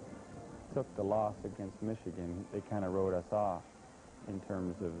when we took the loss against Michigan, they kind of wrote us off in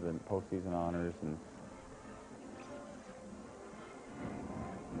terms of the postseason honors and...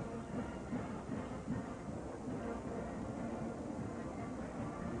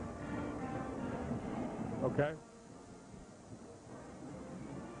 Okay.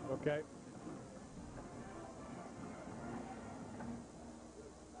 Okay.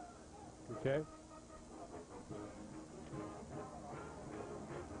 Okay.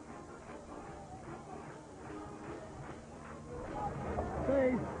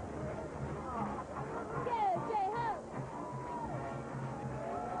 Hey.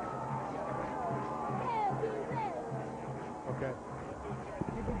 Okay.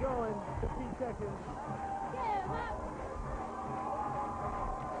 Keep it going. 15 seconds.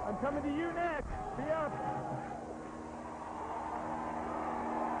 I'm coming to you next. Be up.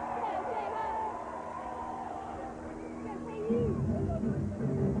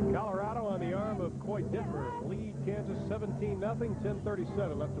 Colorado on the arm of Coy Detmer lead Kansas 17-0,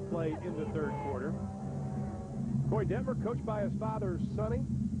 10:37 left to play in the third quarter. Coy Detmer, coached by his father Sonny,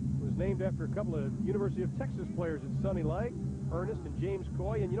 was named after a couple of University of Texas players at Sonny Lake, Ernest and James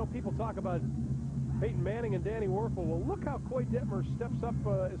Coy. And you know, people talk about Peyton Manning and Danny Werfel. Well, look how Coy Detmer steps up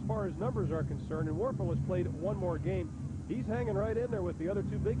as far as numbers are concerned, and Werfel has played one more game. He's hanging right in there with the other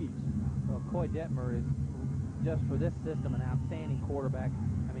two biggies. Well, Coy Detmer is, just for this system, an outstanding quarterback.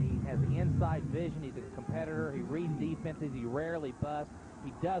 I mean, he has the inside vision. He's a competitor. He reads defenses. He rarely busts.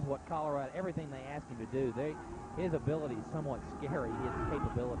 He does what Colorado, everything they ask him to do. His ability is somewhat scary, his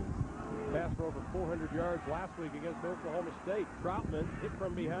capabilities. Passed for over 400 yards last week against Oklahoma State. Troutman hit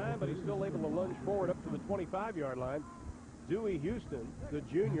from behind, but he's still able to lunge forward up to the 25-yard line. Dewey Houston, the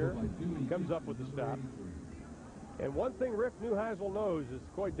junior, comes up with the stop. And one thing Rick Neuheisel knows is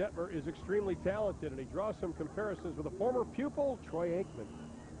Coy Detmer is extremely talented, and he draws some comparisons with a former pupil, Troy Aikman.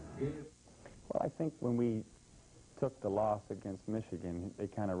 Well, I think when we took the loss against Michigan, they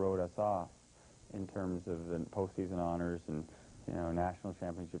kind of wrote us off in terms of the postseason honors and, you know, national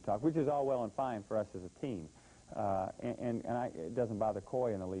championship talk, which is all well and fine for us as a team. It doesn't bother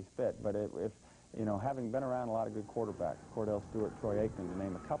Coy in the least bit, but if you know, having been around a lot of good quarterbacks, Cordell Stewart, Troy Aikman, to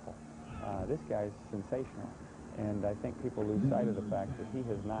name a couple, this guy's sensational. And I think people lose sight of the fact that he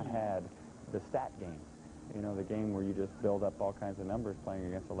has not had the stat game. You know, the game where you just build up all kinds of numbers playing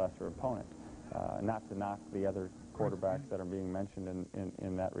against a lesser opponent. Not to knock the other quarterbacks that are being mentioned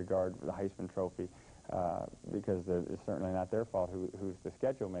in that regard, the Heisman Trophy, because it's certainly not their fault who's the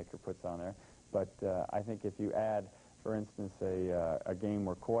schedule maker puts on there. But I think if you add, for instance, a game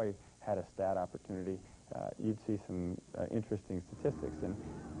where Coy had a stat opportunity, you'd see some interesting statistics.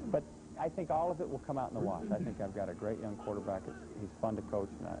 But I think all of it will come out in the wash. I think I've got a great young quarterback. He's fun to coach,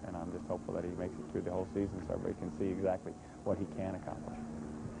 and I'm just hopeful that he makes it through the whole season so everybody can see exactly what he can accomplish.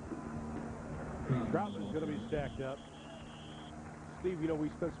 Troutman's going to be stacked up. Steve, you know, we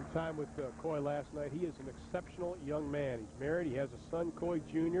spent some time with Coy last night. He is an exceptional young man. He's married. He has a son, Coy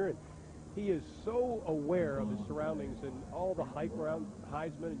Jr., and he is so aware of his surroundings and all the hype around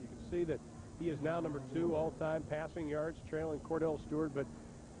Heisman, and you can see that he is now number 2 all-time passing yards, trailing Cordell Stewart. But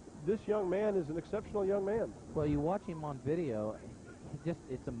this young man is an exceptional young man. Well, you watch him on video,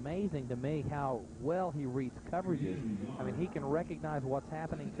 it's amazing to me how well he reads coverages. I mean, he can recognize what's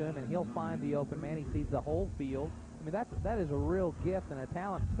happening to him, and he'll find the open man. He sees the whole field. I mean, that is a real gift and a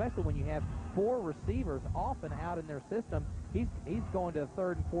talent, especially when you have 4 receivers often out in their system. He's going to a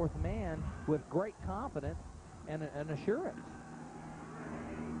 3rd and 4th man with great confidence and an assurance.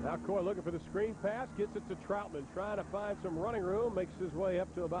 Now Coy looking for the screen pass, gets it to Troutman, trying to find some running room, makes his way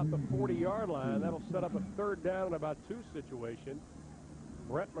up to about the 40-yard line. That'll set up a 3rd down and about 2 situation.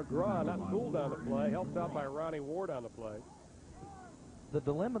 Brett McGraw not fooled on the play, helped out by Ronnie Ward on the play. The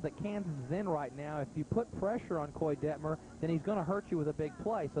dilemma that Kansas is in right now, if you put pressure on Coy Detmer, then he's going to hurt you with a big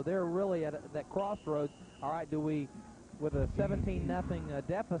play. So they're really at that crossroads. All right, do we with a 17-0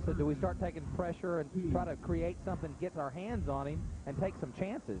 deficit, do we start taking pressure and try to create something, get our hands on him, and take some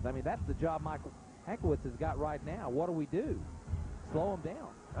chances? I mean, that's the job Michael Hankwitz has got right now. What do we do? Slow him down.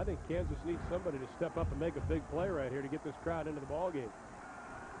 I think Kansas needs somebody to step up and make a big play right here to get this crowd into the ballgame.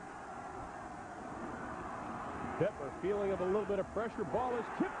 Detmer feeling of a little bit of pressure. Ball is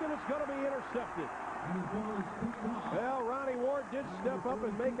tipped, and it's going to be intercepted. Well, Ronnie Ward did step up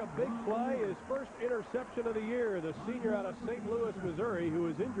and make a big play. His first interception of the year, the senior out of St. Louis, Missouri, who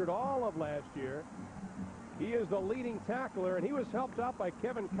was injured all of last year. He is the leading tackler, and he was helped out by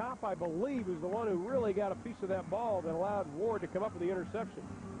Kevin Kopp, I believe, who's the one who really got a piece of that ball that allowed Ward to come up with the interception.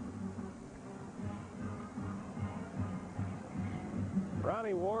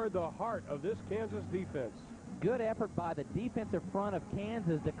 Ronnie Ward, the heart of this Kansas defense. Good effort by the defensive front of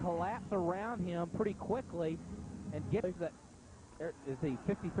Kansas to collapse around him pretty quickly and get that. Is he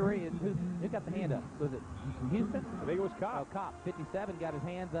 53? Who got the hand up? Was it Houston? I think it was Kopp. Oh, Kopp. 57 got his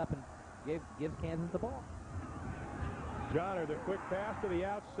hands up and gives Kansas the ball. Johnner, the quick pass to the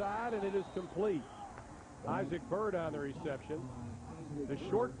outside, and it is complete. Isaac Byrd on the reception. The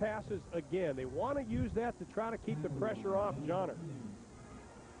short passes again. They want to use that to try to keep the pressure off Johnner.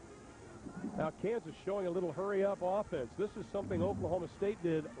 Now, Kansas showing a little hurry-up offense. This is something Oklahoma State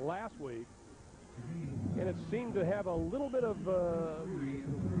did last week, and it seemed to have a little bit of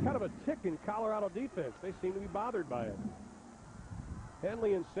kind of a tick in Colorado defense. They seem to be bothered by it.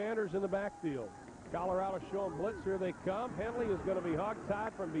 Henley and Sanders in the backfield. Colorado showing blitz. Here they come. Henley is going to be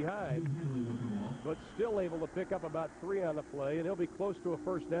hog-tied from behind, but still able to pick up about 3 on the play, and he'll be close to a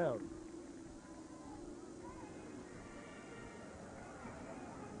first down.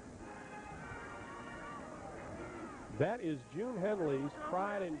 That is June Henley's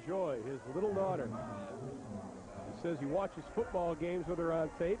pride and joy, his little daughter. He says he watches football games with her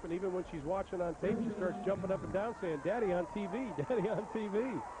on tape, and even when she's watching on tape, she starts jumping up and down saying, "Daddy on TV, Daddy on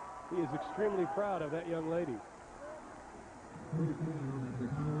TV." He is extremely proud of that young lady.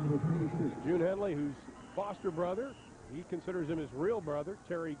 June Henley, whose foster brother, he considers him his real brother,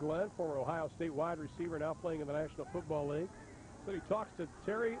 Terry Glenn, former Ohio State wide receiver, now playing in the National Football League. But he talks to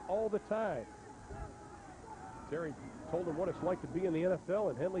Terry all the time. Terry told him what it's like to be in the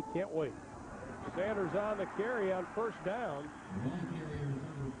NFL, and Henley can't wait. Sanders on the carry on first down.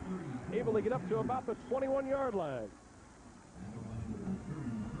 Able to get up to about the 21-yard line.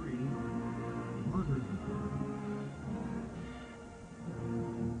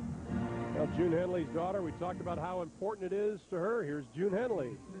 Well, June Henley's daughter, we talked about how important it is to her. Here's June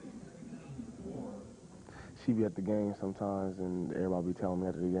Henley. She be at the games sometimes, and everybody be telling me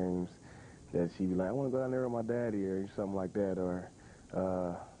after the games that she be like, "I want to go down there with my daddy," or something like that. Or,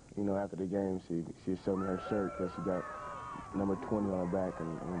 you know, after the game, she'd show me her shirt because she got number 20 on her back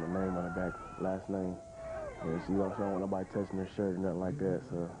and the name on her back, last name. And she don't want nobody touching her shirt or nothing like that.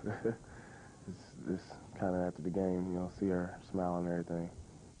 So it's kind of after the game, you know, see her smile and everything.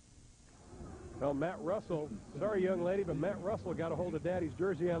 Well, Matt Russell, sorry, young lady, but Matt Russell got a hold of Daddy's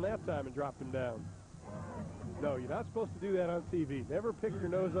jersey on that time and dropped him down. No, you're not supposed to do that on TV. Never pick your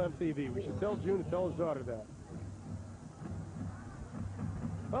nose on TV. We should tell June to tell his daughter that.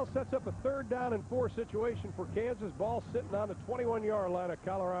 Well, sets up a 3rd down and 4 situation for Kansas. Ball sitting on the 21-yard line of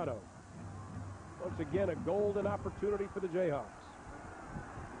Colorado. Once again, a golden opportunity for the Jayhawks.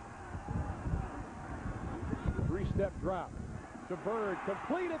 3-step drop to Byrd.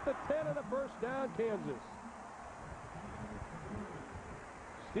 Complete at the 10 and a first down, Kansas.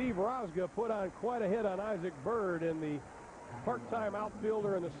 Steve Rosga put on quite a hit on Isaac Byrd, and the part-time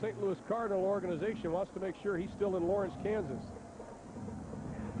outfielder in the St. Louis Cardinal organization wants to make sure he's still in Lawrence, Kansas.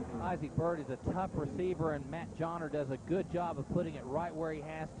 Isaac Byrd is a tough receiver, and Matt Johnner does a good job of putting it right where he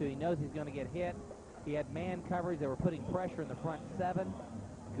has to. He knows he's going to get hit. He had man coverage. They were putting pressure in the front 7.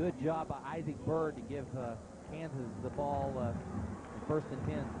 Good job by Isaac Byrd to give Kansas the ball first and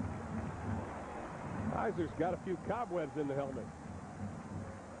 10. Isaac's got a few cobwebs in the helmet.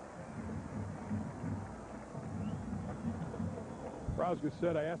 Rosga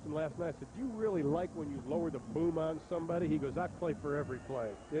said, I asked him last night, I said, do you really like when you lower the boom on somebody? He goes, I play for every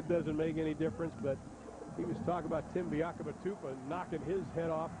play. It doesn't make any difference, but he was talking about Tim Biakabatupa knocking his head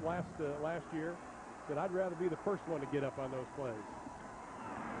off last year. Said, I'd rather be the first one to get up on those plays.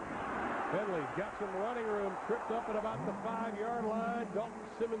 Henley's got some running room, tripped up at about the 5-yard line. Dalton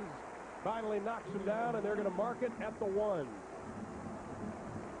Simmons finally knocks him down, and they're going to mark it at the 1.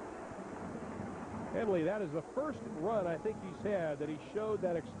 Henley, that is the first run I think he's had that he showed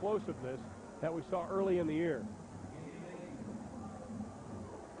that explosiveness that we saw early in the year.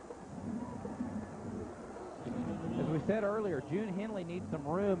 As we said earlier, June Henley needs some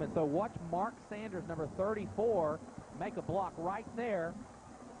room, and so watch Mark Sanders, number 34, make a block right there.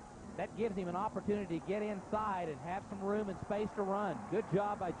 That gives him an opportunity to get inside and have some room and space to run. Good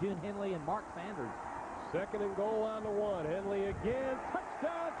job by June Henley and Mark Sanders. 2nd and goal on the 1. Henley again.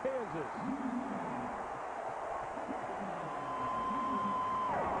 Touchdown, Kansas.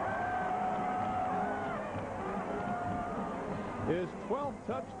 His 12th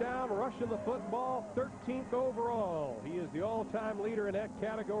touchdown, rushing the football, 13th overall. He is the all-time leader in that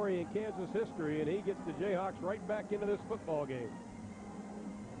category in Kansas history, and he gets the Jayhawks right back into this football game.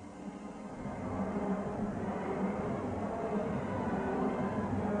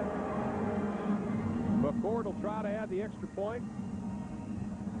 McCord will try to add the extra point.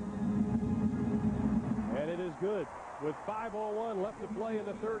 And it is good. With 5:01 left to play in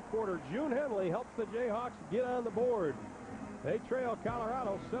the 3rd quarter, June Henley helps the Jayhawks get on the board. They trail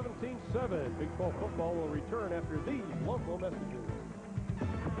Colorado 17-7. Big 12 football will return after these local messages.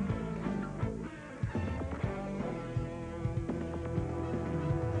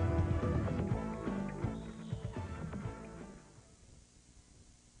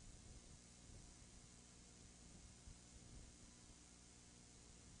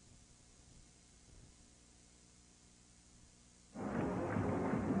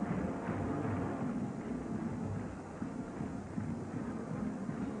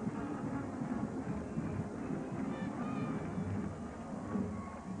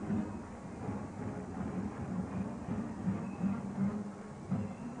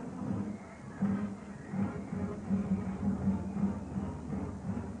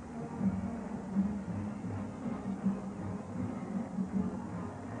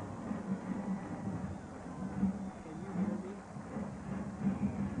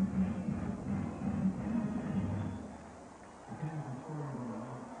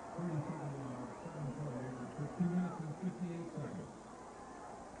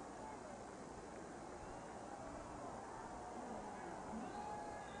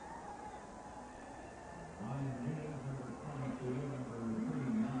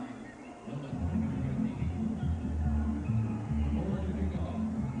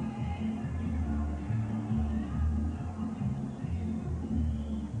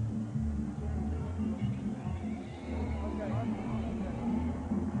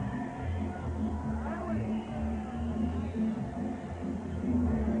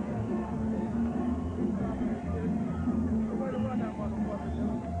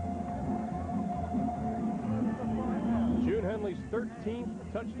 Henley's 13th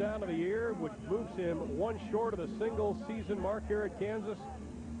touchdown of the year, which moves him one short of the single-season mark here at Kansas.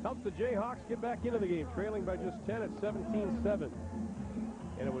 Helps the Jayhawks get back into the game, trailing by just 10 at 17-7.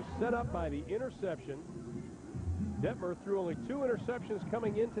 And it was set up by the interception. Detmer threw only 2 interceptions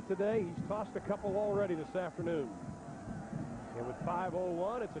coming into today. He's tossed a couple already this afternoon. And with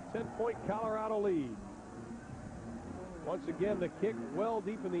 5:01, it's a 10-point Colorado lead. Once again, the kick well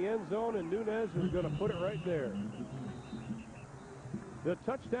deep in the end zone, and Nunez is going to put it right there. The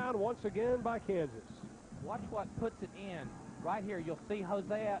touchdown once again by Kansas. Watch what puts it in. Right here, you'll see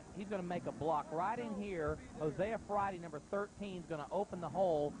Hosea. He's going to make a block right in here. Hosea Friday, number 13, is going to open the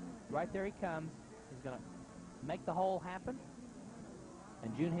hole. Right there he comes. He's going to make the hole happen.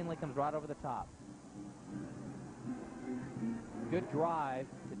 And June Henley comes right over the top. Good drive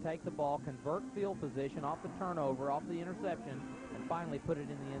to take the ball, convert field position off the turnover, off the interception, and finally put it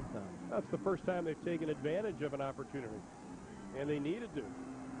in the end zone. That's the first time they've taken advantage of an opportunity. And they needed to,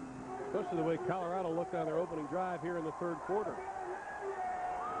 especially the way Colorado looked on their opening drive here in the 3rd quarter.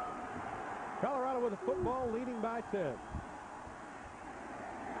 Colorado with the football, leading by 10.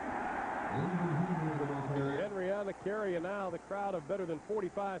 Henry on the carry, and now the crowd of better than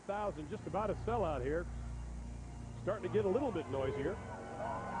 45,000, just about a sellout here. Starting to get a little bit noisier.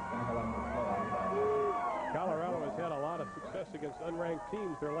 Colorado has had a lot of success against unranked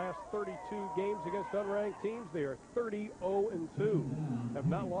teams. Their last 32 games against unranked teams, they are 30-0-2. Have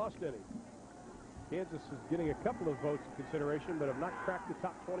not lost any. Kansas is getting a couple of votes in consideration, but have not cracked the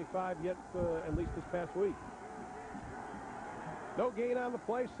top 25 yet, at least this past week. No gain on the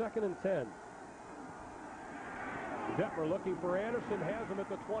play, 2nd and 10. Detmer looking for Anderson, has him at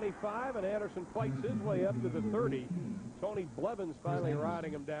the 25, and Anderson fights his way up to the 30. Tony Blevins finally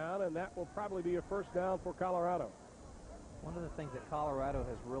riding him down, and that will probably be a first down for Colorado. One of the things that Colorado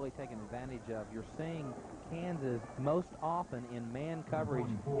has really taken advantage of, you're seeing Kansas most often in man coverage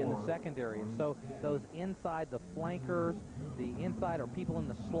in the secondary. And so those inside, the flankers, the inside or people in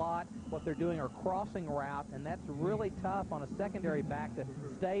the slot, what they're doing are crossing route, and that's really tough on a secondary back to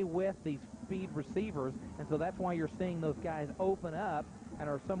stay with these speed receivers. And so that's why you're seeing those guys open up and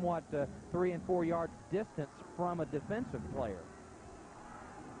are somewhat 3 and 4 yards distance from a defensive player.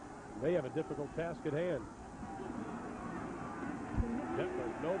 They have a difficult task at hand.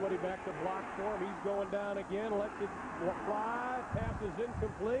 Nobody back to block for him. He's going down again, lets it fly, passes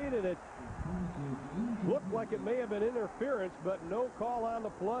incomplete, and it looked like it may have been interference, but no call on the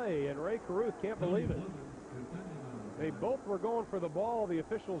play, and Ray Caruth can't believe it. They both were going for the ball, the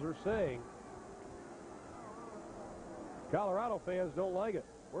officials are saying. Colorado fans don't like it.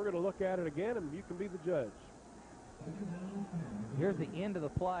 We're going to look at it again, and you can be the judge. Here's the end of the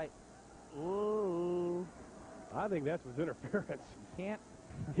play. Ooh, I think that was interference. Can't.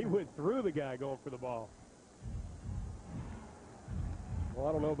 He went through the guy going for the ball. Well,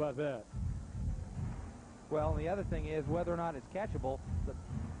 I don't know about that. Well, the other thing is whether or not it's catchable.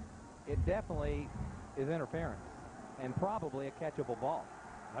 It definitely is interference, and probably a catchable ball.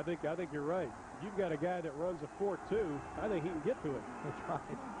 I think you're right. You've got a guy that runs a 4-2. I think he can get to it. That's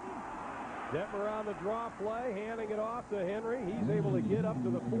right. Detmer on the draw play, handing it off to Henry. He's able to get up to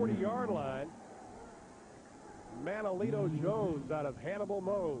the 40-yard line. Manolito Jones out of Hannibal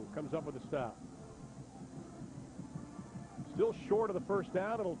Mo comes up with a stop. Still short of the first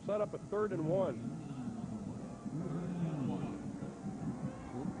down. It'll set up a 3rd and 1.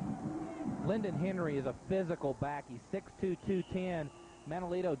 Lyndon Henry is a physical back. He's 6'2", 210.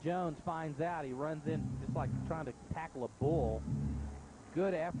 Manolito Jones finds out. He runs in just like trying to tackle a bull.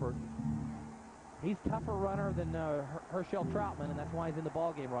 Good effort. He's tougher runner than Herschel Troutman, and that's why he's in the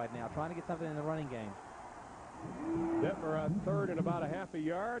ball game right now, trying to get something in the running game. Detmer on 3rd and about a half a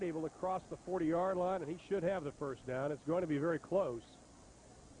yard, able to cross the 40-yard line, and he should have the first down. It's going to be very close.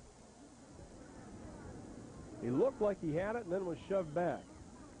 He looked like he had it and then was shoved back.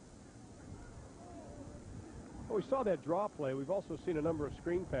 Well, we saw that draw play. We've also seen a number of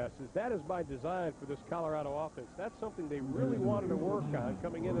screen passes. That is by design for this Colorado offense. That's something they really wanted to work on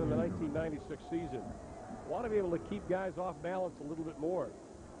coming into the 1996 season. Want to be able to keep guys off balance a little bit more.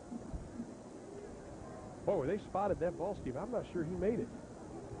 Boy, they spotted that ball, Steve. I'm not sure he made it.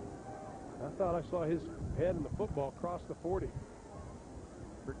 I thought I saw his head in the football cross the 40.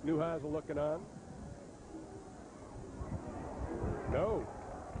 Rick Neuheisel looking on. No.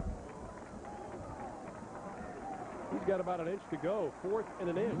 He's got about an inch to go. 4th and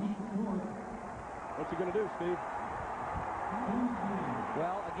an inch. What's he going to do, Steve?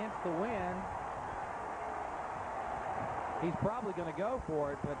 Well, against the wind, he's probably going to go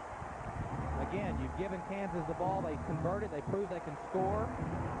for it, but again, you've given Kansas the ball. They converted. They proved they can score.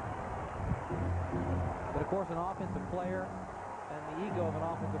 But, of course, an offensive player and the ego of an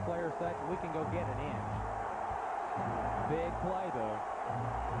offensive player is such we can go get an inch. Big play, though.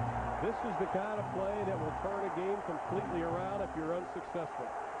 This is the kind of play that will turn a game completely around if you're unsuccessful.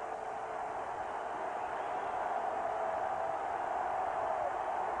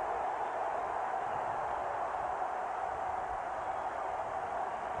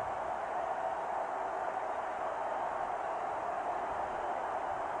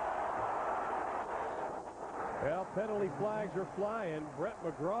 Well, penalty flags are flying. Brett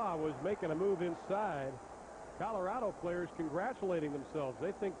McGraw was making a move inside. Colorado players congratulating themselves.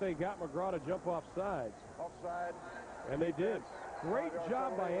 They think they got McGraw to jump off sides. Offside. And they did. Great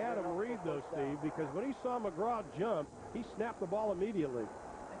job by Adam Reed, though, Steve, because when he saw McGraw jump, he snapped the ball immediately.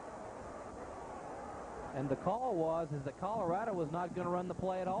 And the call is that Colorado was not going to run the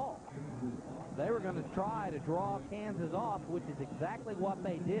play at all. They were going to try to draw Kansas off, which is exactly what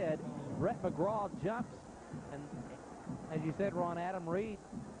they did. Brett McGraw jumps, and as you said, Ron, Adam Reed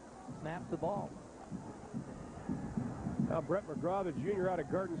snaps the ball. Now, Brett McGraw, the junior out of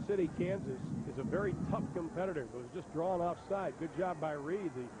Garden City, Kansas, is a very tough competitor. Was just drawn offside. Good job by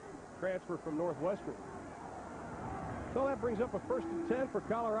Reed, the transfer from Northwestern. So that brings up a 1st and 10 for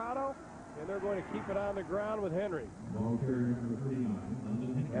Colorado, and they're going to keep it on the ground with Henry.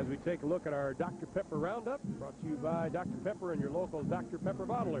 As we take a look at our Dr. Pepper Roundup, brought to you by Dr. Pepper and your local Dr. Pepper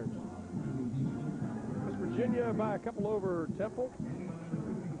bottlers. West Virginia by a couple over Temple.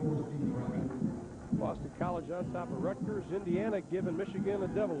 Boston College on top of Rutgers. Indiana giving Michigan a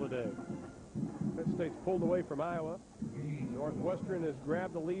devil today. Penn State's pulled away from Iowa. Northwestern has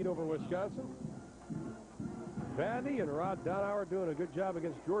grabbed the lead over Wisconsin. Vandy and Rod Donauer doing a good job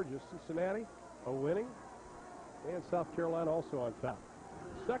against Georgia. Cincinnati winning. And South Carolina also on top.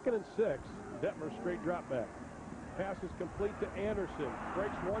 2nd and 6. Detmer straight drop back. Pass is complete to Anderson.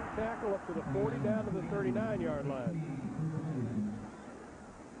 Breaks one tackle up to the 40 down to the 39-yard line.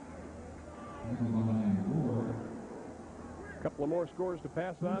 A couple of more scores to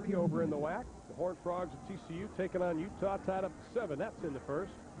pass on you over in the WAC. The Horned Frogs of TCU taking on Utah, tied up 7. That's in the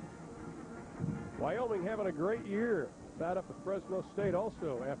first. Wyoming having a great year. Tied up with Fresno State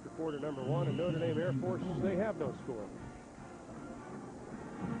also after quarter number 1. And Notre Dame Air Force, they have no score.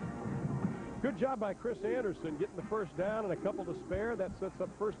 Good job by Chris Anderson getting the first down and a couple to spare. That sets up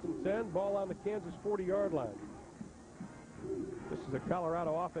 1st and 10. Ball on the Kansas 40-yard line. This is a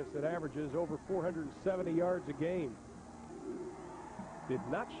Colorado offense that averages over 470 yards a game. Did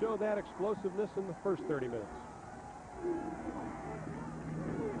not show that explosiveness in the first 30 minutes.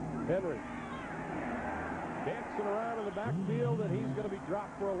 Henry dancing around in the backfield, and he's going to be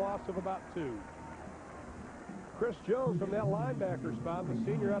dropped for a loss of about 2. Chris Jones from that linebacker spot, the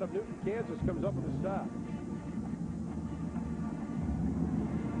senior out of Newton, Kansas, comes up with a stop.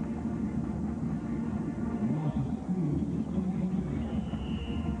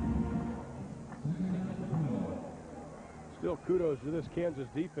 Still kudos to this Kansas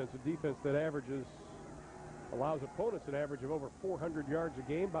defense, a defense that allows opponents an average of over 400 yards a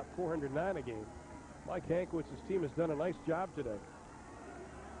game, about 409 a game. Mike Hankwitz's team has done a nice job today.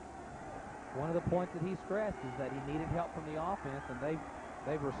 One of the points that he stressed is that he needed help from the offense, and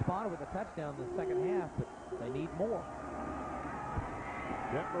they've responded with a touchdown in the second half, but they need more.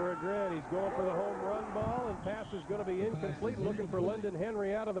 Detmer again, he's going for the home run ball, and pass is going to be incomplete, looking for Lyndon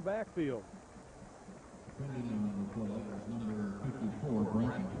Henry out of the backfield.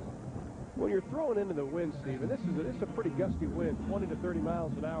 When you're throwing into the wind, Steve, and this is a pretty gusty wind, 20 to 30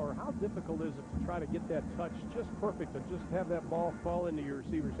 miles an hour, how difficult is it to try to get that touch just perfect and just have that ball fall into your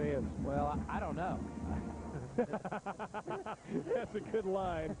receiver's hands? Well, I don't know. That's a good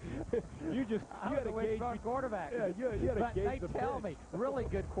line. you had to gauge quarterback. Yeah, you had to gauge the pitch. They tell me, really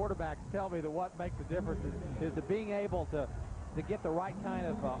good quarterbacks tell me that what makes the difference is the being able to get the right kind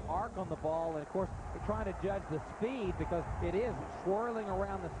of arc on the ball, and of course trying to judge the speed because it is swirling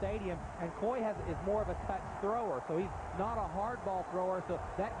around the stadium, and Coy is more of a touch thrower, so he's not a hard ball thrower, so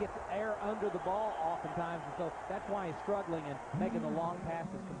that gets air under the ball oftentimes, and so that's why he's struggling and making the long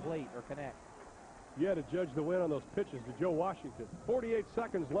passes complete or connect. You had to judge the win on those pitches to Joe Washington. 48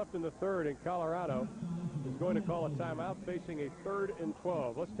 seconds left in the third, and Colorado is going to call a timeout facing a 3rd and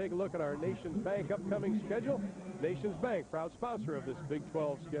 12. Let's take a look at our Nations Bank upcoming schedule. Nations Bank, proud sponsor of this Big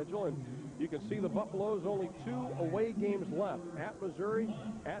 12 schedule, and you can see the Buffaloes only 2 away games left. At Missouri,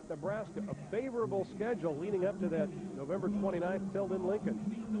 at Nebraska, a favorable schedule leading up to that November 29th held in Lincoln.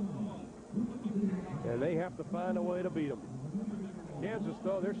 And they have to find a way to beat them. Kansas,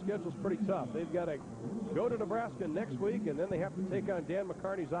 though, their schedule's pretty tough. They've got to go to Nebraska next week, and then they have to take on Dan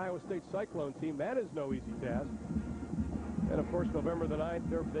McCartney's Iowa State Cyclone team. That is no easy task. And, of course, November the 9th,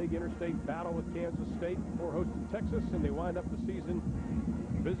 their big interstate battle with Kansas State before hosting Texas, and they wind up the season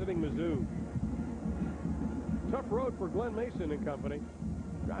visiting Mizzou. Tough road for Glenn Mason and company.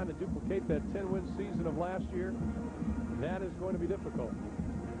 Trying to duplicate that 10-win season of last year. That is going to be difficult.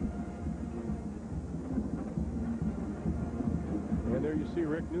 And there you see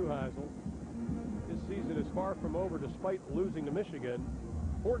Rick Neuheisel. His season is far from over despite losing to Michigan.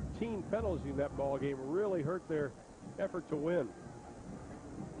 14 penalties in that ball game really hurt their effort to win.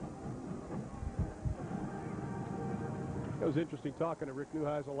 It was interesting talking to Rick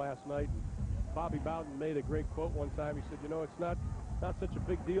Neuheisel last night. Bobby Bowden made a great quote one time. He said, you know, it's not such a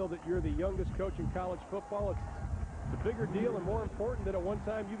big deal that you're the youngest coach in college football. It's a bigger deal and more important that at one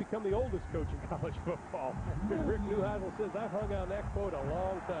time you become the oldest coach in college football. Rick Neuheisel says, I've hung on that quote a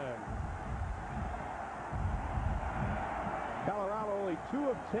long time. Colorado only 2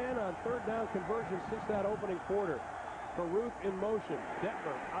 of 10 on 3rd down conversions since that opening quarter. Farouk in motion.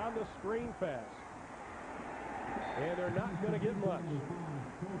 Detmer on the screen pass. And they're not going to get much.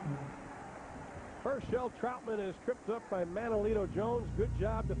 Herschel Troutman is tripped up by Manolito Jones. Good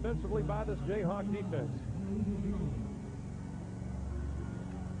job defensively by this Jayhawk defense.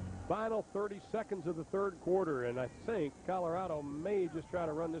 Final 30 seconds of the 3rd quarter, and I think Colorado may just try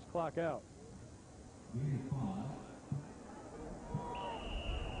to run this clock out.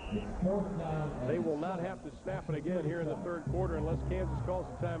 They will not have to snap it again here in the 3rd quarter unless Kansas calls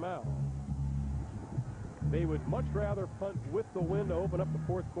a timeout. They would much rather punt with the wind to open up the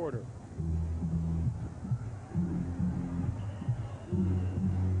 4th quarter.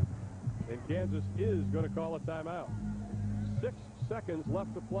 And Kansas is going to call a timeout. 6 seconds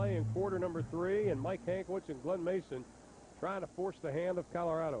left to play in quarter number 3, and Mike Hankwitz and Glenn Mason trying to force the hand of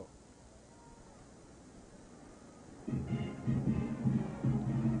Colorado.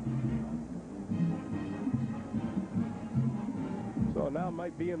 So now it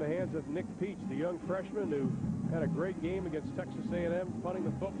might be in the hands of Nick Peach, the young freshman who had a great game against Texas A&M, punting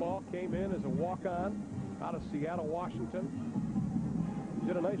the football, came in as a walk-on out of Seattle, Washington.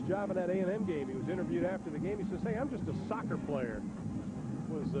 Did a nice job in that A&M game. He was interviewed after the game. He says, hey, I'm just a soccer player.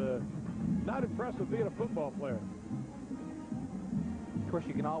 Was not impressed with being a football player. Of course,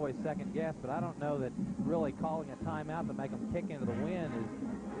 you can always second guess, but I don't know that really calling a timeout to make them kick into the wind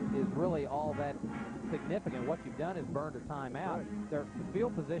is really all that significant. What you've done is burned a timeout. Right. The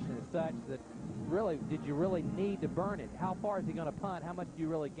field position is such that really, did you really need to burn it? How far is he going to punt? How much do you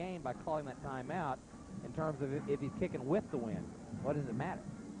really gain by calling that timeout in terms of if he's kicking with the wind? What does it matter?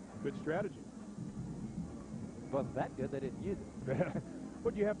 Good strategy. It wasn't that good. They didn't use it.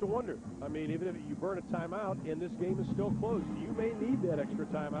 But you have to wonder. I mean, even if you burn a timeout and this game is still close, you may need that extra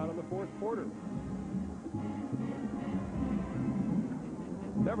timeout in the fourth quarter.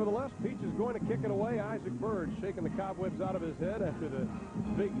 Nevertheless, Peach is going to kick it away. Isaac Bird shaking the cobwebs out of his head after the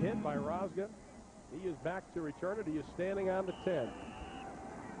big hit by Rosga. He is back to return it. He is standing on the 10.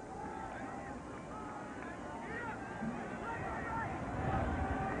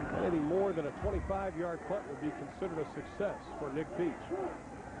 Anything more than a 25-yard punt would be considered a success for Nick Peach.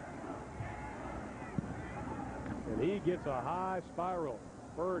 And he gets a high spiral.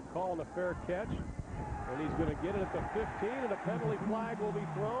 Bird calling a fair catch. And he's going to get it at the 15, and a penalty flag will be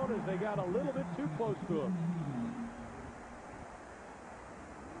thrown as they got a little bit too close to him.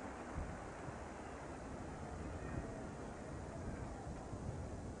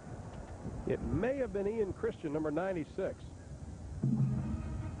 It may have been Ian Christian, number 96.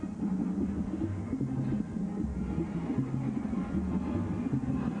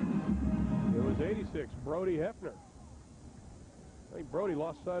 It was 86, Brody Hefner. I think Brody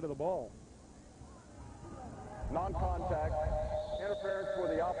lost sight of the ball. Non-contact, interference for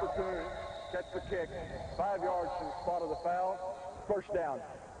the opportunity, catch the kick, 5 yards from the spot of the foul, first down.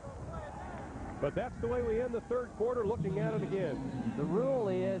 But that's the way we end the third quarter, looking at it again. The rule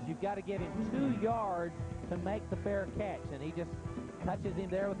is you've got to give him 2 yards to make the fair catch, and he just touches him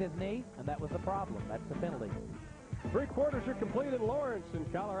there with his knee, and that was the problem. That's the penalty. 3 quarters are complete in Lawrence, and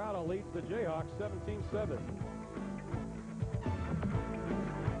Colorado leads the Jayhawks 17-7.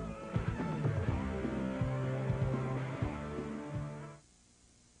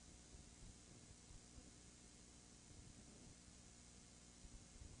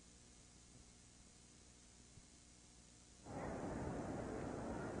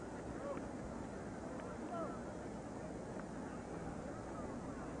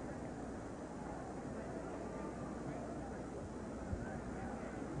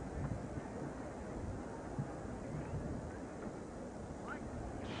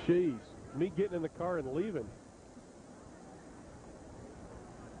 Jeez, me getting in the car and leaving.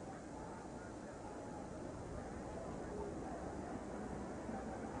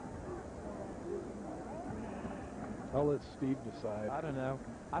 I'll let Steve decide. I don't know.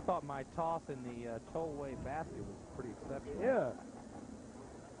 I thought my toss in the tollway basket was pretty exceptional. Yeah.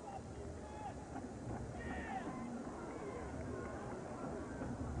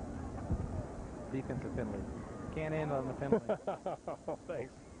 Defensive penalty. Can't end on the penalty.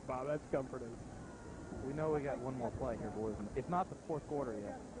 Thanks, Bob. That's comforting. We know we got one more play here, boys. It's not the fourth quarter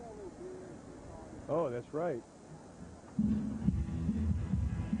yet. Oh, that's right.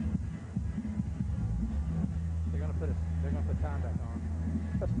 They're gonna put time back on.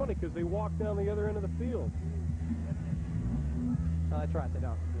 That's funny because they walk down the other end of the field. No, that's right. They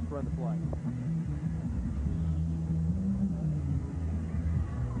don't. Just run the play.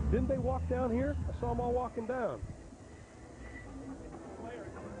 Didn't they walk down here? I saw them all walking down.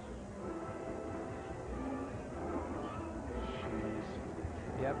 Jeez.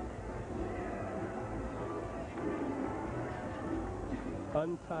 Yep.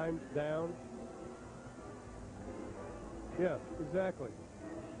 Untimed down. Yeah, exactly.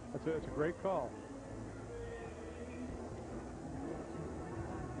 That's a great call.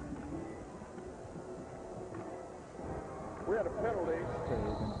 We had a penalty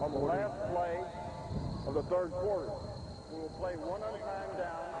on the last play of the third quarter. We will play one untimed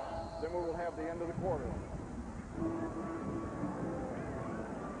down, then we will have the end of the quarter.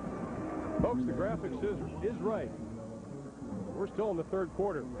 Folks, the graphics is right. We're still in the third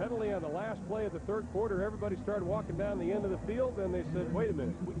quarter. Penalty on the last play of the third quarter. Everybody started walking down the end of the field, and they said, wait a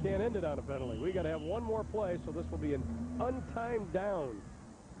minute, we can't end it on a penalty. We got to have one more play, so this will be an untimed down.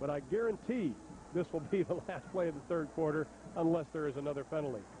 But I guarantee this will be the last play of the third quarter unless there is another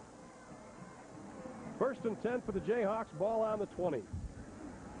penalty. First and 10 for the Jayhawks, ball on the 20.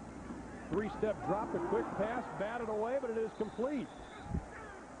 3-step drop, a quick pass, batted away, but it is complete.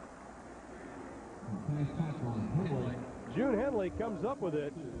 June Henley comes up with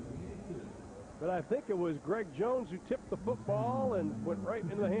it, but I think it was Greg Jones who tipped the football and went right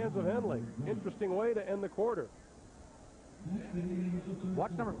into the hands of Henley. Interesting way to end the quarter.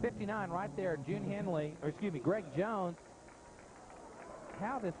 Watch number 59 right there, Greg Jones.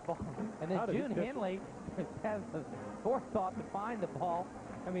 How this ball, and then June Henley has the forethought to find the ball.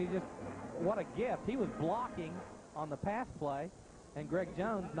 I mean, just what a gift. He was blocking on the pass play, and Greg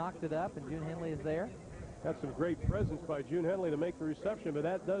Jones knocked it up, and June Henley is there. That's some great presence by June Henley to make the reception, but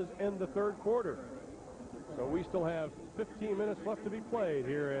that does end the third quarter. So we still have 15 minutes left to be played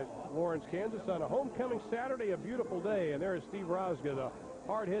here at Lawrence, Kansas on a homecoming Saturday, a beautiful day. And there is Steve Rosga, the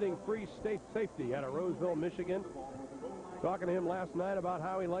hard-hitting free state safety out of Roseville, Michigan. Talking to him last night about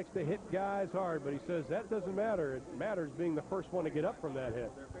how he likes to hit guys hard, but he says that doesn't matter. It matters being the first one to get up from that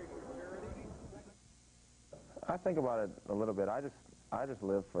hit. I think about it a little bit. I just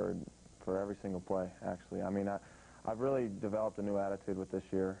live for every single play, actually. I mean, I've really developed a new attitude with this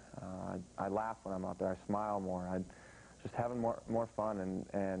year. I laugh when I'm out there. I smile more. I just having more fun,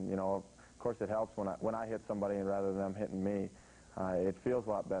 and you know, of course, it helps when I hit somebody rather than them hitting me. It feels a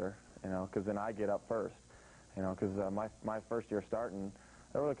lot better, you know, because then I get up first. You know, because my first year starting,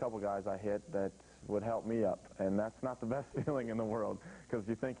 there were a couple guys I hit that would help me up, and that's not the best feeling in the world, because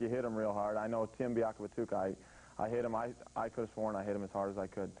you think you hit him real hard. I know Tim Biakabatuka, I hit him. I could have sworn I hit him as hard as I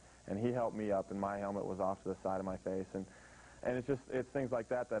could, and he helped me up, and my helmet was off to the side of my face, and it's things like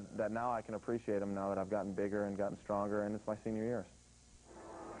that now I can appreciate him now that I've gotten bigger and gotten stronger, and it's my senior years.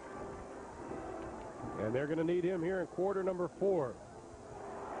 And they're going to need him here in quarter number 4.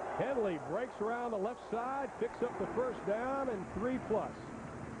 Henley breaks around the left side, picks up the first down, and 3+.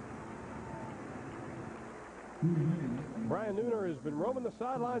 Brian Nooner has been roaming the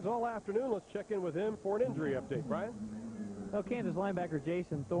sidelines all afternoon. Let's check in with him for an injury update. Brian? Well, Kansas linebacker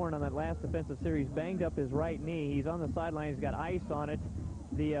Jason Thorne on that last defensive series banged up his right knee. He's on the sideline. He's got ice on it.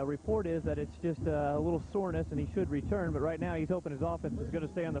 The report is that it's just a little soreness, and he should return. But right now he's hoping his offense is going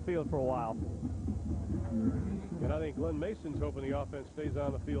to stay on the field for a while. And I think Glenn Mason's hoping the offense stays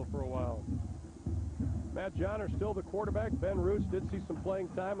on the field for a while. Matt Johnner still the quarterback. Ben Roots did see some playing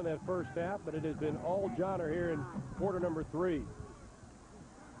time in that first half, but it has been all Johnner here in quarter number 3.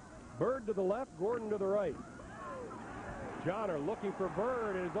 Bird to the left, Gordon to the right. Johnner looking for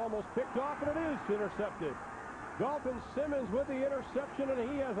Bird, and is almost picked off, and it is intercepted. Dalton Simmons with the interception, and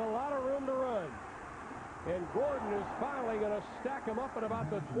he has a lot of room to run. And Gordon is finally going to stack him up at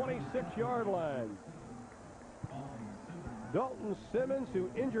about the 26-yard line. Dalton Simmons, who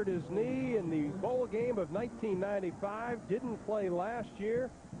injured his knee in the bowl game of 1995, didn't play last year,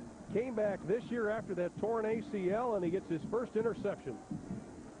 came back this year after that torn ACL, and he gets his first interception.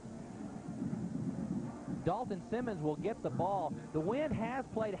 Dalton Simmons will get the ball. The wind has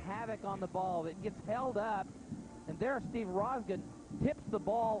played havoc on the ball. It gets held up, and there Steve Rosgan tips the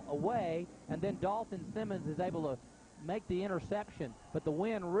ball away, and then Dalton Simmons is able to make the interception. But the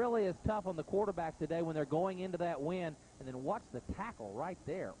wind really is tough on the quarterback today when they're going into that wind. And then watch the tackle right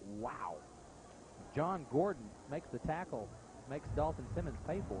there. Wow. John Gordon makes the tackle, makes Dalton Simmons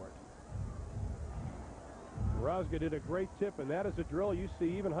pay for it. Rosga did a great tip, and that is a drill you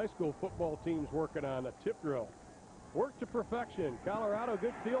see even high school football teams working on, a tip drill. Work to perfection. Colorado,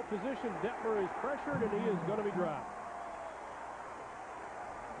 good field position. Detmer is pressured, and he is going to be dropped.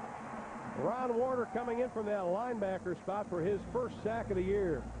 Ron Warner coming in from that linebacker spot for his first sack of the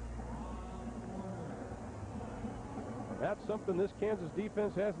year. That's something this Kansas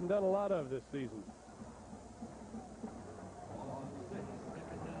defense hasn't done a lot of this season.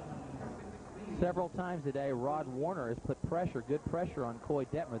 Several times today, Rod Warner has put pressure, good pressure on Coy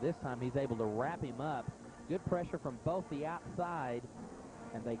Detmer. This time he's able to wrap him up. Good pressure from both the outside,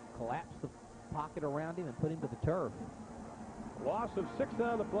 and they collapse the pocket around him and put him to the turf. Loss of 6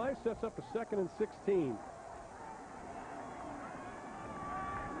 on the play, sets up a 2nd and 16.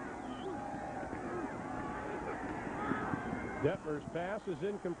 Detmer's pass is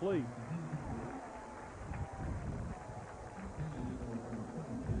incomplete.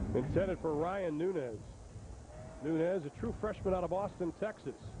 Intended for Ryan Nunez. Nunez, a true freshman out of Austin,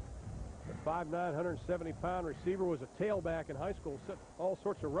 Texas. The 5'9", 170-pound receiver, was a tailback in high school, set all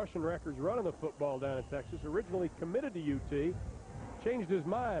sorts of rushing records running the football down in Texas. Originally committed to UT, changed his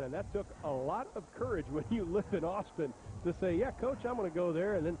mind, and that took a lot of courage when you live in Austin to say, yeah, coach, I'm going to go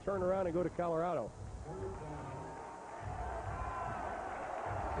there, and then turn around and go to Colorado.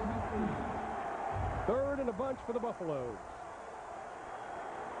 Third and a bunch for the Buffaloes.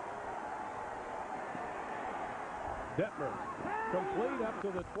 Detmer, complete up to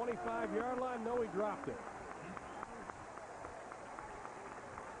the 25-yard line. No, he dropped it.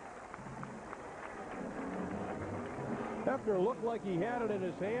 Hefner looked like he had it in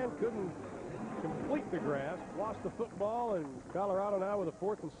his hand, couldn't complete the grasp, lost the football, and Colorado now with a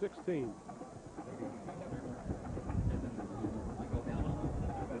 4th and 16.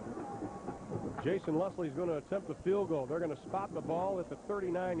 Jason Leslie's going to attempt a field goal. They're going to spot the ball at the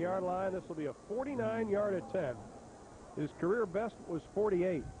 39-yard line. This will be a 49-yard attempt. His career best was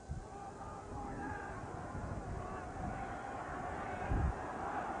 48.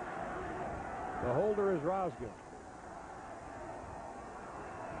 The holder is Rosga.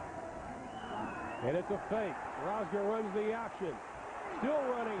 And it's a fake. Rosga runs the option. Still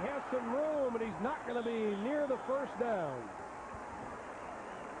running, has some room, and he's not going to be near the first down.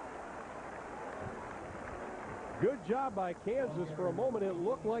 Good job by Kansas. For a moment, it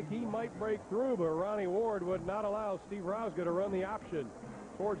looked like he might break through, but Ronnie Ward would not allow Steve Rosga to run the option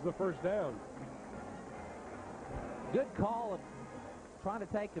towards the first down. Good call of trying to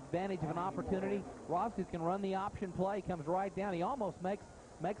take advantage of an opportunity. Rosga can run the option play, comes right down. He almost makes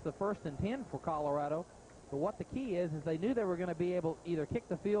the 1st and 10 for Colorado. But what the key is they knew they were going to be able to either kick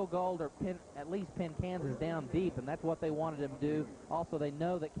the field goal or at least pin Kansas down deep, and that's what they wanted him to do. Also, they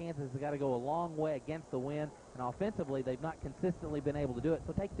know that Kansas has got to go a long way against the wind, and offensively, they've not consistently been able to do it,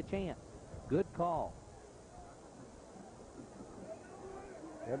 so take the chance. Good call.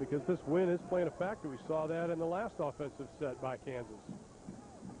 Yeah, because this win is playing a factor. We saw that in the last offensive set by Kansas.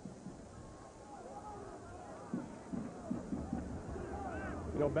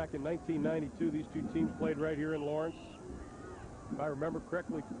 You know, back in 1992, these two teams played right here in Lawrence. If I remember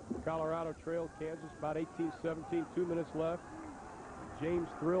correctly, Colorado trailed Kansas about 18-17, 2 minutes left. James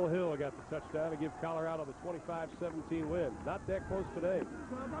Thrill Hill got the touchdown to give Colorado the 25-17 win. Not that close today.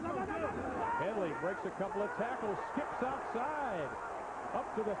 Henley breaks a couple of tackles, skips outside,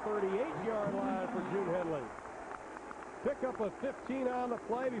 up to the 38-yard line for June Henley. Pick up a 15 on the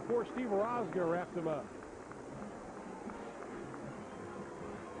play before Steve Rosga wrapped him up.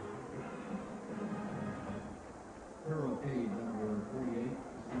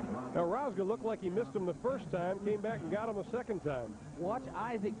 Now, Rosga looked like he missed him the first time, came back and got him the second time. Watch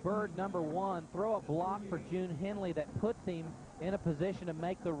Isaac Bird, number 1, throw a block for June Henley that puts him in a position to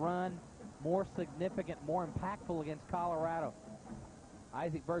make the run more significant, more impactful against Colorado.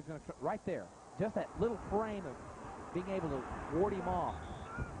 Isaac Bird's going to, right there, just that little frame of being able to ward him off.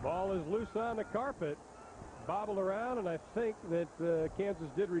 Ball is loose on the carpet, bobbled around, and I think that Kansas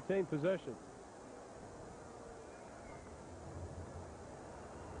did retain possession.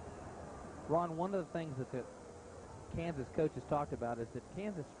 Ron, one of the things that the Kansas coaches talked about is that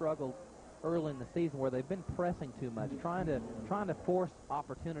Kansas struggled early in the season where they've been pressing too much, trying to force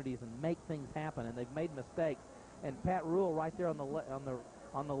opportunities and make things happen, and they've made mistakes. And Pat Rule right there on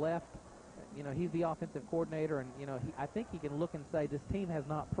the left, you know, he's the offensive coordinator, and you know, I think he can look and say this team has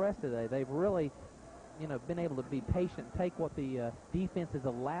not pressed today. They've really, you know, been able to be patient, take what the defense has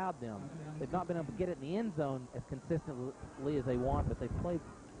allowed them. They've not been able to get it in the end zone as consistently as they want, but they've played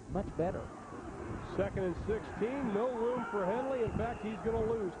much better. 2nd and 16, no room for Henley. In fact, he's going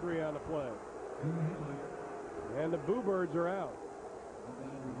to lose 3 on the play. And the Boo Birds are out.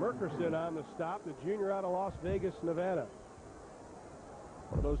 Merkerson on the stop, the junior out of Las Vegas, Nevada.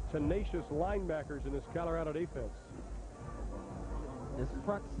 One of those tenacious linebackers in this Colorado defense. This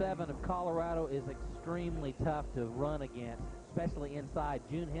front 7 of Colorado is extremely tough to run against, especially inside.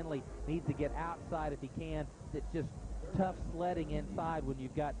 June Henley needs to get outside if he can. It's just tough sledding inside when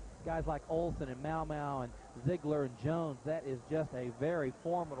you've got guys like Olsen and Mau and Ziegler and Jones. That is just a very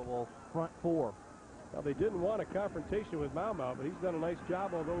formidable front 4. Well, they didn't want a confrontation with Mau, but he's done a nice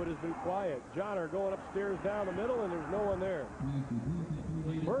job, although it has been quiet. Johnner going upstairs down the middle, and there's no one there.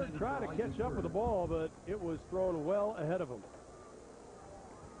 Bird tried to catch up with the ball, but it was thrown well ahead of him.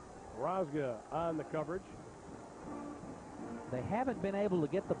 Rosga on the coverage. They haven't been able to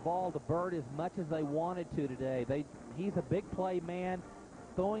get the ball to Bird as much as they wanted to today. He's a big play man,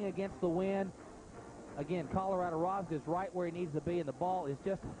 throwing against the wind. Again, Colorado Rosga is right where he needs to be, and the ball is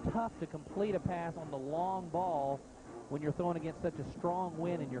just tough to complete a pass on the long ball when you're throwing against such a strong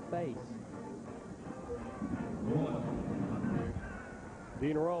wind in your face.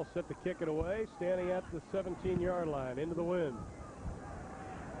 Dean Rawls set to kick it away, standing at the 17-yard line, into the wind.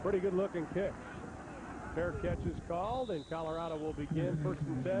 Pretty good-looking kick. Fair catch is called, and Colorado will begin 1st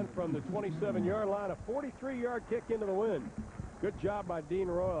and 10 from the 27-yard line. A 43-yard kick into the wind. Good job by Dean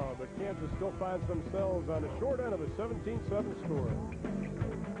Royal, but Kansas still finds themselves on the short end of a 17-7 score.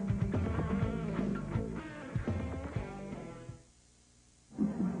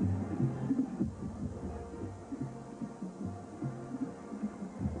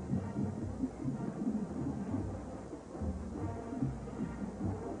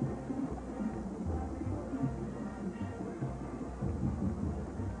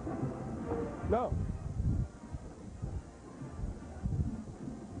 No.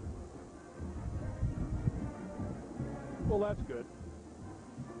 Well, that's good.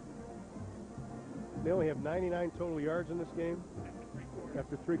 They only have 99 total yards in this game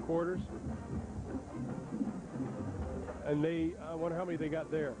after 3 quarters. And I wonder how many they got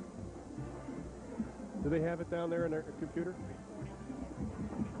there. Do they have it down there in their computer?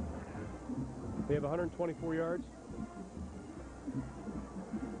 They have 124 yards.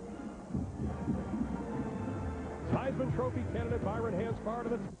 Heisman Trophy candidate Byron Hanspard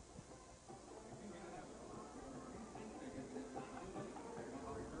of the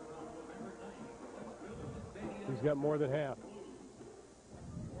He's got more than half.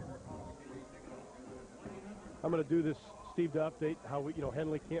 I'm going to do this, Steve, to update how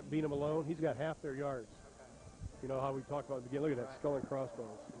Henley can't beat him alone. He's got half their yards. You know how we talked about at the beginning. Look at that, skull and crossbones.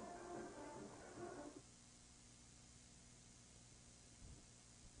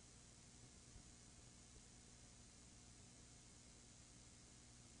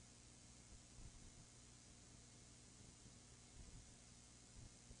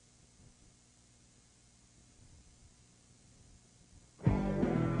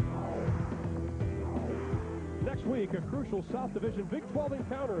 Next week, a crucial South Division Big 12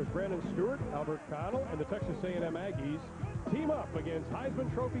 encounter as Brandon Stewart, Albert Connell, and the Texas A&M Aggies team up against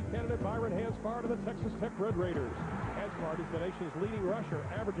Heisman Trophy candidate Byron Hanspard of the Texas Tech Red Raiders. Hanspard is the nation's leading rusher,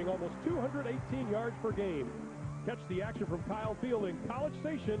 averaging almost 218 yards per game. Catch the action from Kyle Field in College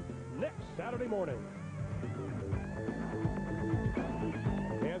Station next Saturday morning.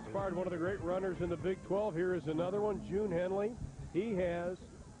 Hanspard, one of the great runners in the Big 12. Here is another one, June Henley. He has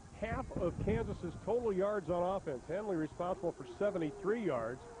half of Kansas's total yards on offense. Henley responsible for 73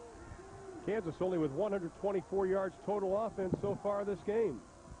 yards. Kansas only with 124 yards total offense so far this game.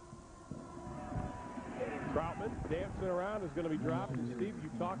 Troutman dancing around is going to be dropped. And Steve, you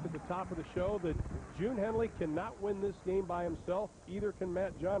talked at the top of the show that June Henley cannot win this game by himself. Either can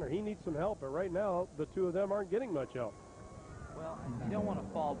Matt Johnner. He needs some help, but right now the two of them aren't getting much help. Well, you don't want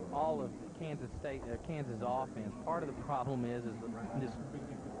to fault all of Kansas offense. Part of the problem is this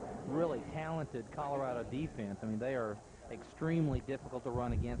really talented Colorado defense. I mean, they are extremely difficult to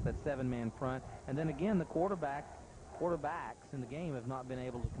run against, that seven-man front. And then again, the quarterbacks in the game have not been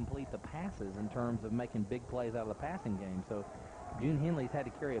able to complete the passes in terms of making big plays out of the passing game. So June Henley's had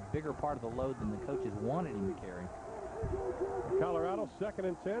to carry a bigger part of the load than the coaches wanted him to carry. Colorado 2nd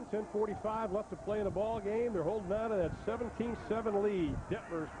and 10, 10:45 left to play in the ball game. They're holding on to that 17-7 lead.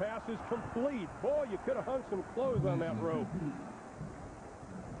 Detmer's pass is complete. Boy, you could have hung some clothes on that rope.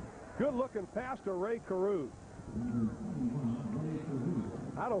 Good-looking pass to Ray Carew.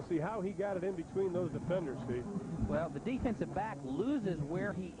 I don't see how he got it in between those defenders, Steve. Well, the defensive back loses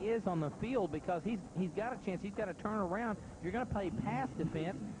where he is on the field because he's got a chance. He's got to turn around. If you're going to play pass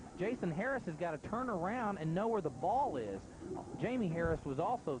defense, Jason Harris has got to turn around and know where the ball is. Jamie Harris was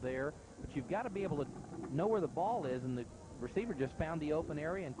also there, but you've got to be able to know where the ball is, and the receiver just found the open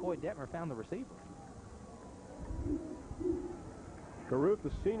area, and Coy Detmer found the receiver. Caruth,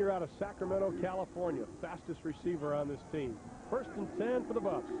 the senior out of Sacramento, California, fastest receiver on this team. 1st and 10 for the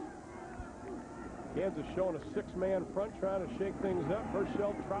Buffs. Kansas showing a 6-man front, trying to shake things up.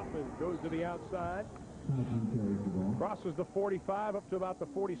 Herschel Troutman goes to the outside. Crosses the 45 up to about the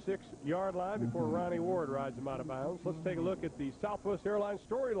 46-yard line before Ronnie Ward rides him out of bounds. Let's take a look at the Southwest Airlines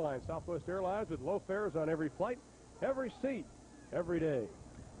storyline. Southwest Airlines with low fares on every flight, every seat, every day.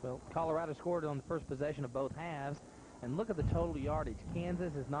 Well, Colorado scored on the first possession of both halves. And look at the total yardage.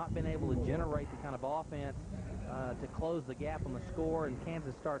 Kansas has not been able to generate the kind of offense to close the gap on the score, and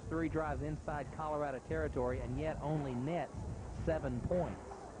Kansas starts 3 drives inside Colorado territory and yet only nets 7 points.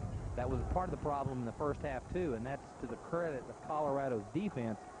 That was part of the problem in the first half, too, and that's to the credit of Colorado's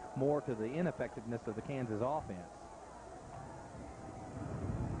defense, more to the ineffectiveness of the Kansas offense.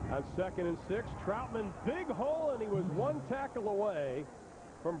 On 2nd and 6, Troutman, big hole, and he was 1 tackle away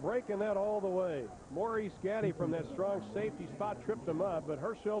from breaking that all the way. Maurice Gaddy from that strong safety spot tripped him up, but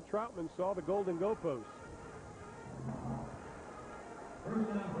Herschel Troutman saw the golden goalpost.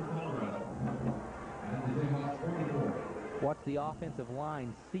 Watch the offensive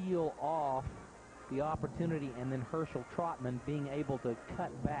line seal off the opportunity, and then Herschel Troutman being able to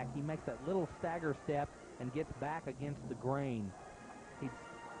cut back. He makes that little stagger step and gets back against the grain.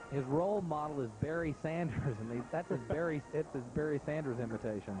 His role model is Barry Sanders, and that's his Barry Sanders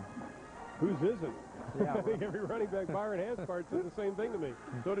imitation. Whose isn't? Yeah, I think every running back, Byron Hanspard, said the same thing to me.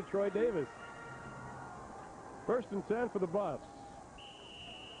 So did Troy Davis. 1st and 10 for the Buffs.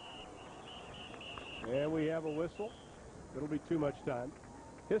 And we have a whistle. It'll be too much time.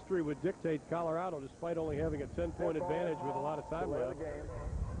 History would dictate Colorado, despite only having a 10-point advantage with a lot of time left,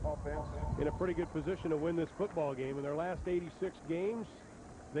 in a pretty good position to win this football game. In their last 86 games,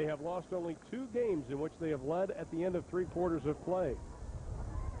 they have lost only 2 games in which they have led at the end of 3 quarters of play.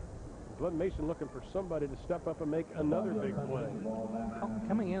 Glenn Mason looking for somebody to step up and make another big play.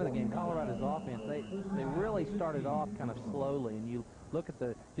 Coming into the game, Colorado's offense, they really started off kind of slowly, and you look at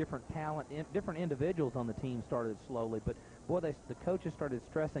the different talent, different individuals on the team started slowly, but boy, the coaches started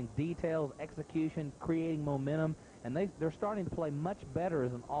stressing details, execution, creating momentum, and they're starting to play much better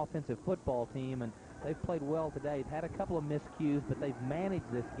as an offensive football team, and they've played well today. They've had a couple of miscues, but they've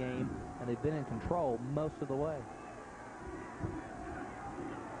managed this game, and they've been in control most of the way.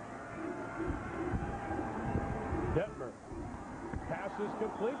 Detmer. Pass is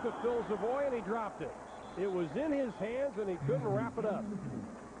complete to Phil Savoy, and he dropped it. It was in his hands, and he couldn't wrap it up.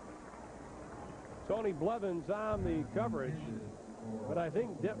 Tony Blevins on the coverage, but I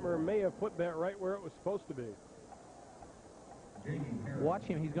think Detmer may have put that right where it was supposed to be. Watch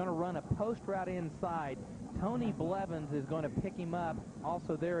him. He's going to run a post route inside. Tony Blevins is going to pick him up.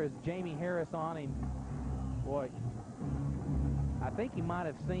 Also, there is Jamie Harris on him. Boy, I think he might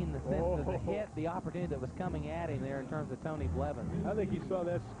have seen the hit, the opportunity that was coming at him there in terms of Tony Blevins. I think he saw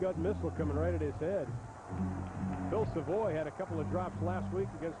that Scud missile coming right at his head. Phil Savoy had a couple of drops last week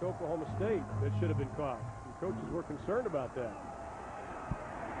against Oklahoma State that should have been caught. The coaches were concerned about that.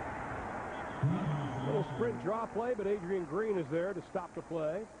 Little sprint draw play, but Adrian Green is there to stop the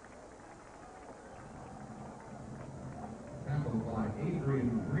play.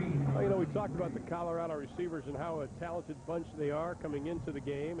 Well, you know, we talked about the Colorado receivers and how a talented bunch they are coming into the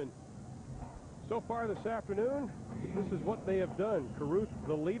game, and so far this afternoon, this is what they have done. Caruth,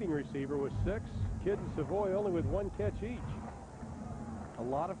 the leading receiver, with 6. Kidd and Savoy only with 1 catch each. A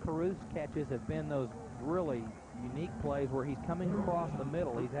lot of Caruth's catches have been those really unique plays where he's coming across the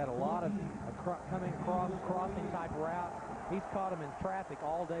middle. He's had a lot of coming across, crossing type routes. He's caught him in traffic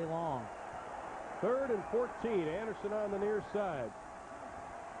all day long. 3rd and 14. Anderson on the near side.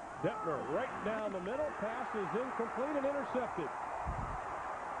 Detmer right down the middle. Pass is incomplete and intercepted.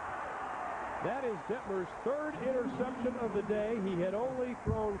 That is Detmer's 3rd interception of the day. He had only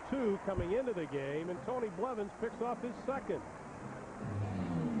thrown 2 coming into the game, and Tony Blevins picks off his 2nd.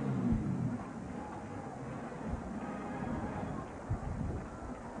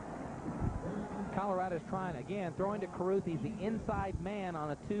 Colorado's trying again, throwing to Caruth. He's the inside man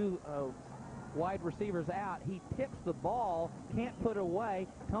on a 2 wide receivers out. He tips the ball, can't put it away.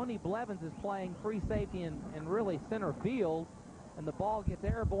 Tony Blevins is playing free safety and really center field, and the ball gets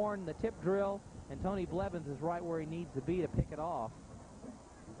airborne, the tip drill, and Tony Blevins is right where he needs to be to pick it off.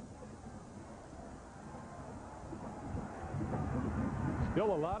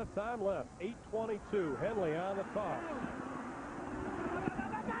 Still a lot of time left. 8:22. Henley on the toss.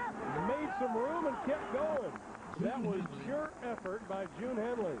 Made some room and kept going. That was pure effort by June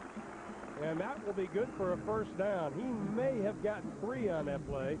Henley. And that will be good for a 1st down. He may have gotten 3 on that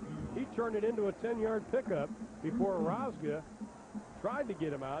play. He turned it into a 10-yard pickup before Rosga tried to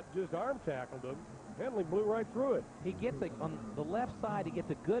get him out, just arm tackled him. Henley blew right through it. He gets on the left side, he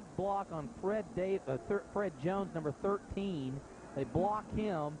gets a good block on Fred Jones, number 13. They block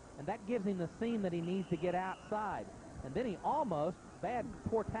him, and that gives him the seam that he needs to get outside. And then he almost,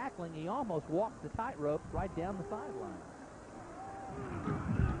 poor tackling, he almost walked the tightrope right down the sideline.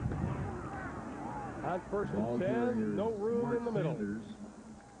 On 1st and 10, no room in the middle.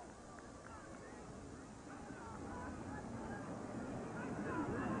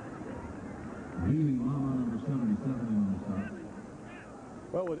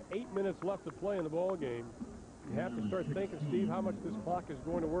 Well, with 8 minutes left to play in the ball game, you have to start thinking, Steve, how much this clock is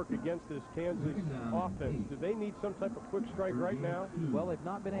going to work against this Kansas offense. Do they need some type of quick strike right now? Well, they've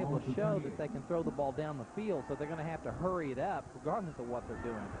not been able to show that they can throw the ball down the field, so they're going to have to hurry it up, regardless of what they're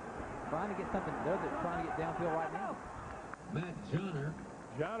doing. Trying to get something, they're trying to get downfield right now. Matt Johnner.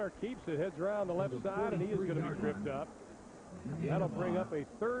 Johnner keeps it, heads around the left side, and he is going to be tripped up. That'll bring up a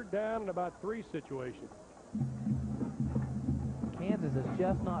 3rd down and about 3 situation. Kansas has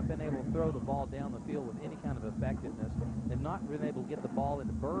just not been able to throw the ball down the field with any kind of effectiveness. They've not been able to get the ball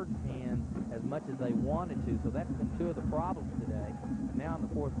into Bird's hands as much as they wanted to, so that's been 2 of the problems today. And now in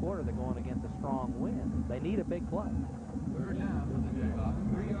the 4th quarter, they're going against a strong wind. They need a big play. 3rd down for the Jayhawks.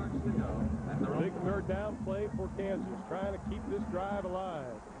 3 yards to go. Big 3rd down play for Kansas, trying to keep this drive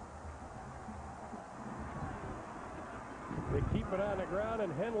alive. They keep it on the ground,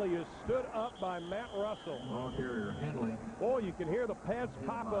 and Henley is stood up by Matt Russell. Ball carrier Henley. Boy, you can hear the pads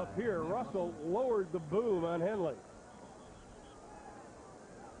pop up here. Russell lowered the boom on Henley.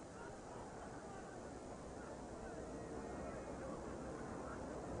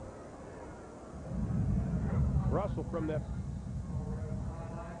 Russell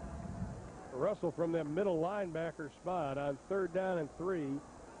from that middle linebacker spot on 3rd down and 3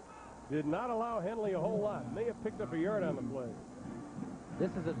 did not allow Henley a whole lot. May have picked up a yard on the play.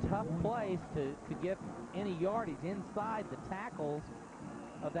 This is a tough place to get any yardage inside the tackles.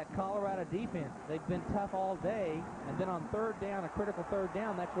 of that Colorado defense. They've been tough all day, and then on third down, a critical third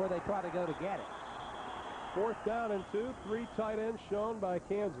down, that's where they try to go to get it. 4th down and 2, 3 tight ends shown by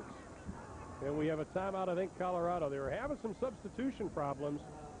Kansas. And we have a timeout, I think, Colorado. They were having some substitution problems.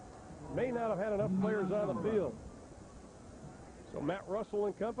 May not have had enough players on the field. So Matt Russell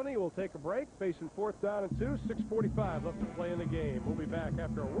and company will take a break, facing 4th down and 2, 6:45 left to play in the game. We'll be back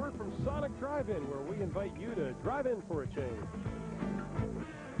after a word from Sonic Drive-In, where we invite you to drive in for a change.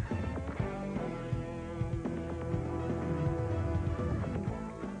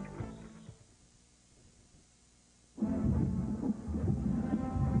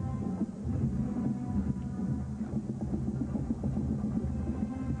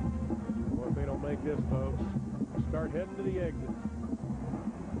 Well, if they don't make this, folks, start heading to the exit.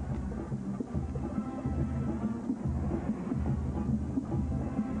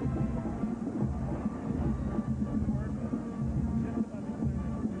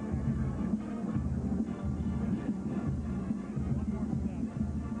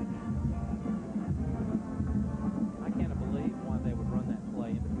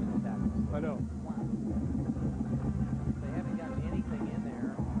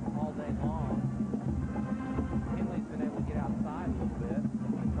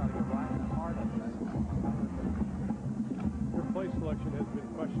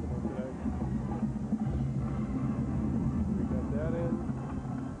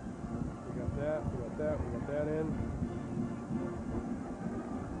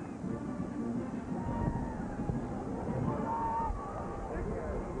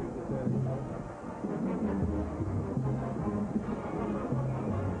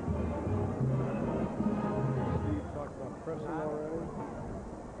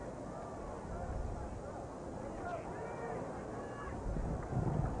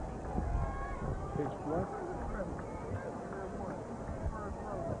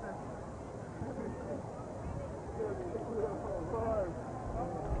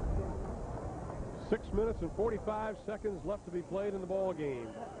 Minutes and 45 seconds left to be played in the ball game.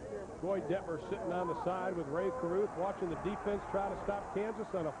 Troy Detmer sitting on the side with Ray Caruth, watching the defense try to stop Kansas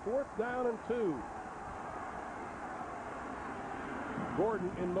on a 4th down and 2. Gordon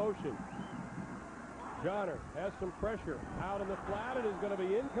in motion. Johnner has some pressure out in the flat. It is going to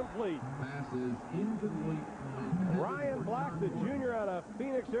be incomplete. Pass is incomplete. Ryan Black, the junior out of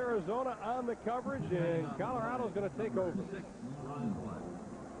Phoenix, Arizona, on the coverage, and Colorado's going to take over.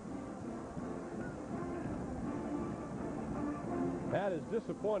 That is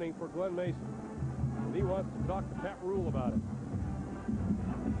disappointing for Glenn Mason. He wants to talk to Pat Rule about it.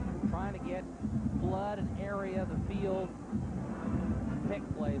 Trying to get flood an area of the field. Pick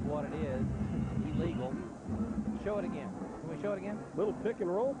play is what it is. Illegal. Show it again. Can we show it again? Little pick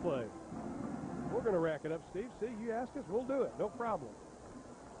and roll play. We're going to rack it up, Steve. See, you asked us, we'll do it. No problem.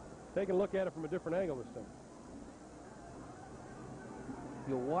 Take a look at it from a different angle this time.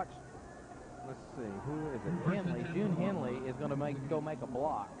 You'll watch. Let's see, who is it? Henley. June Henley is going to go make a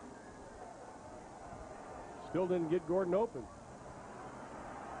block. Still didn't get Gordon open.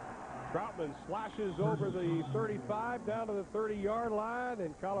 Troutman slashes over the 35 down to the 30-yard line,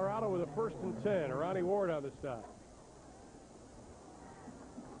 and Colorado with a 1st and 10. Ronnie Ward on the stop.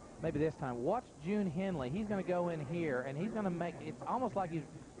 Maybe this time. Watch June Henley. He's going to go in here, and he's going to make, it's almost like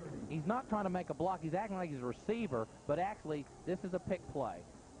he's not trying to make a block. He's acting like he's a receiver, but actually this is a pick play.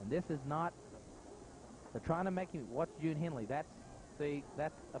 And this is not, they're trying to make him, watch June Henley. That's a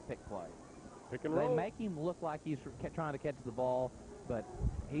pick play. Pick and roll. They make him look like he's trying to catch the ball, but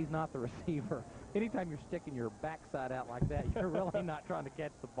he's not the receiver. Anytime you're sticking your backside out like that, you're really not trying to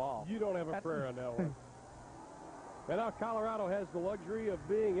catch the ball. You don't have a prayer on that one. And now Colorado has the luxury of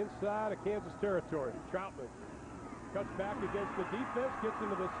being inside of Kansas territory. Troutman cuts back against the defense, gets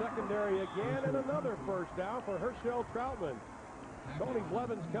into the secondary again, and another 1st down for Herschel Troutman. Tony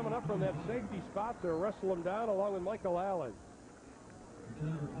Blevins coming up from that safety spot to wrestle him down along with Michael Allen.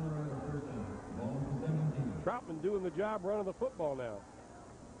 Troutman doing the job running the football now.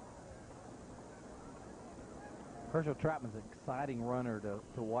 Herschel Troutman's an exciting runner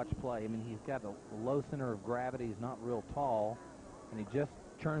to watch play. I mean, he's got a low center of gravity. He's not real tall, and he just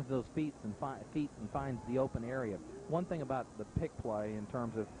turns those feet and finds the open area. One thing about the pick play in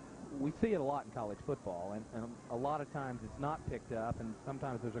terms of, we see it a lot in college football, and a lot of times it's not picked up, and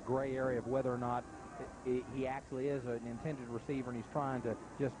sometimes there's a gray area of whether or not he actually is an intended receiver, and he's trying to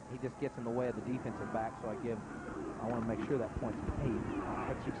he just gets in the way of the defensive back, so I want to make sure that point's paid.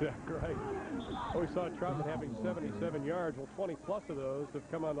 That's exactly right. We saw Troutman having 77 yards. Well, 20-plus of those have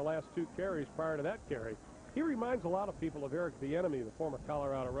come on the last 2 carries prior to that carry. He reminds a lot of people of Eric Bieniemy, the former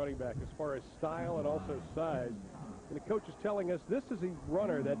Colorado running back, as far as style and also size. And the coach is telling us this is a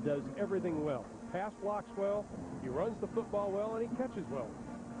runner that does everything well. He pass blocks well, he runs the football well, and he catches well.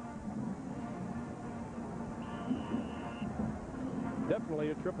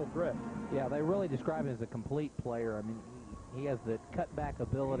 Definitely a triple threat. Yeah, they really describe him as a complete player. I mean, he has the cutback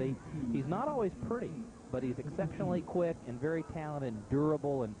ability. He's not always pretty, but he's exceptionally quick and very talented and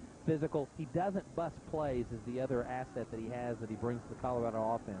durable and physical. He doesn't bust plays is the other asset that he has that he brings to the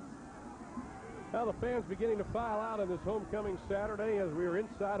Colorado offense. Now the fans beginning to file out on this homecoming Saturday as we are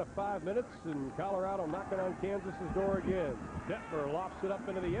inside of 5 minutes, and Colorado knocking on Kansas's door again. Detmer lofts it up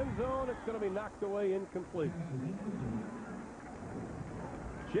into the end zone. It's going to be knocked away incomplete.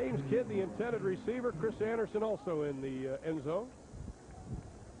 James Kidd, the intended receiver. Chris Anderson also in the end zone.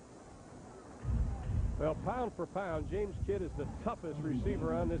 Well, pound for pound, James Kidd is the toughest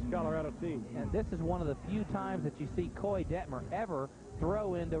receiver on this Colorado team. And this is one of the few times that you see Koy Detmer ever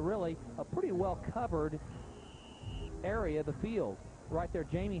throw into really a pretty well-covered area of the field. Right there,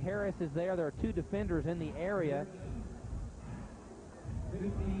 Jamie Harris is there. There are two defenders in the area.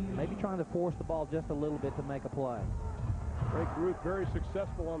 Maybe trying to force the ball just a little bit to make a play. Ray Caruth very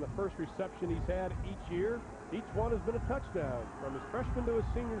successful on the first reception he's had each year. Each one has been a touchdown from his freshman to his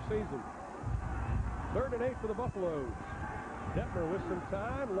senior season. 3rd and 8 for the Buffaloes. Detmer with some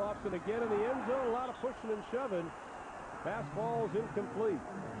time, lofts it again in the end zone. A lot of pushing and shoving. Pass ball is incomplete.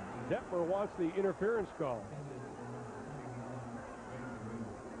 Detmer wants the interference call.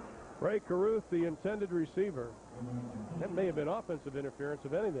 Ray Caruth, the intended receiver. That may have been offensive interference,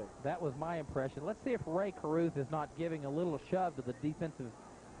 if anything. That was my impression. Let's see if Ray Caruth is not giving a little shove to the defensive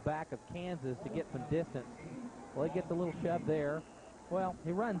back of Kansas to get some distance. Well, he gets a little shove there. Well,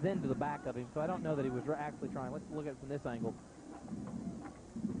 he runs into the back of him, so I don't know that he was actually trying. Let's look at it from this angle.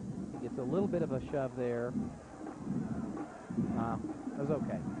 He gets a little bit of a shove there. That was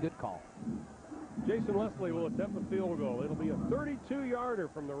okay. Good call. Jason Leslie will attempt the field goal. It'll be a 32-yarder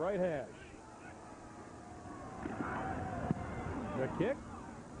from the right hash. The kick.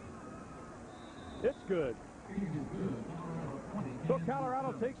 It's good. So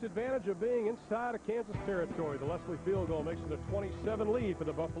Colorado takes advantage of being inside of Kansas territory. The Leslie field goal makes it a 27 lead for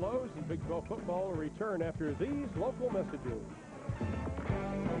the Buffaloes, and Big 12 football will return after these local messages.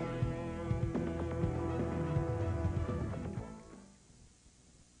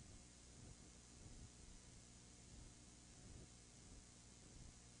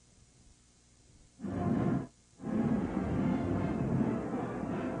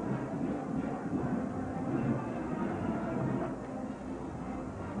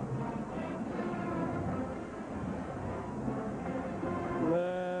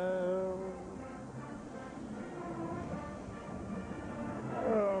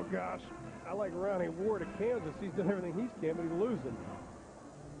 Kansas, he's done everything he can, but he's losing.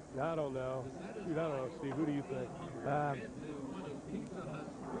 I don't know. Shoot, I don't know, Steve. Who do you think?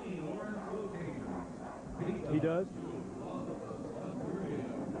 He does?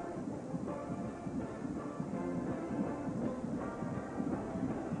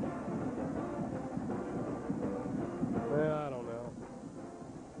 Well, I don't know.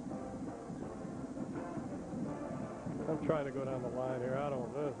 I'm trying to go down the line here. I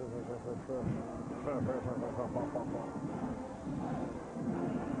don't know.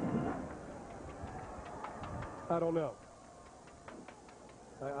 I don't know.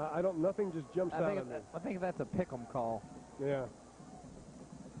 I don't. Nothing just jumps out at me. I think that's a pick'em call. Yeah.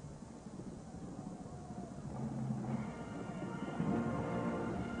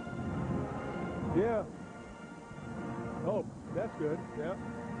 Yeah. Oh, that's good. Yeah.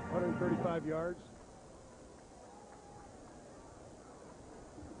 135 yards.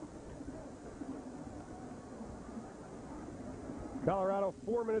 Colorado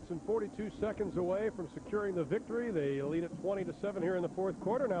 4 minutes and 42 seconds away from securing the victory. They lead at 20-7 here in the fourth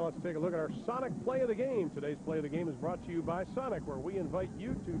quarter. Now let's take a look at our Sonic Play of the Game. Today's Play of the Game is brought to you by Sonic, where we invite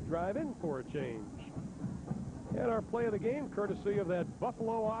you to drive in for a change. And our Play of the Game, courtesy of that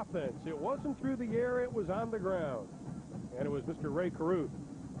Buffalo offense. It wasn't through the air, it was on the ground. And it was Mr. Ray Caruth.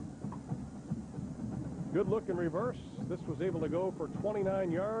 Good look in reverse. This was able to go for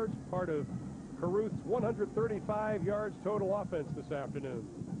 29 yards, part of Caruth's 135 yards total offense this afternoon.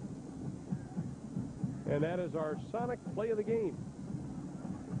 And that is our Sonic Play of the Game.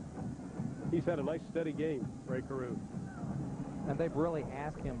 He's had a nice steady game, Ray Caruth. And they've really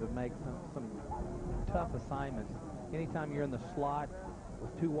asked him to make some tough assignments. Anytime you're in the slot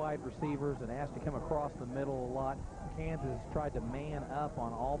with two wide receivers and asked to come across the middle a lot, Kansas tried to man up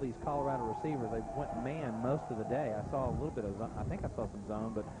on all these Colorado receivers. They went man most of the day. I saw a little bit of zone. I think I saw some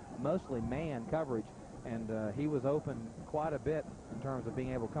zone, but mostly man coverage. and he was open quite a bit in terms of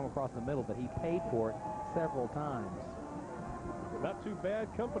being able to come across the middle, but he paid for it several times. Not too bad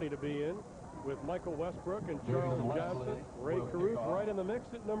company to be in, with Michael Westbrook and Charles Johnson. Ray Caruth right in the mix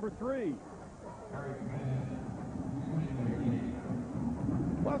at number 3.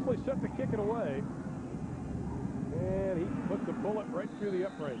 Wesley set to kick it away, and he put the bullet right through the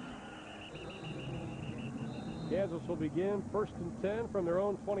uprights. Kansas will begin 1st and 10 from their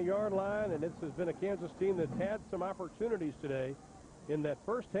own 20-yard line, and this has been a Kansas team that's had some opportunities today. In that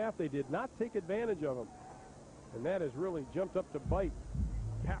first half, they did not take advantage of them, and that has really jumped up to bite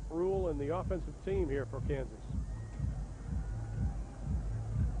Pat Rule and the offensive team here for Kansas.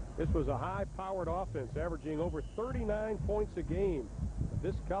 This was a high-powered offense, averaging over 39 points a game.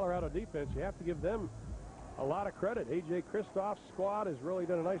 This Colorado defense, you have to give them a lot of credit. A.J. Kristoff's squad has really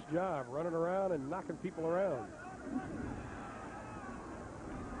done a nice job running around and knocking people around.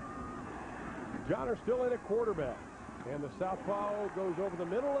 Johnner still in at quarterback, and the southpaw goes over the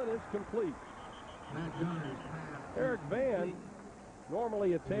middle and is complete. Eric Van,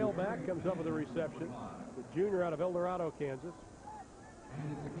 normally a tailback, comes up with a reception. The junior out of El Dorado, Kansas.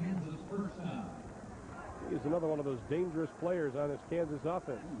 And it's a Kansas first down. He's another one of those dangerous players on this Kansas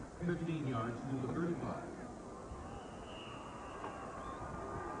offense. 15 yards to the 35.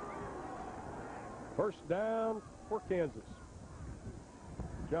 First down for Kansas.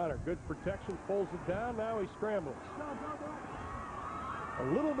 Johnner, good protection, pulls it down. Now he scrambles. A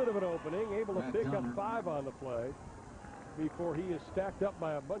little bit of an opening, able to pick up 5 on the play before he is stacked up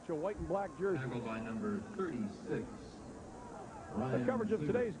by a bunch of white and black jerseys. Tackled by number 36. The coverage of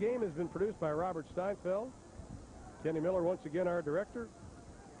today's game has been produced by Robert Steinfeld. Kenny Miller, once again, our director.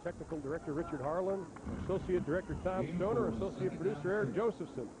 Technical director Richard Harlan. Associate director Tom Stoner. Associate producer Eric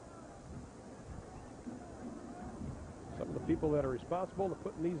Josephson. Some of the people that are responsible for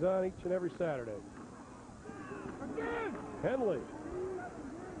putting these on each and every Saturday. Henley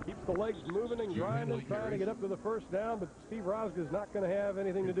keeps the legs moving and grinding, trying to get up to the first down, but Steve Rosga is not going to have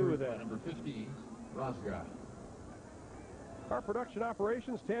anything to do with that. Number 15, Rosga. Our production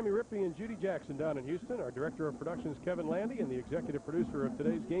operations, Tammy Ripley and Judy Jackson down in Houston. Our director of productions, Kevin Landy, and the executive producer of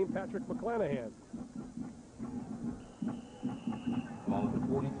today's game, Patrick McClanahan. Ball at the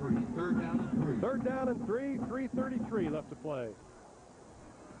 43, 3rd down and 3. 3rd down and 3, 3:33 left to play.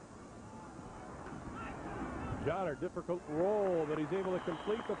 Johnner, difficult roll, but he's able to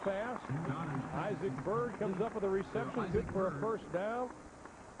complete the pass. Isaac Bird comes up with a reception, good for a first down.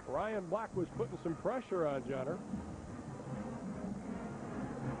 Ryan Black was putting some pressure on Johnner.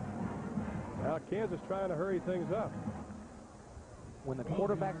 Now Kansas trying to hurry things up. When the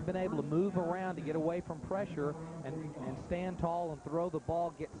quarterback's been able to move around to get away from pressure and stand tall and throw the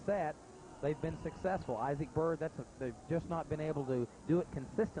ball, get set, they've been successful. Isaac Bird, they've just not been able to do it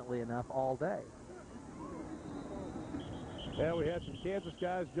consistently enough all day. Yeah, we had some Kansas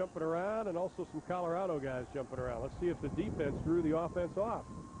guys jumping around and also some Colorado guys jumping around. Let's see if the defense threw the offense off.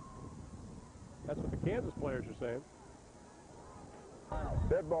 That's what the Kansas players are saying.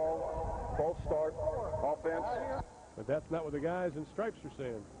 Dead ball, false start, offense. But that's not what the guys in stripes are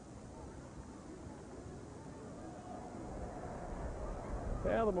saying.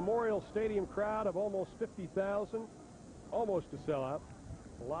 Yeah, the Memorial Stadium crowd of almost 50,000, almost a sellout.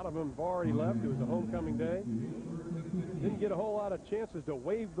 A lot of them have already left. It was a homecoming day. Didn't get a whole lot of chances to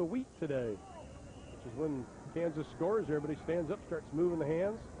wave the wheat today, which is when Kansas scores. Everybody stands up, starts moving the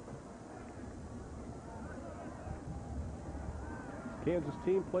hands. Kansas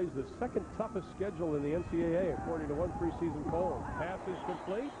team plays the 2nd toughest schedule in the NCAA, according to one preseason poll. Pass is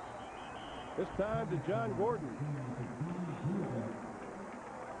complete. This time to John Gordon.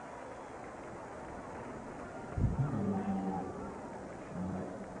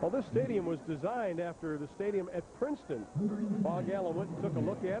 Well, this stadium was designed after the stadium at Princeton. Bob Gallen went and took a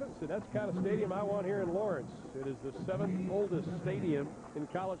look at it and said, that's the kind of stadium I want here in Lawrence. It is the 7th oldest stadium in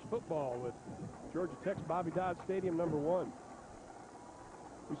college football, with Georgia Tech's Bobby Dodd Stadium #1.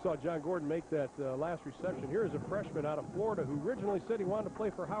 We saw John Gordon make that last reception. Here is a freshman out of Florida who originally said he wanted to play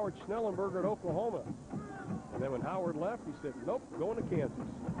for Howard Schnellenberger at Oklahoma. And then when Howard left, he said, nope, going to Kansas.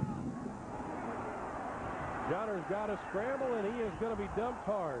 Johnner's got a scramble, and he is going to be dumped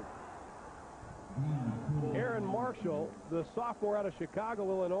hard. Aaron Marshall, the sophomore out of Chicago,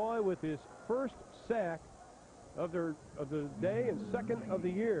 Illinois, with his first sack of the day and 2nd of the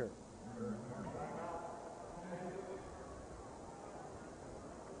year.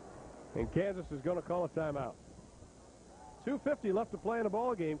 And Kansas is going to call a timeout. 2:50 left to play in the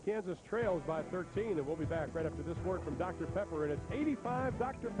ball game. Kansas trails by 13, and we'll be back right after this word from Dr. Pepper and its 85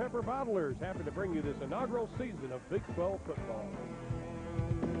 Dr. Pepper bottlers. Happy to bring you this inaugural season of Big 12 football.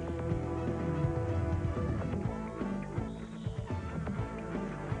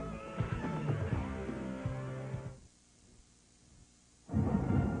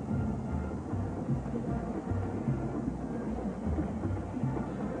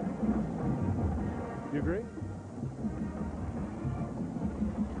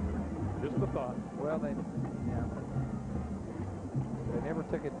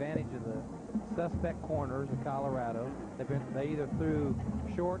 suspect corners of Colorado. They either threw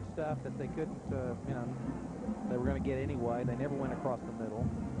short stuff that they couldn't, they were going to get anyway. They never went across the middle.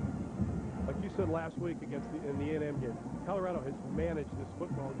 Like you said last week in the A&M game, Colorado has managed this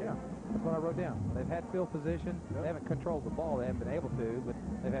football game. Yeah, that's what I wrote down. They've had field position. Yep. They haven't controlled the ball. They haven't been able to, but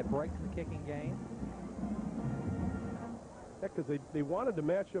they've had breaks in the kicking game. Yeah, because they wanted to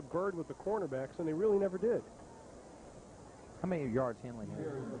match up Bird with the cornerbacks, and they really never did. How many yards Henley had?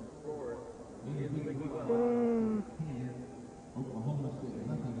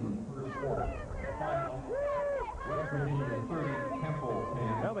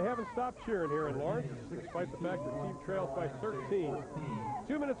 Now they haven't stopped cheering here in Lawrence, despite the fact that the team trails by 13.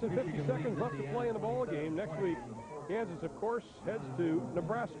 2 minutes and 50 seconds left to play in the ball game. Next week, Kansas, of course, heads to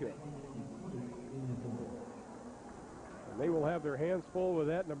Nebraska. And they will have their hands full with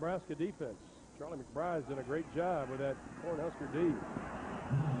that Nebraska defense. Charlie McBride's done a great job with that Cornhusker D.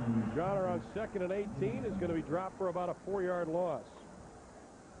 Johnner on 2nd and 18 is going to be dropped for about a 4-yard loss.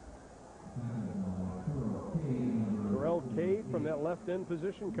 Terrell Cade from that left end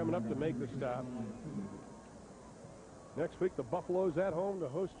position coming up to make the stop. Next week, the Buffaloes at home to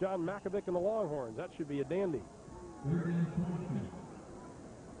host John Mackovic and the Longhorns. That should be a dandy.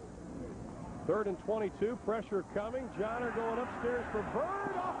 3rd and 22, pressure coming. Johnner going upstairs for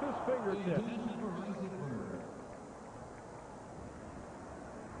Bird off his fingertips.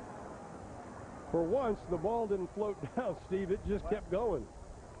 For once, the ball didn't float down, Steve. It just kept going.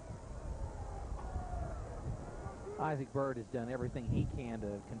 Isaac Bird has done everything he can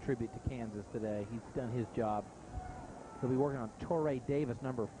to contribute to Kansas today. He's done his job. He'll be working on Torrey Davis,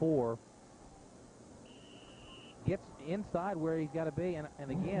 number 4. Gets inside where he's got to be, and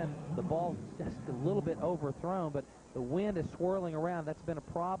again, the ball's just a little bit overthrown, but the wind is swirling around. That's been a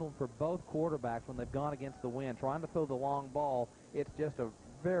problem for both quarterbacks when they've gone against the wind. Trying to throw the long ball, it's just a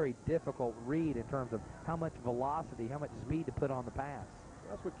very difficult read in terms of how much velocity, how much speed to put on the pass.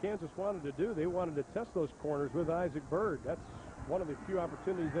 That's what Kansas wanted to do. They wanted to test those corners with Isaac Bird. That's one of the few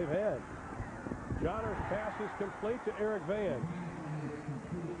opportunities they've had. Johnner's pass is complete to Eric Van.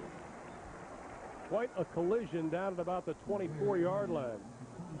 Quite a collision down at about the 24-yard line.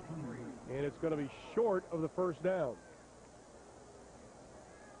 And it's going to be short of the first down.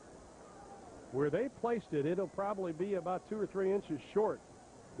 Where they placed it, it'll probably be about 2 or 3 inches short.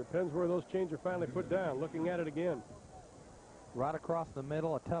 Depends where those chains are finally put down. Looking at it again. Right across the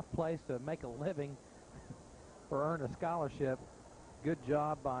middle, a tough place to make a living or earn a scholarship. Good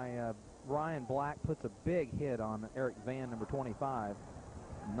job by Ryan Black. Puts a big hit on Eric Van, number 25.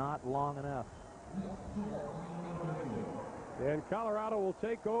 Not long enough. And Colorado will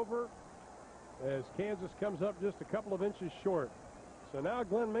take over as Kansas comes up just a couple of inches short. So now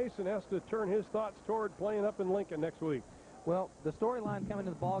Glenn Mason has to turn his thoughts toward playing up in Lincoln next week. Well, the storyline coming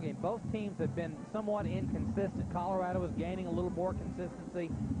to the ballgame, both teams have been somewhat inconsistent. Colorado is gaining a little more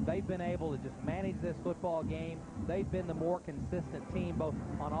consistency. They've been able to just manage this football game. They've been the more consistent team both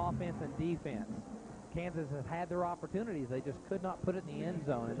on offense and defense. Kansas has had their opportunities. They just could not put it in the end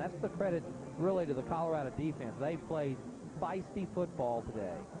zone, and that's the credit really to the Colorado defense. They've played feisty football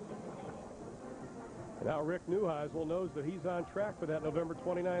today. Now Rick Neuheisel knows that he's on track for that November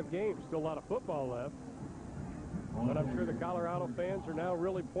 29th game. Still a lot of football left. But I'm sure the Colorado fans are now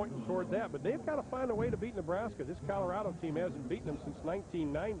really pointing toward that. But they've got to find a way to beat Nebraska. This Colorado team hasn't beaten them since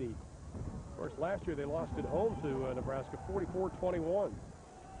 1990. Of course, last year they lost at home to Nebraska, 44-21.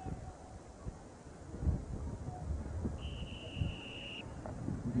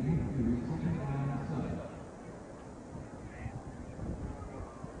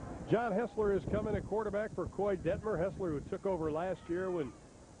 John Hessler is coming at quarterback for Coy Detmer. Hessler, who took over last year when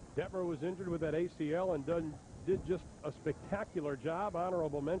Detmer was injured with that ACL and did just a spectacular job.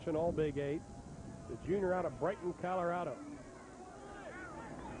 Honorable mention, all Big 8. The junior out of Brighton, Colorado.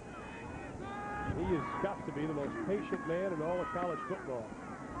 He has got to be the most patient man in all of college football.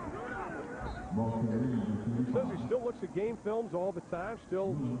 He says he still looks at game films all the time,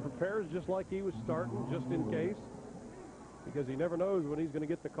 still prepares just like he was starting, just in case, because he never knows when he's going to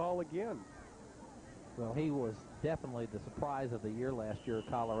get the call again. Well, he was definitely the surprise of the year last year at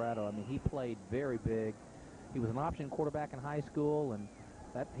Colorado. I mean, he played very big. He was an option quarterback in high school, and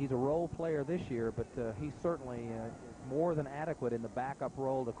he's a role player this year, but he's certainly more than adequate in the backup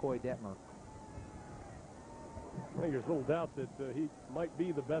role to Coy Detmer. I think there's little doubt that he might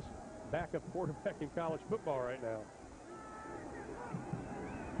be the best backup quarterback in college football right now.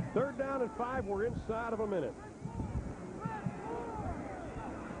 3rd down and 5. We're inside of a minute.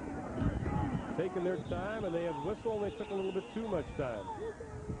 Taking their time, and they have whistled, and they took a little bit too much time.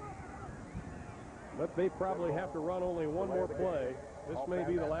 But they probably have to run only one more play. This may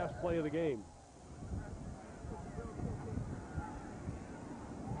be the last play of the game.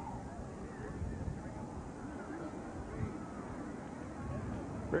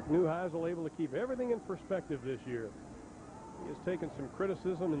 Rick Neuheisel able to keep everything in perspective this year. He has taken some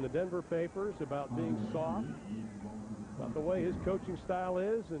criticism in the Denver papers about being soft, about the way his coaching style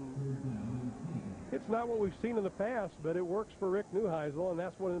is, and it's not what we've seen in the past, but it works for Rick Neuheisel, and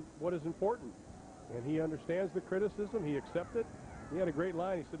that's what is important. And he understands the criticism. He accepts it. He had a great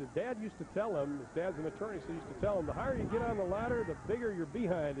line. He said his dad used to tell him, his dad's an attorney, so he used to tell him, the higher you get on the ladder, the bigger your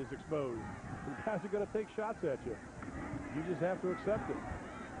behind is exposed. And guys are going to take shots at you. You just have to accept it.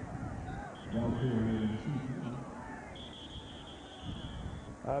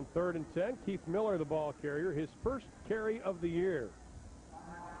 On 3rd and 10, Keith Miller, the ball carrier, his first carry of the year.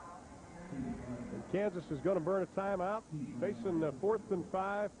 And Kansas is going to burn a timeout, facing 4th and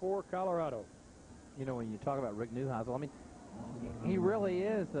 5 for Colorado. You know, when you talk about Rick Neuheisel, I mean, he really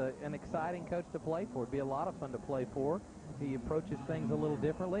is an exciting coach to play for. It'd be a lot of fun to play for. He approaches things a little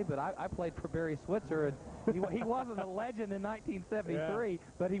differently, but I played for Barry Switzer, and he wasn't a legend in 1973,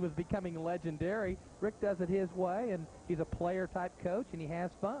 but he was becoming legendary. Rick does it his way, and he's a player-type coach, and he has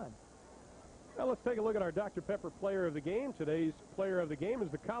fun. Now let's take a look at our Dr. Pepper player of the game. Today's player of the game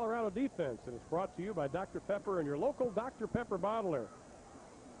is the Colorado defense, and it's brought to you by Dr. Pepper and your local Dr. Pepper bottler.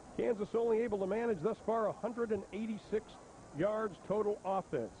 Kansas only able to manage thus far 186 yards total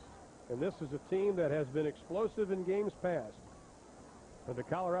offense. And this is a team that has been explosive in games past. But the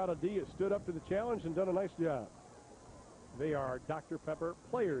Colorado D has stood up to the challenge and done a nice job. They are Dr. Pepper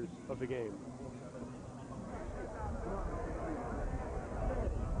players of the game.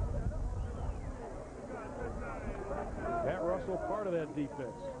 Matt Russell, part of that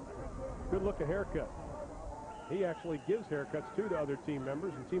defense. Good looking haircut. He actually gives haircuts to the other team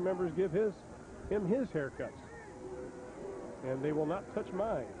members, and team members give him his haircuts. And they will not touch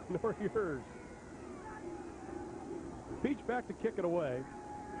mine, nor yours. Peach back to kick it away.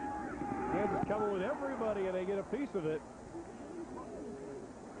 Kansas coming with everybody, and they get a piece of it.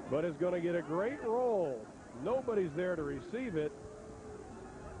 But it's going to get a great roll. Nobody's there to receive it.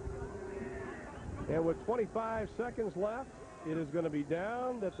 And with 25 seconds left, it is going to be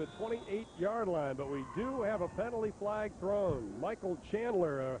down at the 28-yard line. But we do have a penalty flag thrown. Michael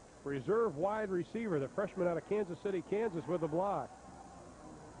Chandler, a reserve wide receiver, the freshman out of Kansas City, Kansas, with a block.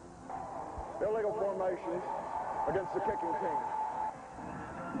 Illegal formations against the kicking team.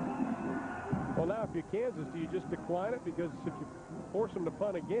 Well, now, if you're Kansas, do you just decline it? Because if you force them to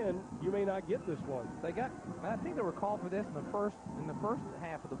punt again, you may not get this one. I think they were called for this in the first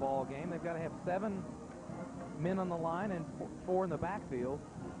half of the ball game. They've got to have 7 men on the line and 4 in the backfield.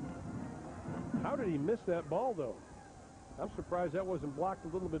 How did he miss that ball, though? I'm surprised that wasn't blocked a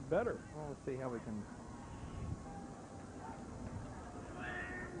little bit better. Well, let's see how we can.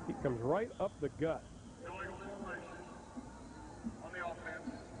 He comes right up the gut.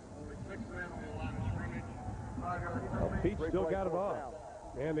 Well, Pete still got it off.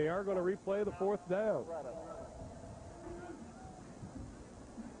 And they are going to replay the 4th down.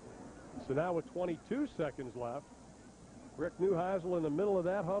 So now with 22 seconds left, Rick Neuheisel in the middle of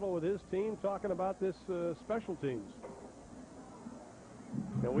that huddle with his team talking about this special teams.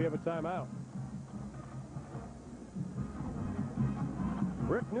 And we have a timeout.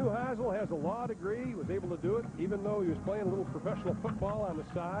 Rick Neuheisel has a law degree. He was able to do it even though he was playing a little professional football on the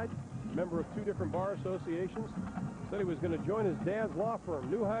side. Member of 2 different bar associations. Said he was going to join his dad's law firm,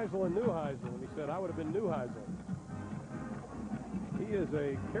 Neuheisel and Neuheisel. And he said, I would have been Neuheisel. He is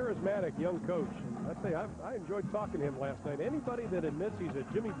a charismatic young coach. And I say, I enjoyed talking to him last night. Anybody that admits he's a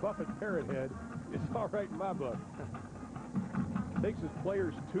Jimmy Buffett parrot head is all right in my book. Takes his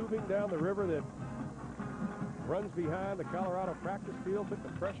players tubing down the river that runs behind the Colorado practice field, took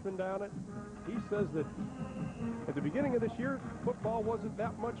the freshmen down it. He says that at the beginning of this year, football wasn't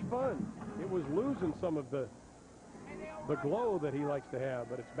that much fun. It was losing some of the glow that he likes to have,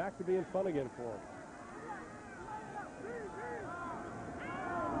 but it's back to being fun again for him.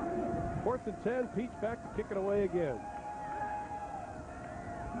 4th and 10, Peach back to kick it away again.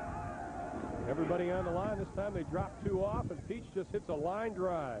 Everybody on the line. This time they drop 2 off, and Peach just hits a line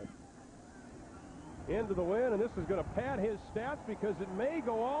drive into the wind, and this is going to pad his stats because it may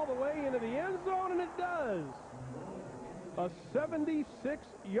go all the way into the end zone, and it does. A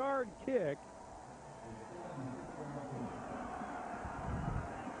 76-yard kick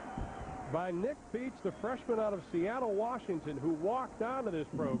by Nick Peach, the freshman out of Seattle, Washington, who walked onto this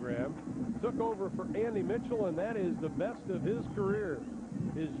program, took over for Andy Mitchell, and that is the best of his career,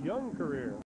 his young career.